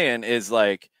what I'm saying is,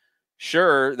 like,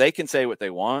 sure, they can say what they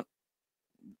want.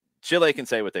 Chile can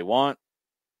say what they want.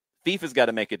 FIFA's got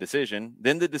to make a decision.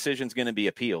 Then the decision's going to be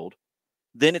appealed.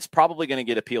 Then it's probably going to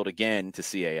get appealed again to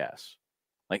CAS.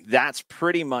 Like, that's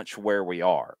pretty much where we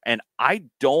are. And I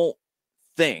don't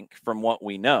think, from what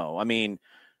we know, I mean,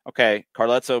 okay,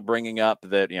 Carletzo bringing up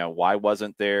that, why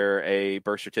wasn't there a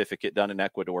birth certificate done in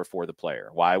Ecuador for the player?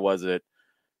 Why was it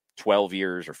 12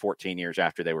 years or 14 years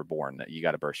after they were born that you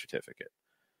got a birth certificate?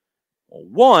 Well,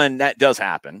 one, that does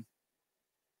happen.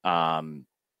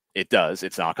 It does.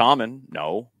 It's not common,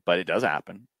 no, but it does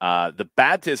happen. The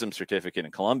baptism certificate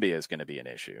in Colombia is going to be an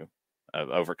issue of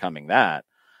overcoming that.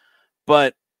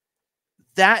 But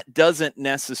that doesn't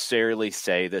necessarily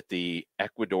say that the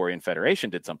Ecuadorian Federation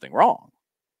did something wrong.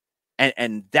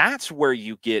 And that's where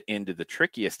you get into the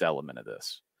trickiest element of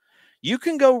this. You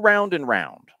can go round and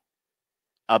round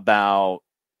about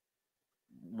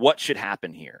what should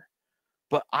happen here,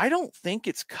 but I don't think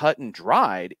it's cut and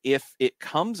dried if it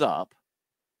comes up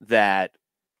that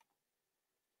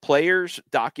players'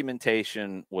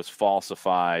 documentation was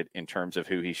falsified in terms of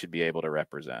who he should be able to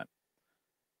represent.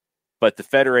 But the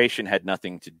federation had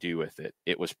nothing to do with it.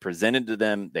 It was presented to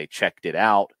them. They checked it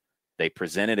out. They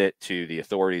presented it to the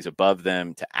authorities above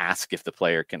them to ask if the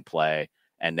player can play,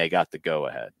 and they got the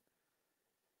go-ahead.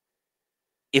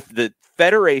 If the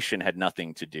federation had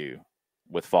nothing to do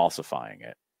with falsifying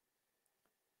it,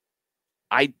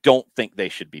 I don't think they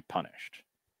should be punished.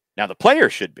 Now, the player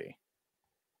should be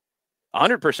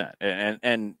 100%.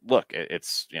 And look,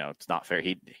 it's not fair.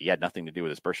 He had nothing to do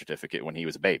with his birth certificate when he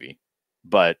was a baby.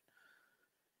 But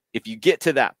if you get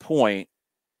to that point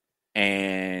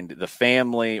and the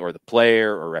family or the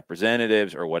player or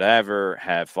representatives or whatever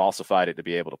have falsified it to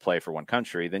be able to play for one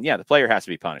country, then yeah, the player has to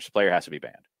be punished. The player has to be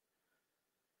banned.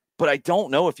 But I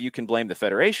don't know if you can blame the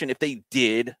federation if they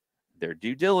did their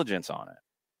due diligence on it.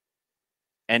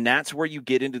 And that's where you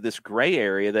get into this gray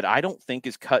area that I don't think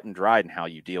is cut and dried in how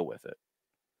you deal with it.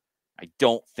 I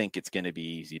don't think it's going to be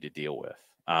easy to deal with.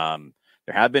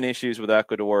 There have been issues with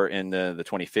Ecuador in the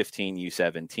 2015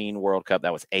 U17 World Cup.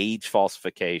 That was age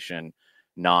falsification,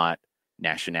 not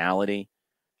nationality.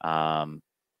 And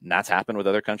that's happened with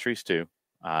other countries too.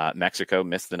 Mexico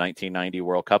missed the 1990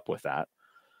 World Cup with that.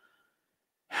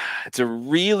 It's a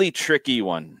really tricky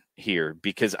one here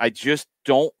because I just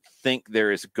don't think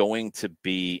there is going to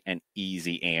be an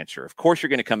easy answer. Of course,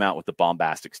 you're going to come out with the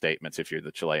bombastic statements if you're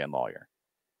the Chilean lawyer.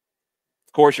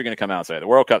 Of course, you're going to come out and say the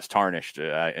World Cup's tarnished.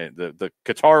 The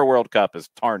Qatar World Cup is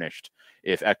tarnished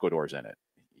if Ecuador's in it.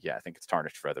 Yeah, I think it's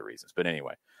tarnished for other reasons. But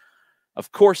anyway,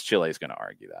 of course, Chile is going to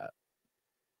argue that.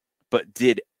 But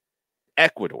did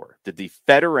the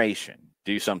federation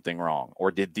do something wrong?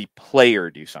 Or did the player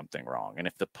do something wrong? And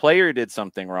if the player did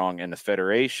something wrong and the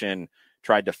federation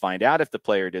tried to find out if the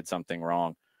player did something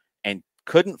wrong and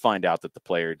couldn't find out that the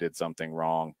player did something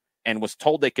wrong and was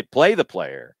told they could play the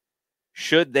player,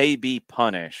 should they be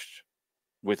punished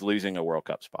with losing a World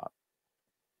Cup spot?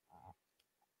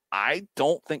 I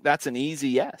don't think that's an easy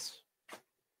yes.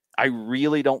 I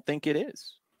really don't think it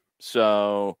is.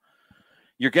 So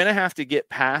you're going to have to get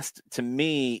past, to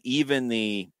me, even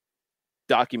the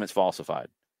documents falsified.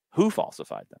 Who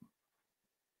falsified them?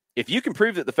 If you can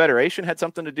prove that the federation had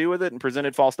something to do with it and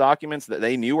presented false documents that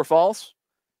they knew were false,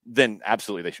 then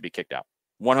absolutely they should be kicked out.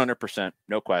 100%,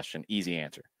 no question, easy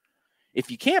answer. If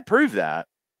you can't prove that,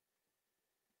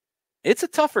 it's a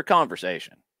tougher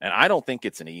conversation. And I don't think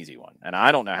it's an easy one. And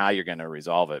I don't know how you're going to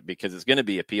resolve it because it's going to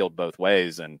be appealed both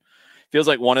ways. And feels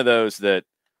like one of those that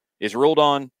is ruled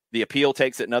on, the appeal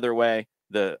takes it another way.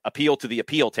 The appeal to the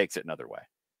appeal takes it another way.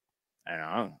 I don't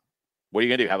know. What are you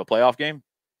going to do? Have a playoff game?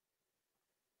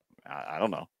 I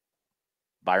don't know.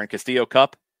 Byron Castillo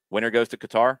Cup, winner goes to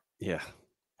Qatar. Yeah.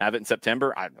 Have it in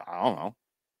September. I don't know.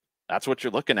 That's what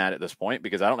you're looking at this point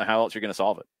because I don't know how else you're going to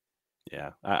solve it.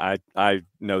 Yeah, I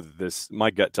know that this.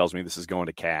 My gut tells me this is going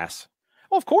to CAS.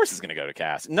 Well, of course it's going to go to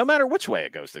CAS, no matter which way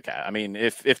it goes to CAS. I mean,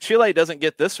 if Chile doesn't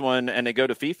get this one and they go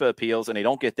to FIFA appeals and they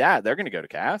don't get that, they're going to go to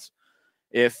CAS.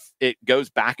 If it goes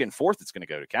back and forth, it's going to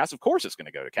go to CAS. Of course it's going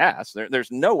to go to CAS.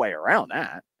 There's no way around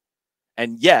that.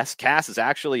 And yes, CAS is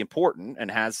actually important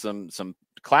and has some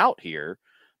clout here.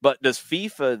 But does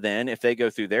FIFA then, if they go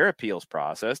through their appeals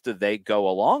process, do they go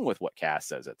along with what CAS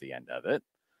says at the end of it?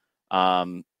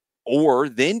 Or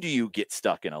then do you get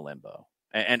stuck in a limbo?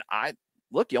 And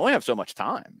look, you only have so much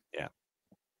time. Yeah.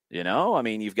 You know, I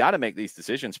mean, you've got to make these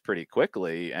decisions pretty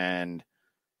quickly. And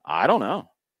I don't know.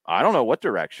 I don't know what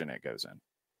direction it goes in.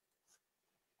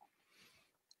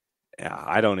 Yeah,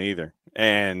 I don't either.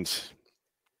 And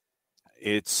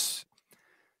it's,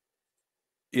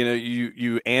 you know,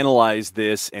 you analyze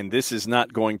this, and this is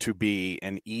not going to be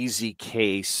an easy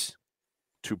case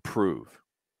to prove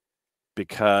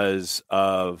because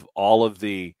of all of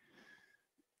the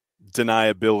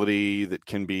deniability that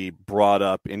can be brought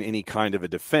up in any kind of a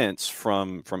defense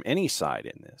from any side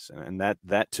in this. And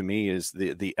that to me is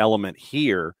the element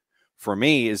here for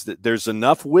me is that there's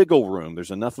enough wiggle room.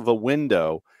 There's enough of a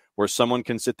window where someone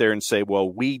can sit there and say,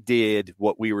 well, we did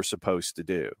what we were supposed to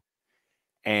do.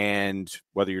 And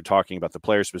whether you're talking about the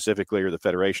player specifically or the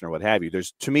federation or what have you,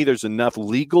 there's enough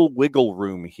legal wiggle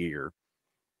room here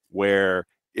where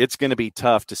it's going to be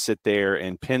tough to sit there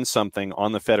and pin something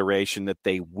on the federation that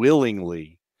they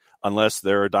willingly, unless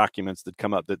there are documents that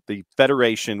come up that the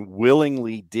federation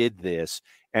willingly did this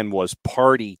and was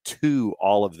party to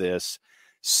all of this,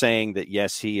 saying that,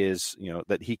 yes, he is, you know,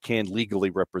 that he can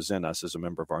legally represent us as a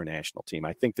member of our national team.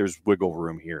 I think there's wiggle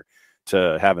room here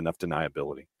to have enough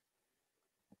deniability.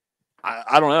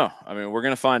 I don't know. I mean, we're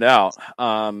going to find out.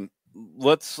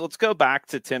 Let's go back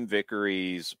to Tim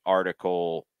Vickery's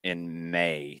article in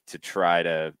May to try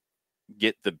to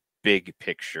get the big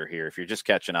picture here. If you're just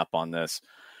catching up on this,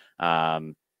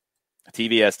 TV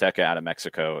Azteca out of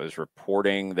Mexico is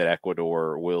reporting that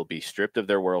Ecuador will be stripped of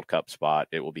their World Cup spot.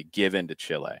 It will be given to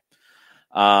Chile.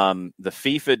 The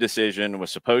FIFA decision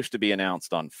was supposed to be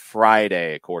announced on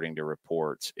Friday, according to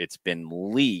reports. It's been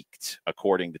leaked,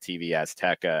 according to TV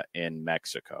Azteca in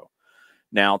Mexico.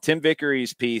 Now, Tim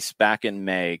Vickery's piece back in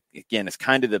May, again, is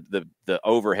kind of the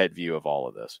overhead view of all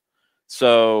of this.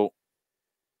 So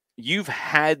you've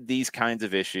had these kinds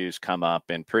of issues come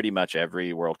up in pretty much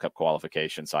every World Cup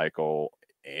qualification cycle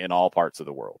in all parts of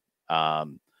the world.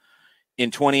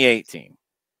 In 2018,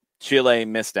 Chile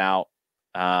missed out.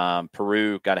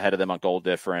 Peru got ahead of them on goal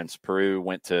difference. Peru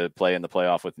went to play in the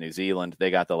playoff with New Zealand.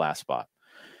 They got the last spot.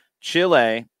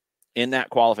 Chile, in that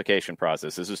qualification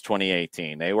process, this was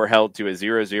 2018, they were held to a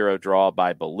 0-0 draw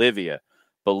by Bolivia.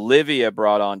 Bolivia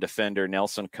brought on defender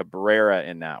Nelson Cabrera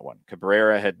in that one.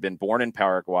 Cabrera had been born in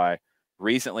Paraguay,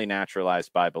 recently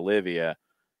naturalized by Bolivia.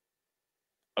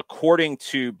 According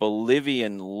to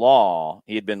Bolivian law,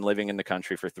 he had been living in the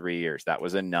country for 3 years. That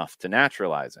was enough to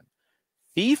naturalize him.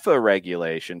 FIFA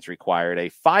regulations required a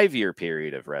 5-year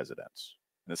period of residence.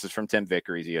 This is from Tim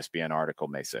Vickery's ESPN article,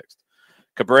 May 6th.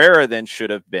 Cabrera then should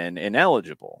have been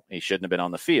ineligible. He shouldn't have been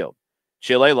on the field.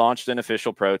 Chile launched an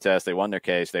official protest. They won their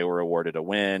case. They were awarded a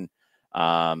win.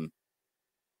 But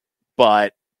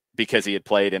because he had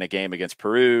played in a game against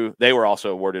Peru, they were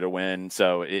also awarded a win.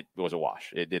 So it was a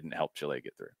wash. It didn't help Chile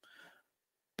get through.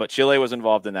 But Chile was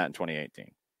involved in that in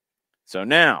 2018. So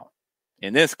now,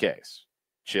 in this case,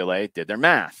 Chile did their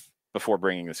math before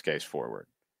bringing this case forward.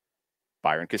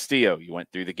 Byron Castillo, you went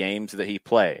through the games that he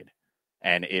played,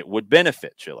 and it would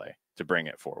benefit Chile to bring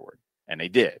it forward. And they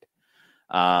did.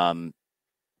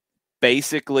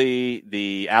 Basically,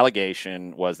 the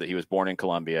allegation was that he was born in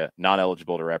Colombia, not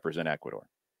eligible to represent Ecuador.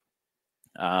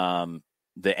 The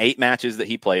 8 matches that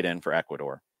he played in for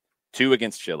Ecuador, 2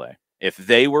 against Chile, if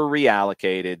they were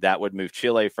reallocated, that would move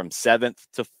Chile from 7th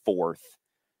to 4th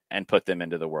and put them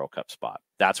into the World Cup spot.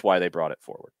 That's why they brought it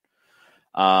forward.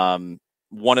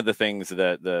 One of the things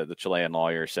that the Chilean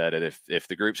lawyer said that if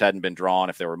the groups hadn't been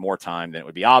drawn, if there were more time, then it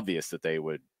would be obvious that they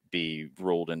would be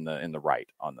ruled in the right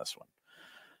on this one.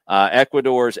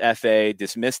 Ecuador's FA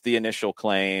dismissed the initial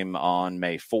claim on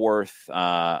May 4th.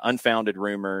 Unfounded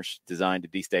rumors designed to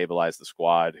destabilize the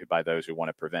squad by those who want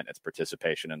to prevent its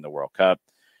participation in the World Cup.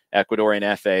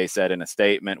 Ecuadorian FA said in a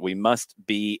statement, "We must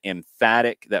be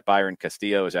emphatic that Byron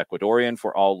Castillo is Ecuadorian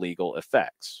for all legal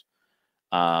effects."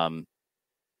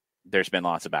 There's been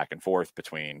lots of back and forth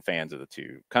between fans of the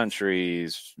two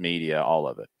countries, media, all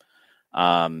of it.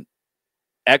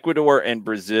 Ecuador and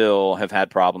Brazil have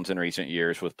had problems in recent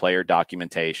years with player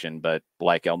documentation, but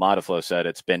like El Mataflo said,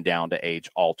 it's been down to age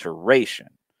alteration.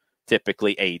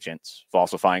 Typically agents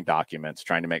falsifying documents,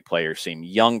 trying to make players seem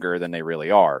younger than they really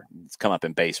are. It's come up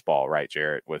in baseball, right,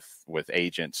 Jarrett, with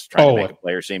agents trying to make a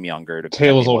player seem younger.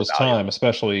 Tale as old as time,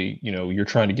 especially, you're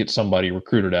trying to get somebody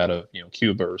recruited out of,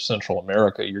 Cuba or Central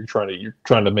America. You're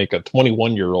trying to make a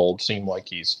 21-year-old seem like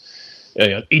he's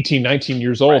 18, 19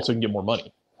 years old, right, so you can get more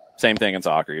money. Same thing in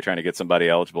soccer. You're trying to get somebody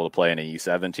eligible to play in a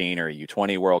U17 or a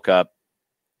U20 World Cup,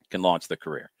 can launch the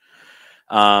career.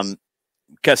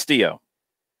 Castillo.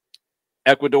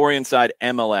 Ecuadorian side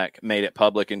Emelec made it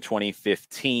public in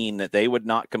 2015 that they would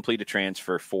not complete a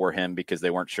transfer for him because they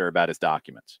weren't sure about his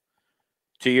documents.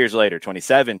 2 years later,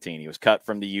 2017, he was cut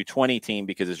from the U20 team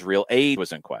because his real age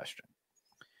was in question.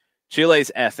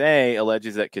 Chile's FA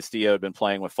alleges that Castillo had been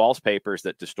playing with false papers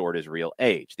that distort his real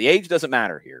age. The age doesn't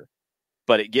matter here,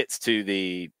 but it gets to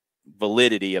the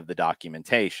validity of the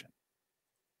documentation.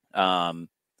 The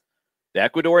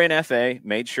Ecuadorian FA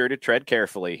made sure to tread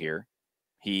carefully here.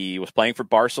 He was playing for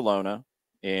Barcelona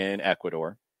in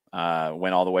Ecuador,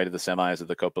 went all the way to the semis of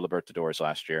the Copa Libertadores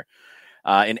last year.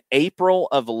 In April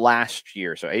of last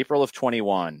year, so April of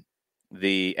 21,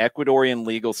 the Ecuadorian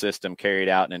legal system carried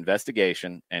out an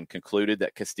investigation and concluded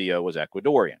that Castillo was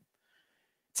Ecuadorian.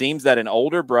 It seems that an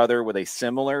older brother with a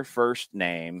similar first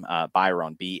name,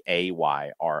 Byron,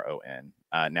 B-A-Y-R-O-N,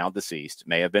 now deceased,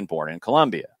 may have been born in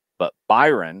Colombia, but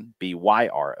Byron,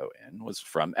 B-Y-R-O-N, was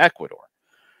from Ecuador.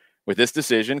 With this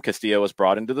decision, Castillo was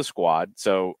brought into the squad.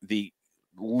 So the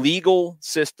legal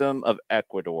system of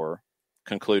Ecuador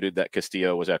concluded that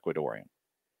Castillo was Ecuadorian.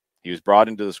 He was brought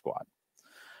into the squad,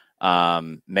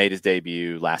 made his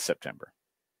debut last September.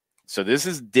 So this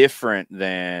is different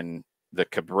than the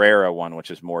Cabrera one,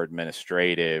 which is more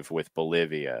administrative with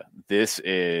Bolivia. This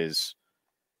is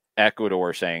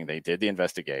Ecuador saying they did the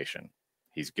investigation.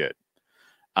 He's good.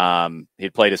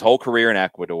 He'd played his whole career in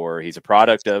Ecuador. He's a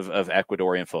product of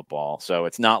Ecuadorian football. So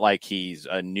it's not like he's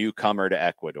a newcomer to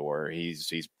Ecuador.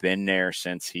 He's been there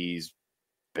since he's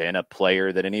been a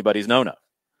player that anybody's known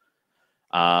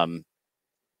of.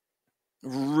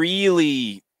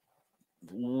 Really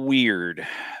weird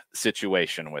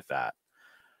situation with that.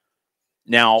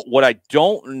 Now, what I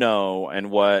don't know,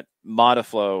 and what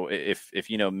Mataflo, if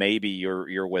maybe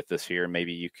you're with us here,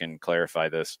 maybe you can clarify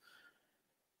this.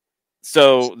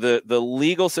 So the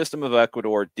legal system of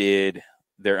Ecuador did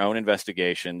their own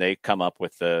investigation. They come up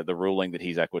with the ruling that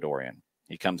he's Ecuadorian.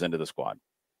 He comes into the squad.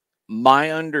 My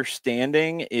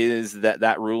understanding is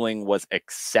that ruling was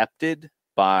accepted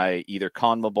by either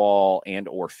CONMEBOL and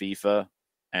or FIFA,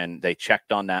 and they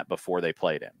checked on that before they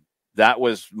played him. That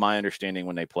was my understanding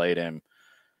when they played him.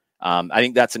 I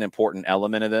think that's an important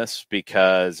element of this,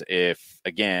 because if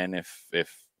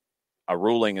a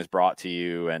ruling is brought to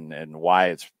you and why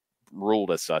it's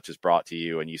ruled as such is brought to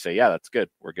you, and you say, yeah, that's good,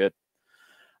 we're good.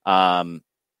 Mataflo,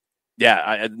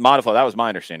 that was my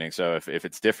understanding. So if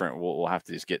it's different, we'll have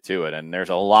to just get to it. And there's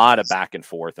a lot of back and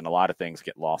forth, and a lot of things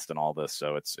get lost in all this.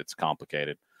 So it's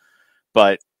complicated.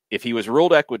 But if he was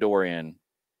ruled Ecuadorian,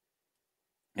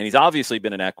 and he's obviously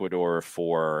been in Ecuador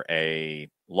for a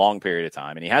long period of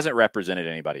time, and he hasn't represented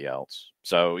anybody else.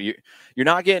 So you're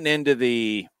not getting into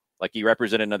like he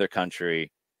represented another country.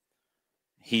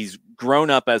 He's grown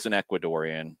up as an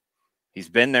Ecuadorian. He's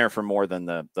been there for more than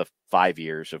the 5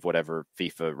 years of whatever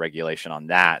FIFA regulation on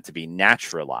that to be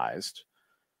naturalized.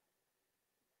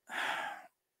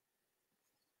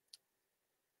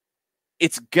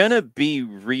 It's going to be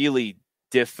really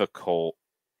difficult,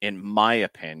 in my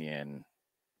opinion,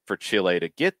 for Chile to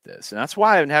get this. And that's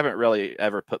why I haven't really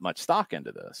ever put much stock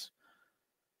into this.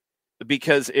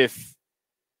 Because if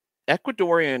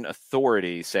Ecuadorian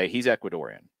authorities say he's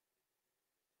Ecuadorian,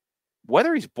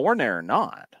 whether he's born there or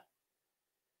not,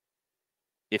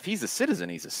 if he's a citizen,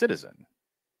 he's a citizen.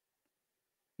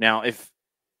 Now,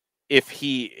 if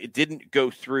he didn't go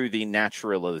through the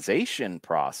naturalization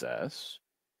process,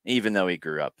 even though he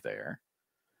grew up there,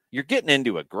 you're getting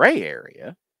into a gray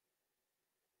area.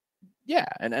 Yeah,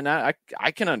 and I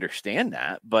can understand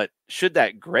that, but should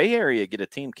that gray area get a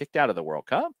team kicked out of the World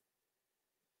Cup?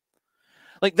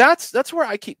 Like that's where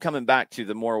I keep coming back to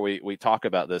the more we talk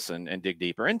about this and dig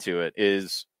deeper into it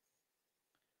is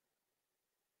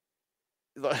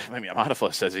I mean,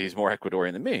 Amadaflo says he's more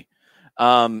Ecuadorian than me.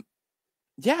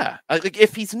 Yeah, like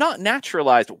if he's not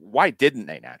naturalized, why didn't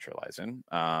they naturalize him?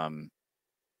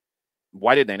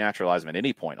 Why didn't they naturalize him at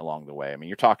any point along the way? I mean,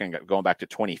 you're talking going back to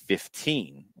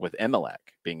 2015 with Emelec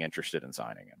being interested in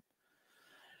signing him.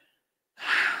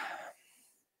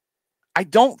 I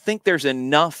don't think there's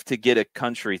enough to get a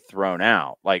country thrown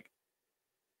out. Like,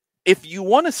 if you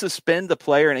want to suspend the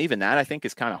player, and even that I think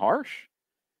is kind of harsh.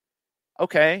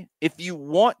 Okay, if you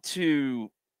want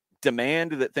to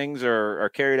demand that things are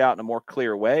carried out in a more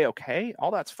clear way, okay,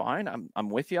 all that's fine. I'm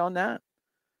with you on that.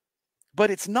 But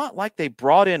it's not like they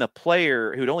brought in a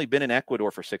player who'd only been in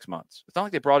Ecuador for 6 months. It's not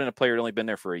like they brought in a player who'd only been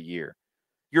there for a year.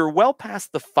 You're well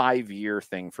past the 5-year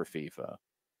thing for FIFA.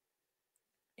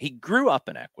 He grew up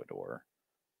in Ecuador.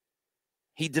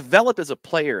 He developed as a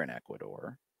player in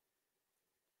Ecuador.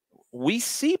 We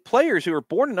see players who are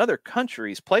born in other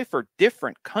countries play for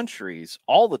different countries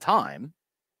all the time.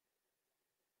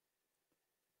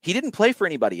 He didn't play for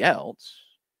anybody else.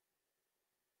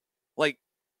 Like,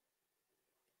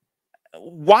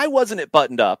 why wasn't it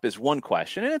buttoned up is one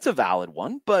question, and it's a valid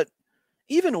one. But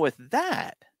even with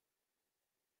that,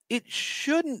 it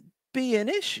shouldn't be an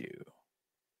issue.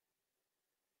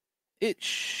 It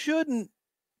shouldn't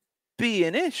be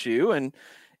an issue. And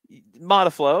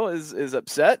Modaflow is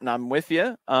upset, and I'm with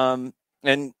you. And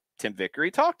Tim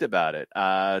Vickery talked about it.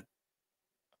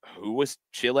 Who was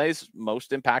Chile's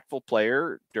most impactful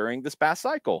player during this past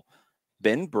cycle?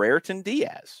 Ben Brereton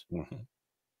Diaz.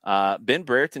 Mm-hmm. Ben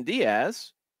Brereton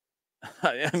Diaz,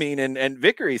 I mean, and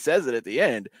Vickery says it at the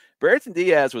end. Brereton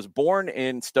Diaz was born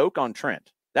in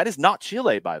Stoke-on-Trent. That is not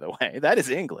Chile, by the way. That is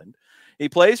England. He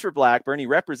plays for Blackburn. He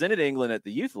represented England at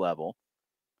the youth level.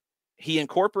 He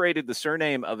incorporated the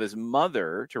surname of his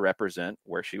mother to represent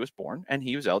where she was born, and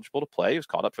he was eligible to play. He was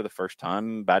called up for the first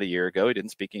time about a year ago. He didn't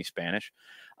speak any Spanish.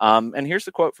 And here's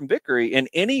the quote from Vickery. In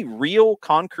any real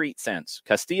concrete sense,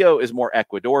 Castillo is more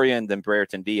Ecuadorian than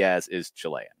Brereton Diaz is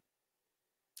Chilean.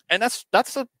 And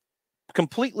that's a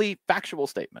completely factual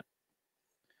statement.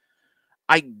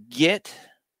 I get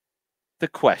the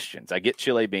questions. I get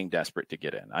Chile being desperate to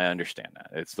get in. I understand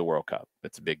that. It's the World Cup.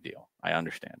 It's a big deal. I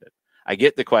understand it. I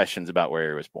get the questions about where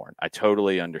he was born. I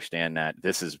totally understand that.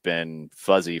 This has been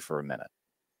fuzzy for a minute.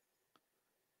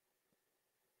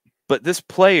 But this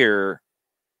player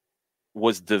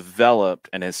was developed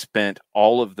and has spent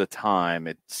all of the time,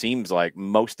 it seems like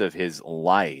most of his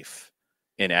life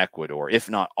in Ecuador, if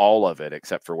not all of it,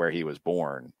 except for where he was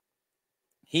born.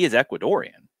 He is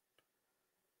Ecuadorian.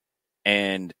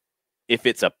 And if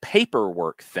it's a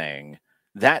paperwork thing,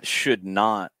 that should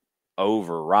not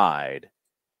override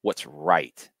what's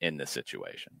right in this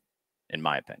situation, in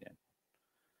my opinion.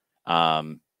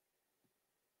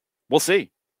 We'll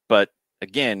see. But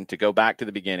again, to go back to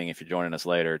the beginning, if you're joining us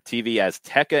later, TV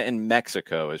Azteca in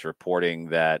Mexico is reporting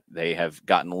that they have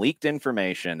gotten leaked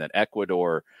information that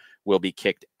Ecuador will be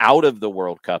kicked out of the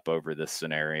World Cup over this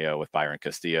scenario with Byron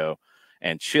Castillo,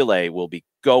 and Chile will be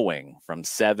going from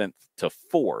 7th to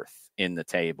 4th in the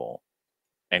table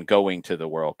and going to the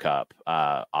World Cup,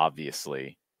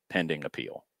 obviously pending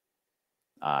appeal.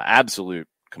 Absolute,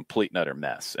 complete and utter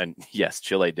mess. And yes,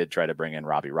 Chile did try to bring in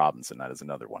Robbie Robinson. That is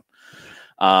another one.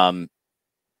 I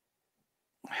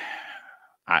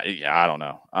don't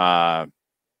know. I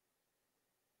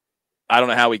don't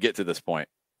know how we get to this point,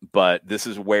 but this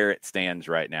is where it stands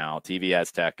right now. TV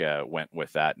Azteca went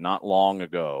with that not long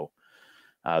ago,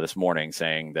 this morning,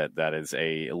 saying that that is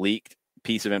a leaked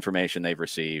piece of information they've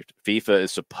received. FIFA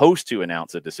is supposed to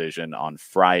announce a decision on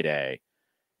Friday.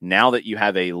 Now that you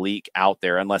have a leak out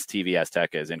there, unless TV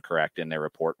Azteca is incorrect in their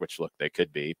report, which, look, they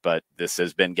could be, but this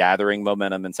has been gathering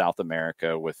momentum in South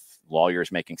America with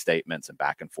lawyers making statements and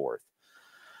back and forth.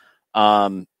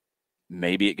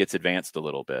 Maybe it gets advanced a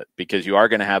little bit because you are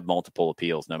going to have multiple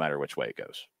appeals no matter which way it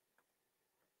goes.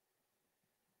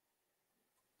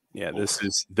 Yeah,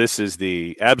 this is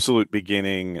the absolute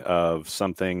beginning of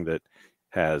something that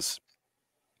has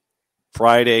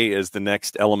Friday is the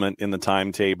next element in the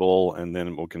timetable, and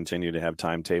then we'll continue to have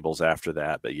timetables after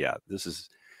that. But yeah, this is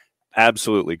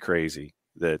absolutely crazy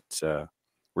that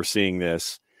we're seeing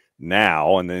this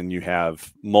now, and then you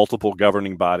have multiple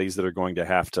governing bodies that are going to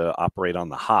have to operate on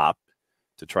the hop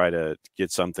to try to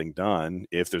get something done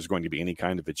if there's going to be any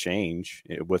kind of a change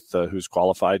with who's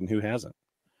qualified and who hasn't.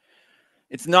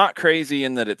 It's not crazy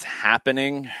in that it's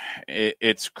happening.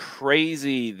 It's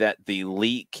crazy that the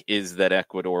leak is that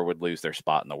Ecuador would lose their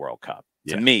spot in the World Cup.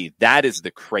 Yeah. To me, that is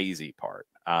the crazy part.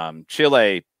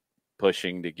 Chile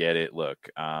pushing to get it. Look,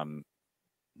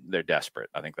 they're desperate.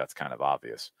 I think that's kind of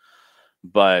obvious.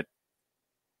 But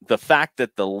the fact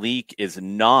that the leak is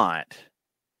not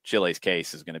Chile's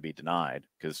case is going to be denied,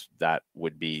 because that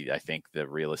would be, I think, the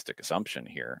realistic assumption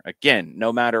here. Again,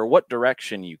 no matter what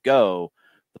direction you go,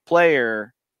 the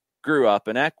player grew up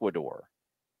in Ecuador.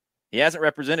 He hasn't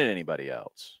represented anybody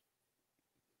else.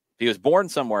 If he was born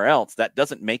somewhere else, that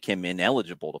doesn't make him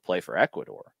ineligible to play for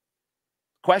Ecuador.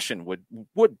 Question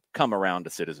would come around to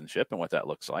citizenship and what that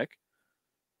looks like.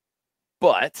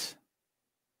 But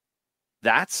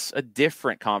that's a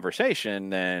different conversation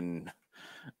than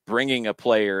bringing a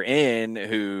player in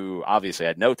who obviously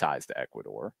had no ties to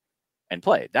Ecuador and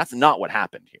played. That's not what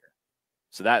happened here.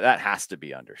 So that has to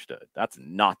be understood. That's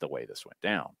not the way this went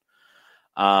down.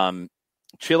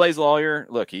 Chile's lawyer,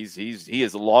 look, he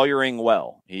is lawyering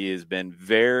well. He has been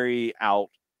very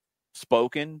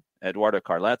outspoken, Eduardo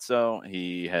Carletzo.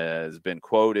 He has been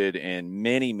quoted in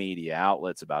many media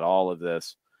outlets about all of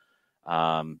this.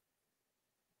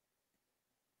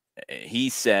 He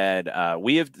said,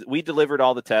 we delivered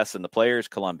all the tests and the player is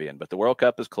Colombian, but the World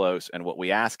Cup is close and what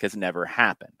we ask has never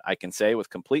happened. I can say with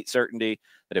complete certainty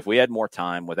that if we had more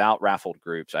time without raffled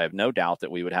groups, I have no doubt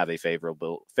that we would have a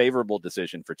favorable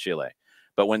decision for Chile.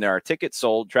 But when there are tickets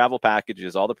sold, travel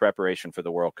packages, all the preparation for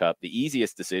the World Cup, the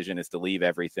easiest decision is to leave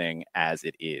everything as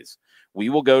it is. We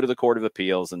will go to the Court of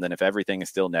Appeals, and then if everything is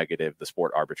still negative, the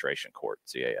Sport Arbitration Court,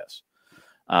 CAS.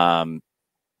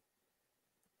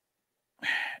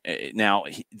 Now,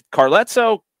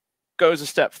 Carletzo goes a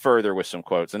step further with some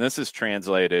quotes, and this is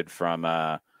translated from,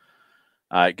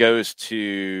 it goes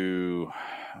to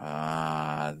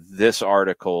this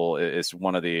article is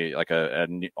one of the, like a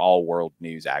all-world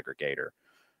news aggregator.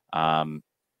 I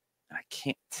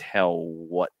can't tell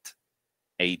what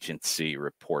agency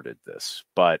reported this,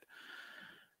 but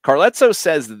Carletzo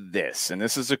says this, and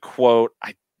this is a quote.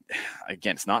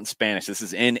 Again, it's not in Spanish. This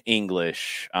is in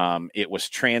English. It was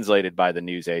translated by the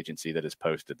news agency that has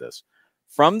posted this.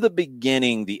 From the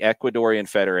beginning, the Ecuadorian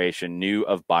Federation knew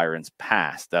of Byron's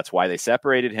past. That's why they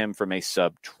separated him from a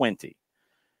sub-20.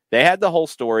 They had the whole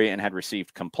story and had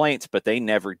received complaints, but they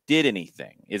never did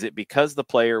anything. Is it because the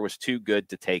player was too good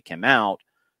to take him out?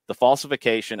 The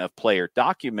falsification of player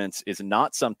documents is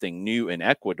not something new in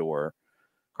Ecuador.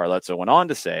 Carletzo went on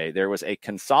to say there was a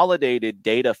consolidated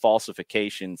data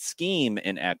falsification scheme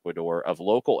in Ecuador of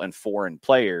local and foreign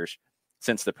players.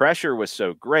 Since the pressure was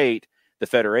so great, the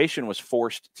federation was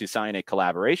forced to sign a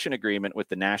collaboration agreement with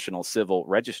the National Civil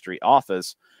Registry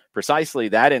Office. Precisely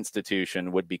that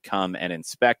institution would become an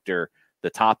inspector. The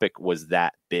topic was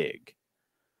that big.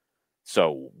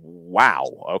 So, wow.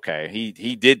 Okay.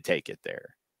 He did take it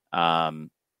there.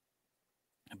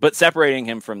 But separating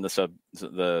him from the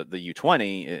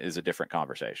U20 is a different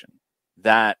conversation.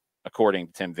 That, according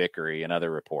to Tim Vickery and other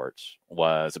reports,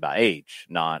 was about age,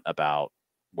 not about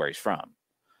where he's from.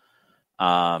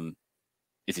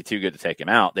 Is he too good to take him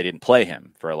out? They didn't play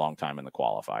him for a long time in the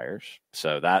qualifiers,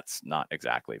 so that's not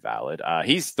exactly valid.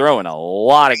 He's throwing a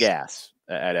lot of gas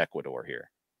at Ecuador here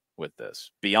with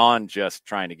this, beyond just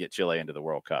trying to get Chile into the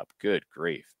World Cup. Good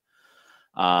grief.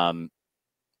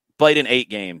 Played in 8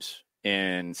 games.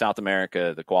 In South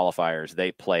America, the qualifiers,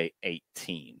 they play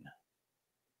 18.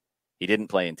 He didn't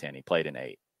play in 10. He played in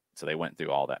 8. So they went through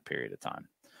all that period of time.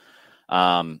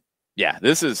 Yeah,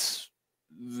 this is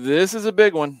a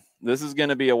big one. This is going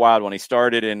to be a wild one. He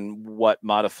started in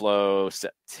Mataflow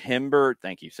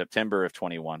September of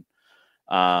 21.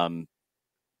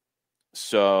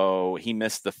 So he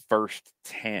missed the first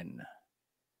 10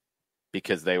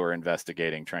 because they were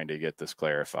investigating, trying to get this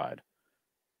clarified.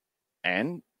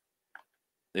 And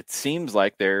it seems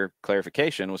like their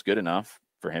clarification was good enough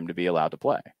for him to be allowed to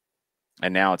play.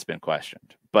 And now it's been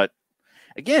questioned. But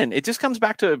again, it just comes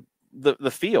back to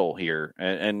the feel here.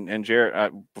 And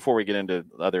Jared, before we get into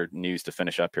other news to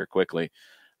finish up here quickly,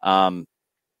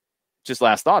 just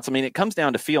last thoughts. I mean, it comes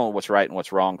down to feeling what's right and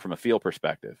what's wrong from a feel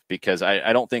perspective, because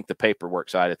I don't think the paperwork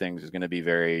side of things is going to be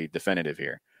very definitive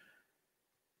here.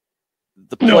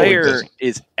 The player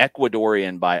is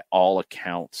Ecuadorian by all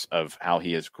accounts of how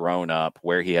he has grown up,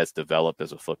 where he has developed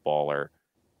as a footballer.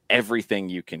 Everything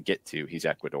you can get to, he's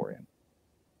Ecuadorian.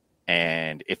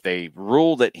 And if they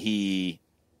rule that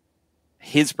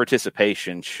his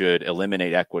participation should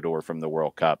eliminate Ecuador from the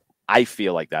World Cup, I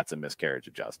feel like that's a miscarriage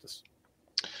of justice.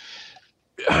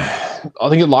 I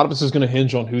think a lot of this is going to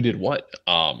hinge on who did what.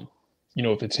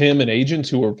 If it's him and agents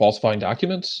who are falsifying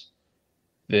documents,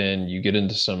 then you get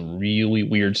into some really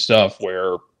weird stuff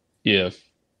where if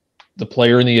the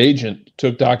player and the agent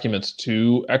took documents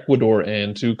to Ecuador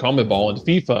and to CONMEBOL and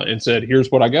FIFA and said, here's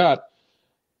what I got,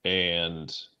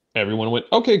 and everyone went,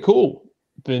 okay, cool,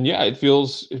 then yeah, it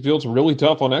feels really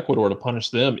tough on Ecuador to punish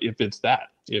them if it's that.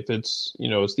 If it's,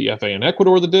 it's the FA in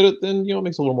Ecuador that did it, then, it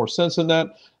makes a little more sense in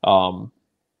that.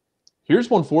 Here's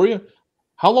one for you.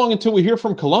 How long until we hear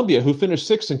from Colombia, who finished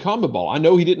 6th in CONMEBOL? I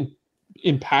know he didn't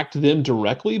impact them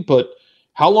directly, but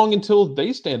how long until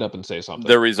they stand up and say something?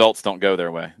 The results don't go their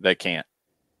way. They can't.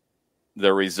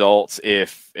 The results,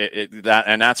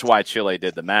 that's why Chile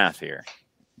did the math here,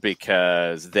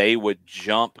 because they would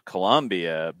jump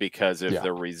Colombia, because if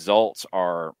the results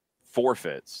are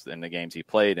forfeits in the games he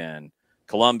played in,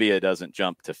 Colombia doesn't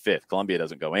jump to 5th. Colombia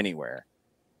doesn't go anywhere.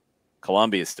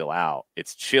 Colombia is still out.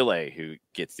 It's Chile who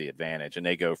gets the advantage, and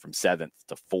they go from 7th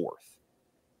to 4th.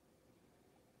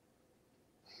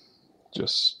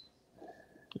 It's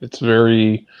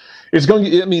going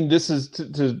to, I mean, this is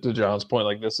to John's point,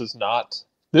 like this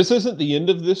isn't the end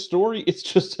of this story. It's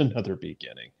just another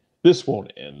beginning. This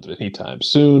won't end anytime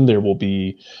soon. There will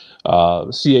be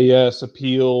CAS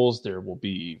appeals. There will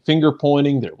be finger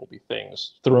pointing. There will be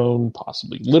things thrown,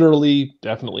 possibly literally,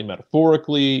 definitely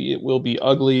metaphorically. It will be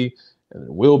ugly, and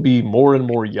there will be more and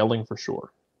more yelling for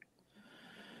sure.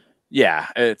 Yeah,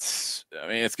 it's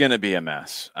going to be a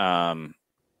mess.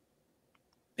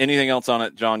 Anything else on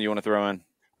it, John, you want to throw in?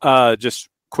 Just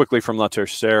quickly from La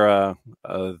Tercera,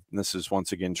 this is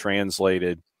once again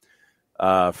translated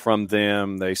from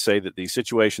them. They say that the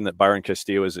situation that Byron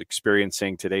Castillo is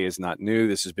experiencing today is not new.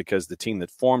 This is because the team that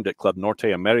formed at Club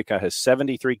Norte America has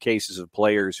 73 cases of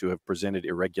players who have presented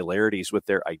irregularities with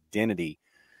their identity.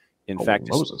 In fact,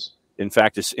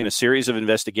 in a series of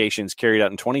investigations carried out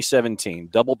in 2017,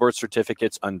 double birth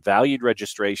certificates, unvalued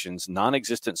registrations,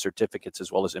 non-existent certificates,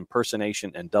 as well as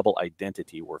impersonation and double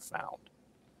identity were found.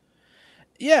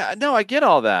 Yeah, no, I get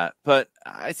all that, but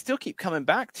I still keep coming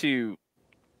back to,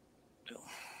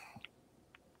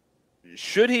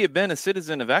 should he have been a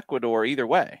citizen of Ecuador either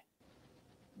way?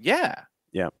 Yeah.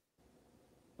 Yeah.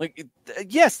 Like,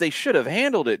 yes, they should have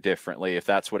handled it differently if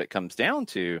that's what it comes down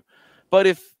to. But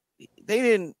if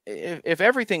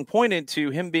everything pointed to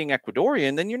him being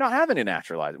Ecuadorian, then you're not having a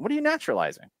naturalizing. What are you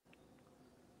naturalizing?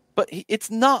 But it's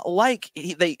not like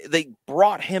they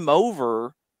brought him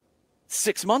over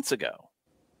 6 months ago.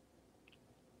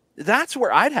 That's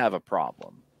where I'd have a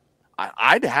problem.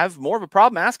 I'd have more of a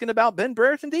problem asking about Ben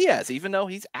Brereton Diaz, even though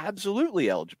he's absolutely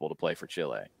eligible to play for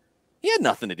Chile. He had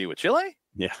nothing to do with Chile.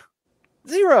 Yeah.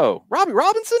 Zero. Robbie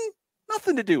Robinson,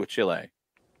 nothing to do with Chile.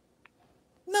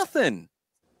 Nothing.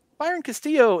 Byron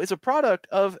Castillo is a product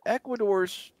of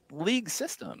Ecuador's league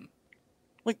system.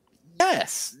 Like,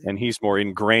 yes. And he's more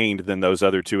ingrained than those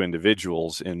other two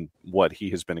individuals in what he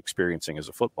has been experiencing as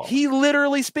a footballer. He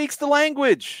literally speaks the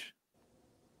language.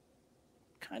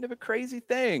 Kind of a crazy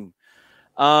thing.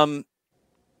 Ben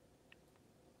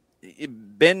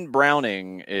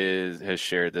Browning has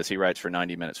shared this. He writes for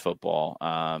 90 Minutes Football.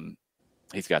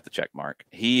 He's got the check mark.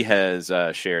 He has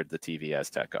shared the TV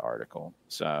Azteca article.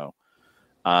 So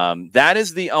that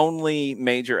is the only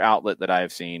major outlet that I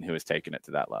have seen who has taken it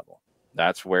to that level.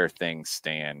 That's where things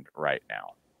stand right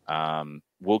now.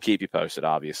 We'll keep you posted,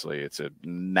 obviously. It's a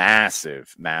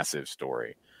massive, massive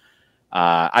story.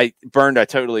 I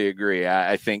totally agree.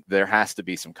 I think there has to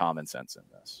be some common sense in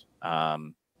this.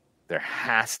 There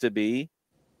has to be,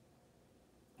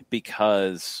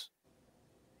 because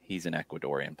he's an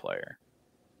Ecuadorian player.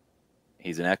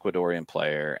 He's an Ecuadorian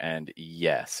player, and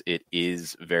yes, it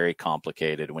is very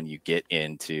complicated when you get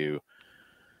into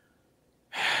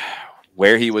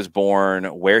where he was born,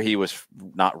 where he was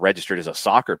not registered as a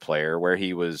soccer player, where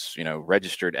he was,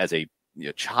 registered as a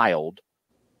child,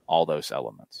 all those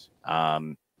elements.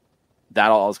 That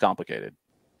all is complicated.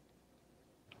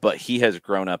 But he has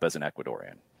grown up as an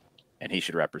Ecuadorian, and he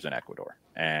should represent Ecuador.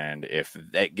 And if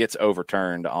that gets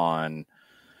overturned on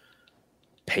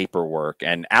paperwork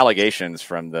and allegations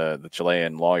from the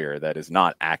Chilean lawyer that is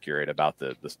not accurate about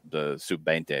the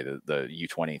sub-20, the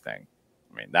U20 thing,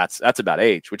 I mean, that's about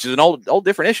age, which is an old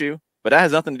different issue, but that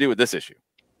has nothing to do with this issue.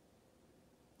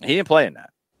 He didn't play in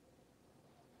that.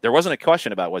 There wasn't a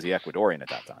question about was he Ecuadorian at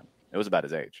that time. It was about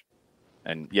his age.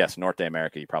 And yes, Norte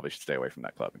America, you probably should stay away from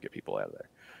that club and get people out of there.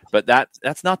 But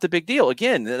that's not the big deal.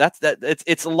 Again,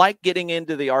 it's like getting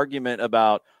into the argument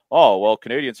about, oh, well,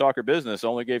 Canadian Soccer Business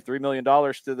only gave $3 million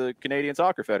to the Canadian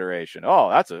Soccer Federation.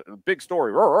 Oh, that's a big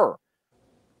story. $3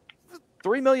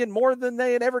 million more than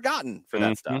they had ever gotten for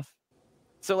that stuff.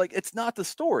 So, it's not the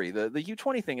story. The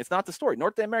U20 thing, it's not the story.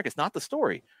 North America, it's not the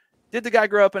story. Did the guy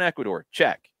grow up in Ecuador?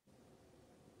 Check.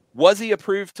 Was he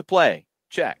approved to play?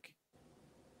 Check.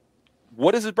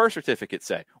 What does his birth certificate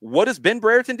say? What does Ben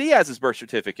Brereton Diaz's birth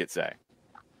certificate say?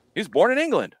 He was born in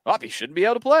England. Oh, he shouldn't be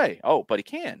able to play. Oh, but he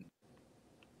can.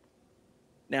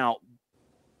 Now,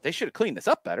 they should have cleaned this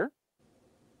up better.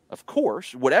 Of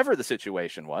course, whatever the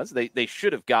situation was, they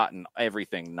should have gotten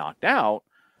everything knocked out.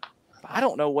 I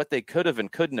don't know what they could have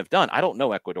and couldn't have done. I don't know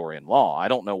Ecuadorian law. I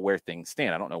don't know where things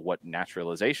stand. I don't know what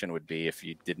naturalization would be if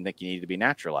you didn't think you needed to be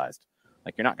naturalized.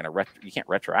 Like, you're not going to you can't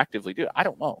retroactively do it. I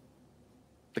don't know.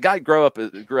 The guy grew up as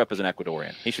an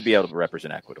Ecuadorian. He should be able to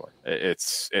represent Ecuador.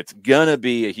 It's gonna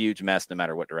be a huge mess no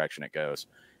matter what direction it goes.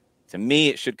 To me,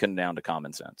 it should come down to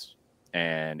common sense,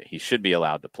 and he should be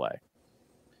allowed to play.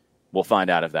 We'll find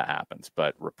out if that happens,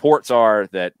 but reports are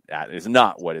that is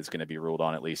not what is going to be ruled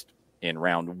on, at least in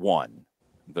round one.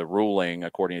 The ruling,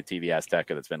 according to TV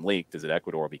Azteca, that's been leaked, is that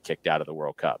Ecuador will be kicked out of the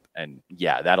World Cup, and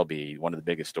yeah, that'll be one of the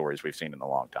biggest stories we've seen in a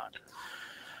long time.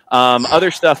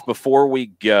 Other stuff before we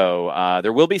go,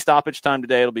 there will be stoppage time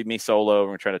today. It'll be me solo. We're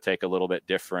going to try to take a little bit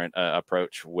different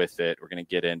approach with it. We're going to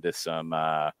get into some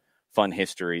fun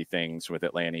history things with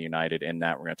Atlanta United in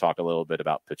that. We're going to talk a little bit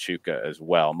about Pachuca as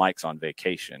well. Mike's on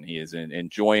vacation. He is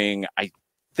enjoying, I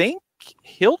think,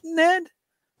 Hilton Head.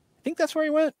 I think that's where he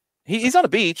went. He's on a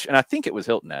beach, and I think it was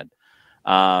Hilton Head.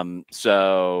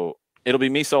 So it'll be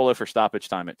me solo for stoppage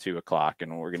time at 2:00,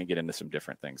 and we're going to get into some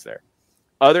different things there.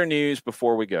 Other news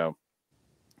before we go.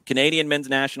 Canadian men's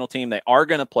national team, they are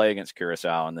going to play against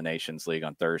Curacao in the Nations League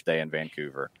on Thursday in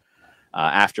Vancouver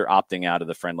after opting out of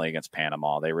the friendly against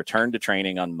Panama. They returned to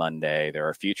training on Monday. There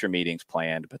are future meetings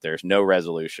planned, but there's no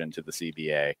resolution to the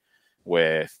CBA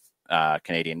with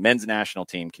Canadian men's national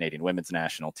team, Canadian women's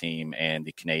national team, and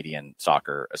the Canadian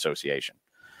Soccer Association.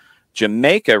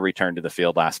 Jamaica returned to the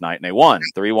field last night, and they won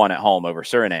 3-1 at home over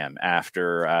Suriname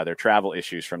after their travel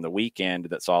issues from the weekend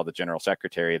that saw the General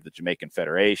Secretary of the Jamaican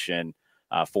Federation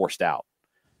forced out.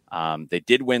 They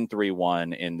did win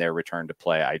 3-1 in their return to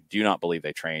play. I do not believe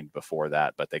they trained before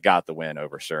that, but they got the win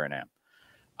over Suriname.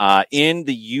 In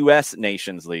the U.S.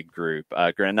 Nations League group,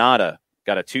 Grenada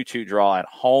got a 2-2 draw at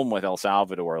home with El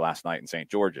Salvador last night in St.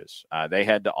 George's. They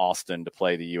head to Austin to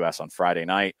play the U.S. on Friday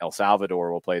night. El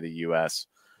Salvador will play the U.S.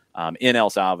 In El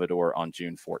Salvador on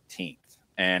June 14th.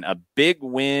 And a big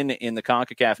win in the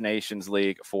CONCACAF Nations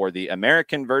League for the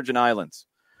American Virgin Islands.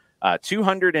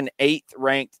 208th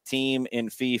ranked team in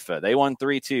FIFA. They won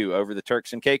 3-2 over the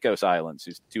Turks and Caicos Islands,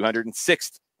 who's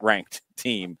 206th ranked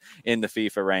team in the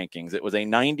FIFA rankings. It was a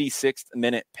 96th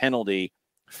minute penalty.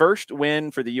 First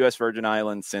win for the U.S. Virgin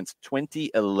Islands since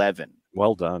 2011.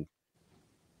 Well done.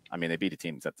 I mean, they beat a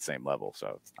team that's at the same level,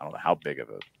 so I don't know how big of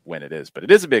a win it is, but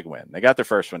it is a big win. They got their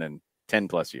first one in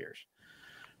 10-plus years.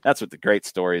 That's what the great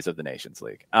stories of the Nations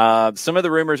League. Some of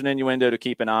the rumors and innuendo to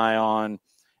keep an eye on.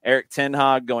 Erik ten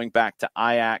Hag going back to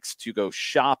Ajax to go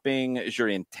shopping.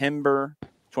 Jurien Timber,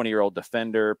 20-year-old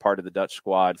defender, part of the Dutch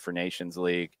squad for Nations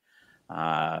League.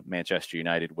 Manchester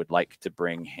United would like to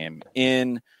bring him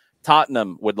in.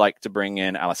 Tottenham would like to bring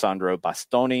in Alessandro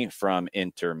Bastoni from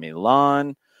Inter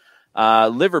Milan.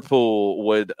 Liverpool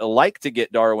would like to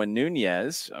get Darwin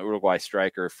Nunez, Uruguay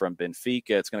striker from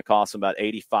Benfica. It's going to cost them about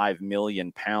 £85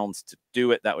 million to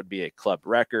do it. That would be a club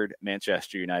record.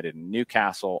 Manchester United and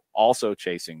Newcastle also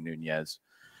chasing Nunez.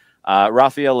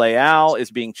 Rafael Leao is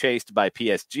being chased by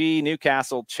PSG,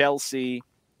 Newcastle, Chelsea,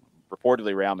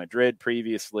 reportedly Real Madrid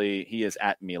previously. He is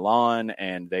at Milan,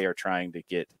 and they are trying to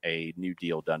get a new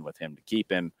deal done with him to keep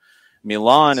him.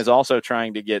 Milan is also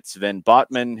trying to get Sven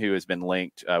Botman, who has been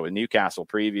linked with Newcastle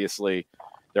previously.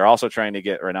 They're also trying to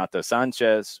get Renato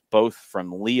Sanchez, both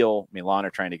from Lille. Milan are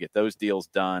trying to get those deals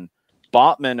done.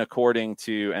 Botman, according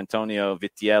to Antonio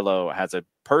Vitiello, has a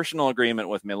personal agreement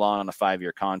with Milan on a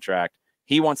 5-year contract.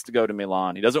 He wants to go to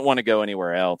Milan. He doesn't want to go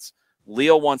anywhere else.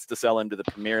 Lille wants to sell him to the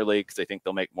Premier League because they think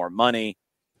they'll make more money.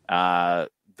 The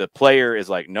player is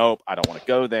like, nope, I don't want to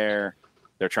go there.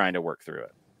 They're trying to work through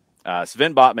it.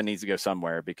 Sven Botman needs to go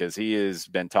somewhere because he has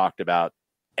been talked about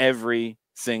every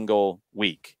single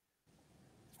week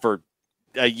for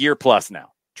a year plus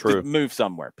now. True. Just move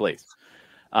somewhere, please.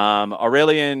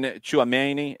 Aurelien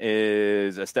Tchouameni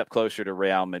is a step closer to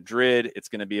Real Madrid. It's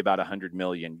going to be about €100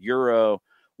 million.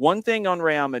 One thing on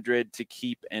Real Madrid to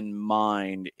keep in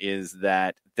mind is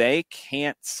that they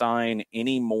can't sign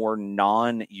any more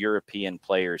non-European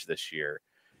players this year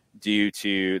due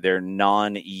to their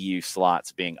non-EU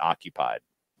slots being occupied.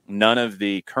 None of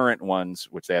the current ones,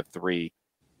 which they have 3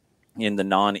 in the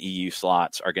non-EU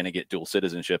slots, are going to get dual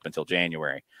citizenship until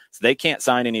January. So they can't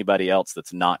sign anybody else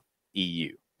that's not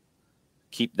EU.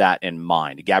 Keep that in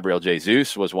mind. Gabriel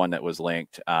Jesus was one that was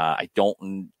linked. I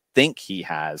don't think he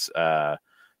has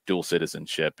dual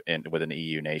citizenship with an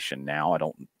EU nation now. I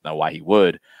don't know why he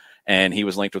would. And he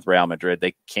was linked with Real Madrid.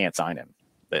 They can't sign him.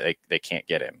 They can't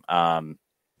get him.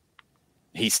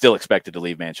 He's still expected to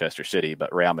leave Manchester City,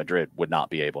 but Real Madrid would not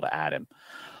be able to add him.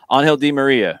 Angel Di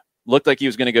Maria looked like he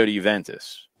was going to go to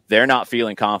Juventus. They're not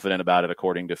feeling confident about it,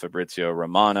 according to Fabrizio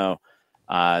Romano.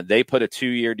 They put a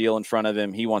 2-year deal in front of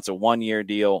him. He wants a 1-year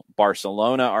deal.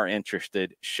 Barcelona are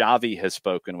interested. Xavi has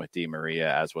spoken with Di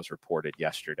Maria, as was reported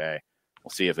yesterday.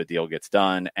 We'll see if a deal gets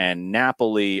done. And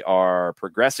Napoli are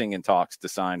progressing in talks to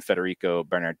sign Federico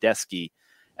Bernardeschi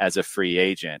as a free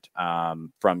agent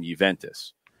from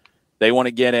Juventus. They want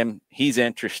to get him. He's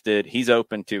interested. He's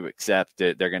open to accept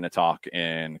it. They're going to talk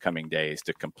in coming days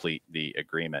to complete the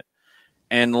agreement.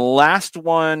 And last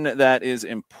one that is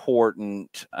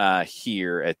important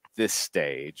here at this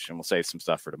stage, and we'll save some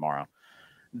stuff for tomorrow.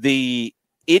 The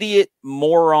idiot,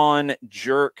 moron,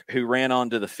 jerk who ran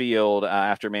onto the field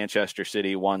after Manchester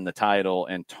City won the title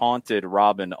and taunted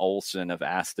Robin Olsen of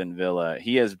Aston Villa.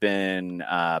 He has been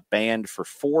banned for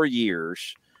 4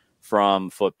 years from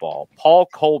football. Paul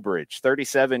Colbridge,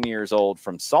 37 years old,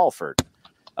 from Salford,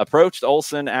 approached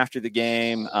Olsen after the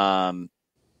game.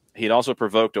 He'd also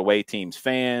provoked away teams'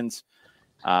 fans.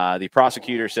 The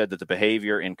prosecutor said that the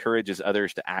behavior encourages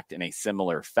others to act in a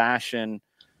similar fashion.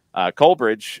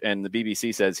 Colbridge, and the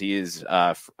BBC says he is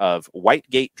of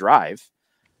Whitegate Drive,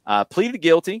 pleaded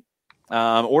guilty,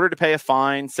 ordered to pay a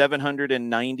fine,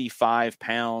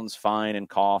 £795 fine and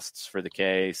costs for the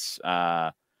case.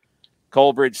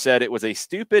 Colbridge said it was a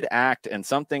stupid act and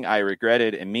something I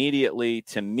regretted immediately.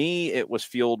 To me, it was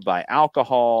fueled by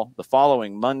alcohol. The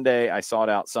following Monday, I sought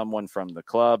out someone from the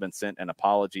club and sent an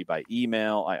apology by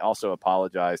email. I also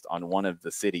apologized on one of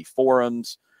the city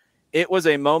forums. It was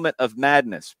a moment of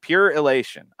madness, pure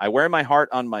elation. I wear my heart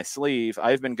on my sleeve.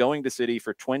 I've been going to City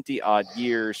for 20 odd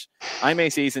years. I'm a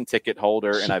season ticket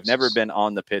holder, and I've never been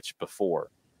on the pitch before.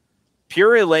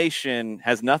 Pure elation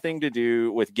has nothing to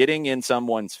do with getting in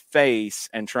someone's face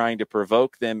and trying to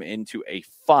provoke them into a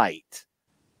fight,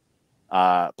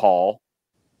 Paul.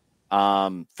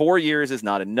 4 years is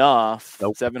not enough.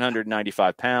 Nope.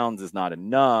 £795 is not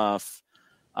enough.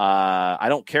 I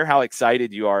don't care how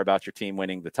excited you are about your team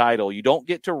winning the title. You don't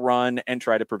get to run and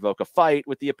try to provoke a fight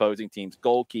with the opposing team's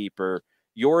goalkeeper.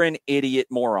 You're an idiot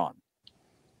moron.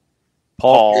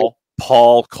 Paul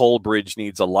Colbridge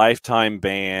needs a lifetime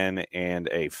ban and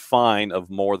a fine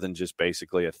of more than just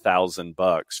basically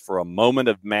 $1,000 for a moment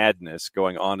of madness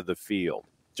going onto the field.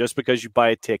 Just because you buy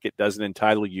a ticket doesn't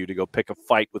entitle you to go pick a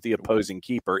fight with the opposing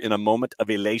keeper in a moment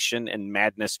of elation and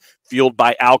madness fueled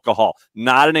by alcohol.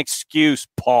 Not an excuse,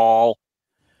 Paul.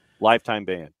 Lifetime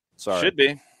ban. Sorry. Should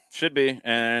be.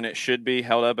 And it should be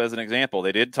held up as an example.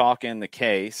 They did talk in the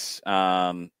case.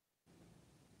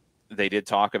 They did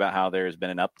talk about how there has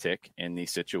been an uptick in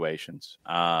these situations.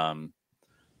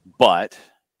 But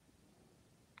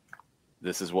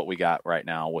this is what we got right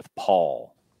now with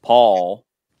Paul. Paul,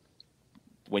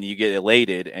 when you get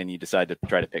elated and you decide to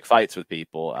try to pick fights with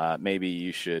people, maybe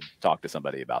you should talk to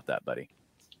somebody about that, buddy.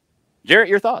 Jarrett,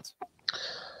 your thoughts?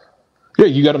 Yeah,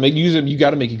 you got to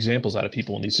make examples out of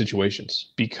people in these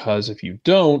situations, because if you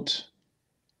don't,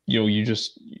 you're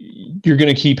going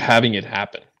to keep having it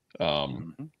happen.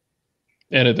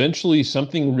 And eventually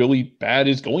something really bad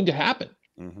is going to happen.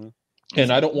 Mm-hmm.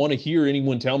 And I don't want to hear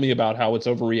anyone tell me about how it's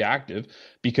overreactive,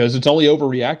 because it's only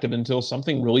overreactive until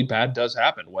something really bad does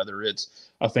happen, whether it's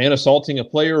a fan assaulting a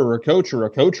player or a coach or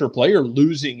player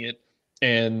losing it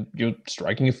and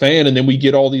striking a fan. And then we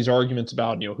get all these arguments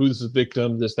about, who's the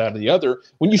victim, this, that, or the other,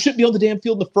 when you shouldn't be on the damn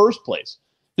field in the first place.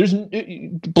 There's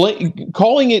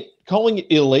calling it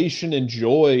elation and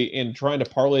joy and trying to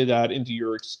parlay that into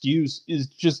your excuse is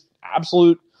just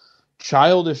absolute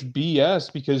childish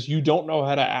BS, because you don't know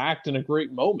how to act in a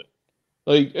great moment.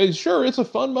 Like, sure, it's a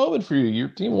fun moment for you. Your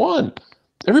team won.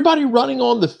 Everybody running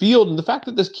on the field, and the fact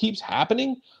that this keeps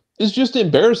happening is just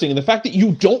embarrassing. And the fact that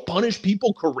you don't punish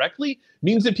people correctly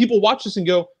means that people watch this and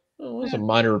go, "Oh, that's a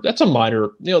minor. That's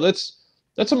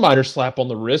a minor slap on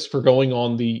the wrist for going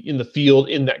in the field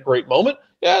in that great moment.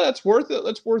 Yeah, that's worth it.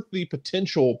 That's worth the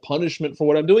potential punishment for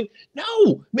what I'm doing."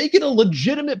 No, make it a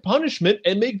legitimate punishment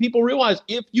and make people realize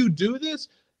if you do this,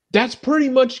 that's pretty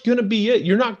much going to be it.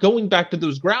 You're not going back to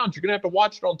those grounds. You're going to have to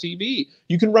watch it on TV.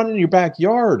 You can run in your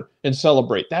backyard and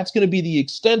celebrate. That's going to be the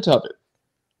extent of it.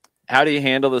 How do you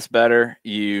handle this better?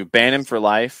 You ban him for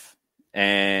life,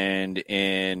 and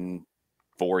in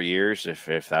 4 years,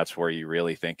 if that's where you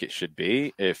really think it should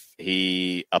be, if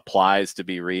he applies to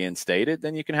be reinstated,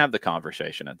 then you can have the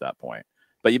conversation at that point.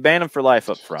 But you ban him for life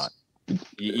up front.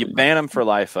 You ban him for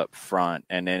life up front,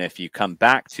 and then if you come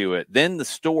back to it, then the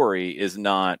story is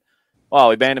not, well,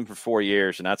 we banned him for 4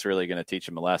 years, and that's really going to teach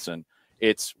him a lesson.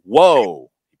 It's,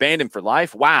 whoa, banned him for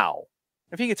life? Wow.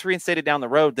 If he gets reinstated down the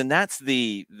road, then that's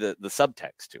the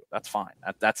subtext to it. That's fine.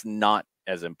 That's not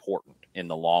as important in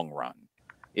the long run.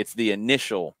 It's the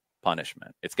initial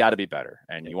punishment. It's got to be better.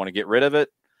 And you want to get rid of it,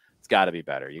 It's got to be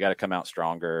better. You got to come out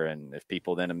stronger. And if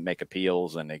people then make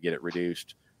appeals and they get it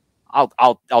reduced,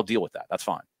 I'll deal with that. That's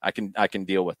fine. I can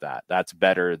deal with that. That's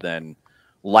better than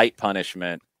light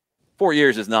punishment. 4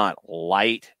 years is not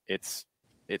light. It's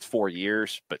 4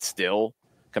 years, but still,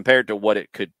 compared to what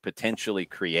it could potentially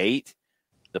create,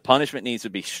 the punishment needs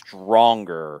to be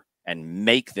stronger and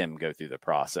make them go through the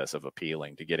process of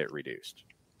appealing to get it reduced.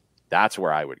 That's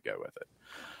where I would go with it.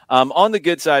 On the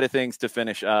good side of things, to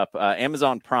finish up,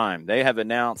 Amazon Prime, they have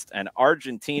announced an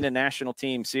Argentina national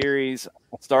team series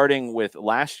starting with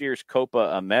last year's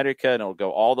Copa America, and it'll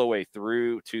go all the way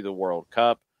through to the World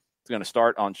Cup. It's going to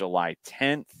start on July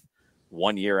 10th,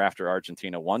 1 year after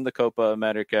Argentina won the Copa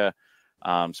America.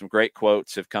 Some great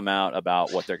quotes have come out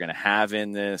about what they're going to have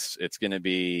in this. It's going to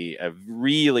be a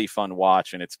really fun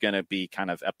watch, and it's going to be kind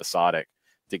of episodic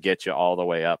to get you all the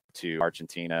way up to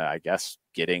Argentina, I guess,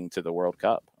 getting to the World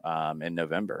Cup in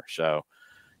November. So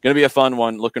going to be a fun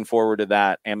one. Looking forward to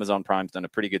that. Amazon Prime's done a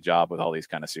pretty good job with all these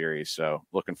kind of series. So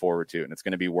looking forward to it. And it's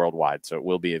going to be worldwide. So it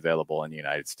will be available in the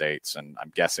United States, and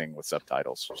I'm guessing with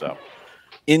subtitles. So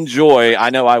enjoy. I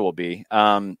know I will be.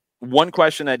 One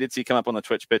question I did see come up on the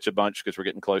Twitch pitch a bunch because we're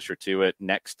getting closer to it.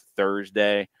 Next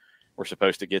Thursday, we're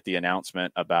supposed to get the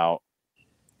announcement about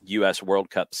U.S. World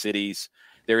Cup cities.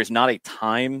 There is not a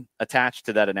time attached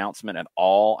to that announcement at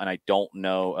all, and I don't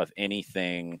know of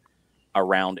anything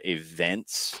around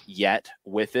events yet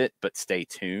with it, but stay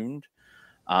tuned.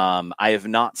 I have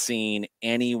not seen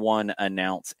anyone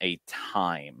announce a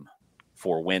time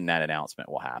for when that announcement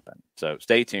will happen. So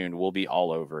stay tuned. We'll be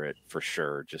all over it for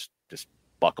sure. Just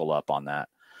buckle up on that.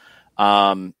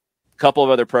 Couple of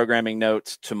other programming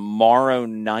notes. Tomorrow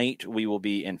night, we will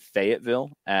be in Fayetteville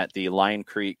at the Lion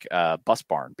Creek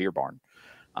beer barn.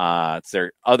 It's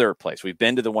their other place. We've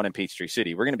been to the one in Peachtree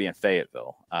City. We're going to be in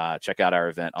Fayetteville. Check out our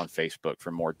event on Facebook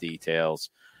for more details.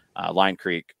 Lion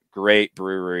Creek, great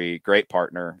brewery, great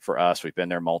partner for us. We've been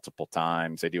there multiple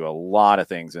times. They do a lot of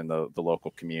things in the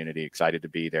local community. Excited to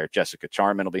be there. Jessica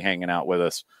Charman will be hanging out with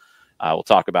us. We'll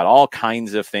talk about all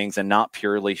kinds of things and not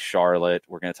purely Charlotte.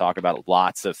 We're going to talk about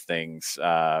lots of things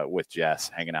with Jess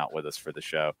hanging out with us for the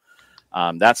show.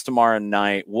 That's tomorrow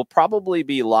night. We'll probably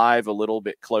be live a little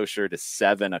bit closer to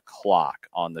 7 o'clock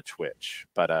on the Twitch,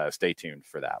 but stay tuned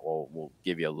for that. We'll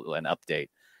give you an update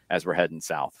as we're heading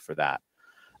south for that.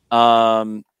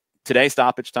 Today,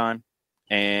 stoppage time,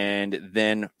 and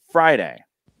then Friday.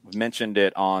 We mentioned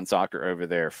it on Soccer Over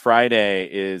There. Friday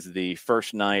is the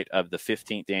first night of the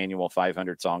 15th annual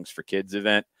 500 Songs for Kids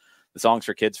event. The Songs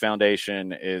for Kids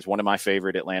Foundation is one of my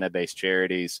favorite Atlanta-based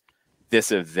charities.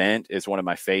 This event is one of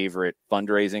my favorite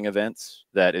fundraising events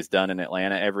that is done in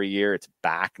Atlanta every year. It's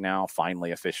back now, finally,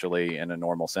 officially, in a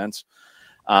normal sense.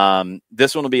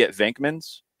 This one will be at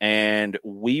Venkman's, and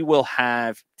we will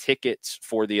have tickets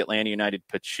for the Atlanta United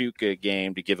Pachuca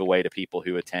game to give away to people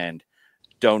who attend.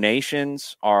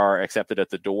 Donations are accepted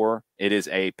at the door. It is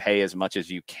a pay as much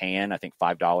as you can. I think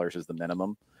 $5 is the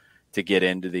minimum to get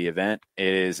into the event.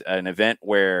 It is an event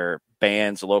where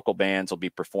local bands will be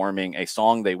performing a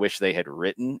song they wish they had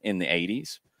written in the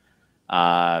 80s.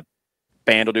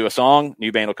 Band will do a song,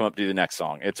 new band will come up to do the next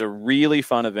song. It's a really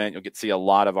fun event. You'll get to see a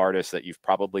lot of artists that you've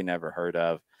probably never heard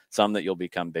of, some that you'll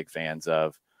become big fans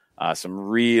of. Some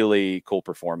really cool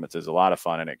performances, a lot of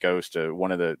fun, and it goes to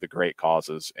one of the great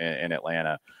causes in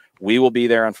Atlanta. We will be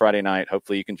there on Friday night.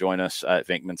 Hopefully you can join us at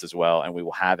Venkman's as well, and we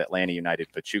will have Atlanta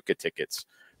United Pachuca tickets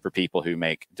for people who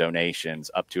make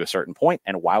donations up to a certain point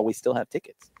and while we still have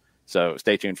tickets. So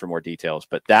stay tuned for more details,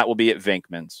 but that will be at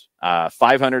Venkman's.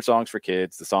 500 Songs for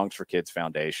Kids, the Songs for Kids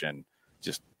Foundation,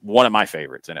 just one of my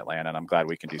favorites in Atlanta, and I'm glad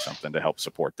we can do something to help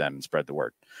support them and spread the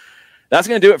word. That's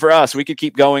going to do it for us. We could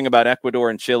keep going about Ecuador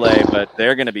and Chile, but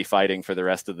they're going to be fighting for the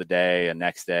rest of the day and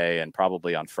next day and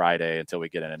probably on Friday until we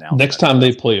get an announcement. Next time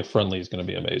they play a friendly is going to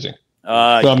be amazing.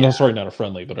 I'm sorry, not a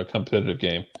friendly, but a competitive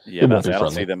game. Yeah, I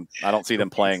don't see them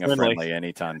playing a friendly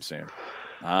anytime soon.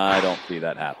 I don't see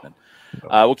that happening.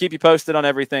 We'll keep you posted on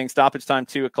everything. Stoppage time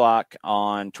 2 o'clock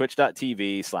on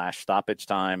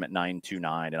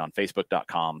twitch.tv/stoppagetime929 and on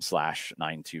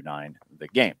facebook.com/929 the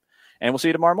game. And we'll see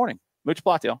you tomorrow morning. Mucho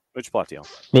platio. Mucho platio.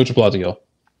 Mucho platio.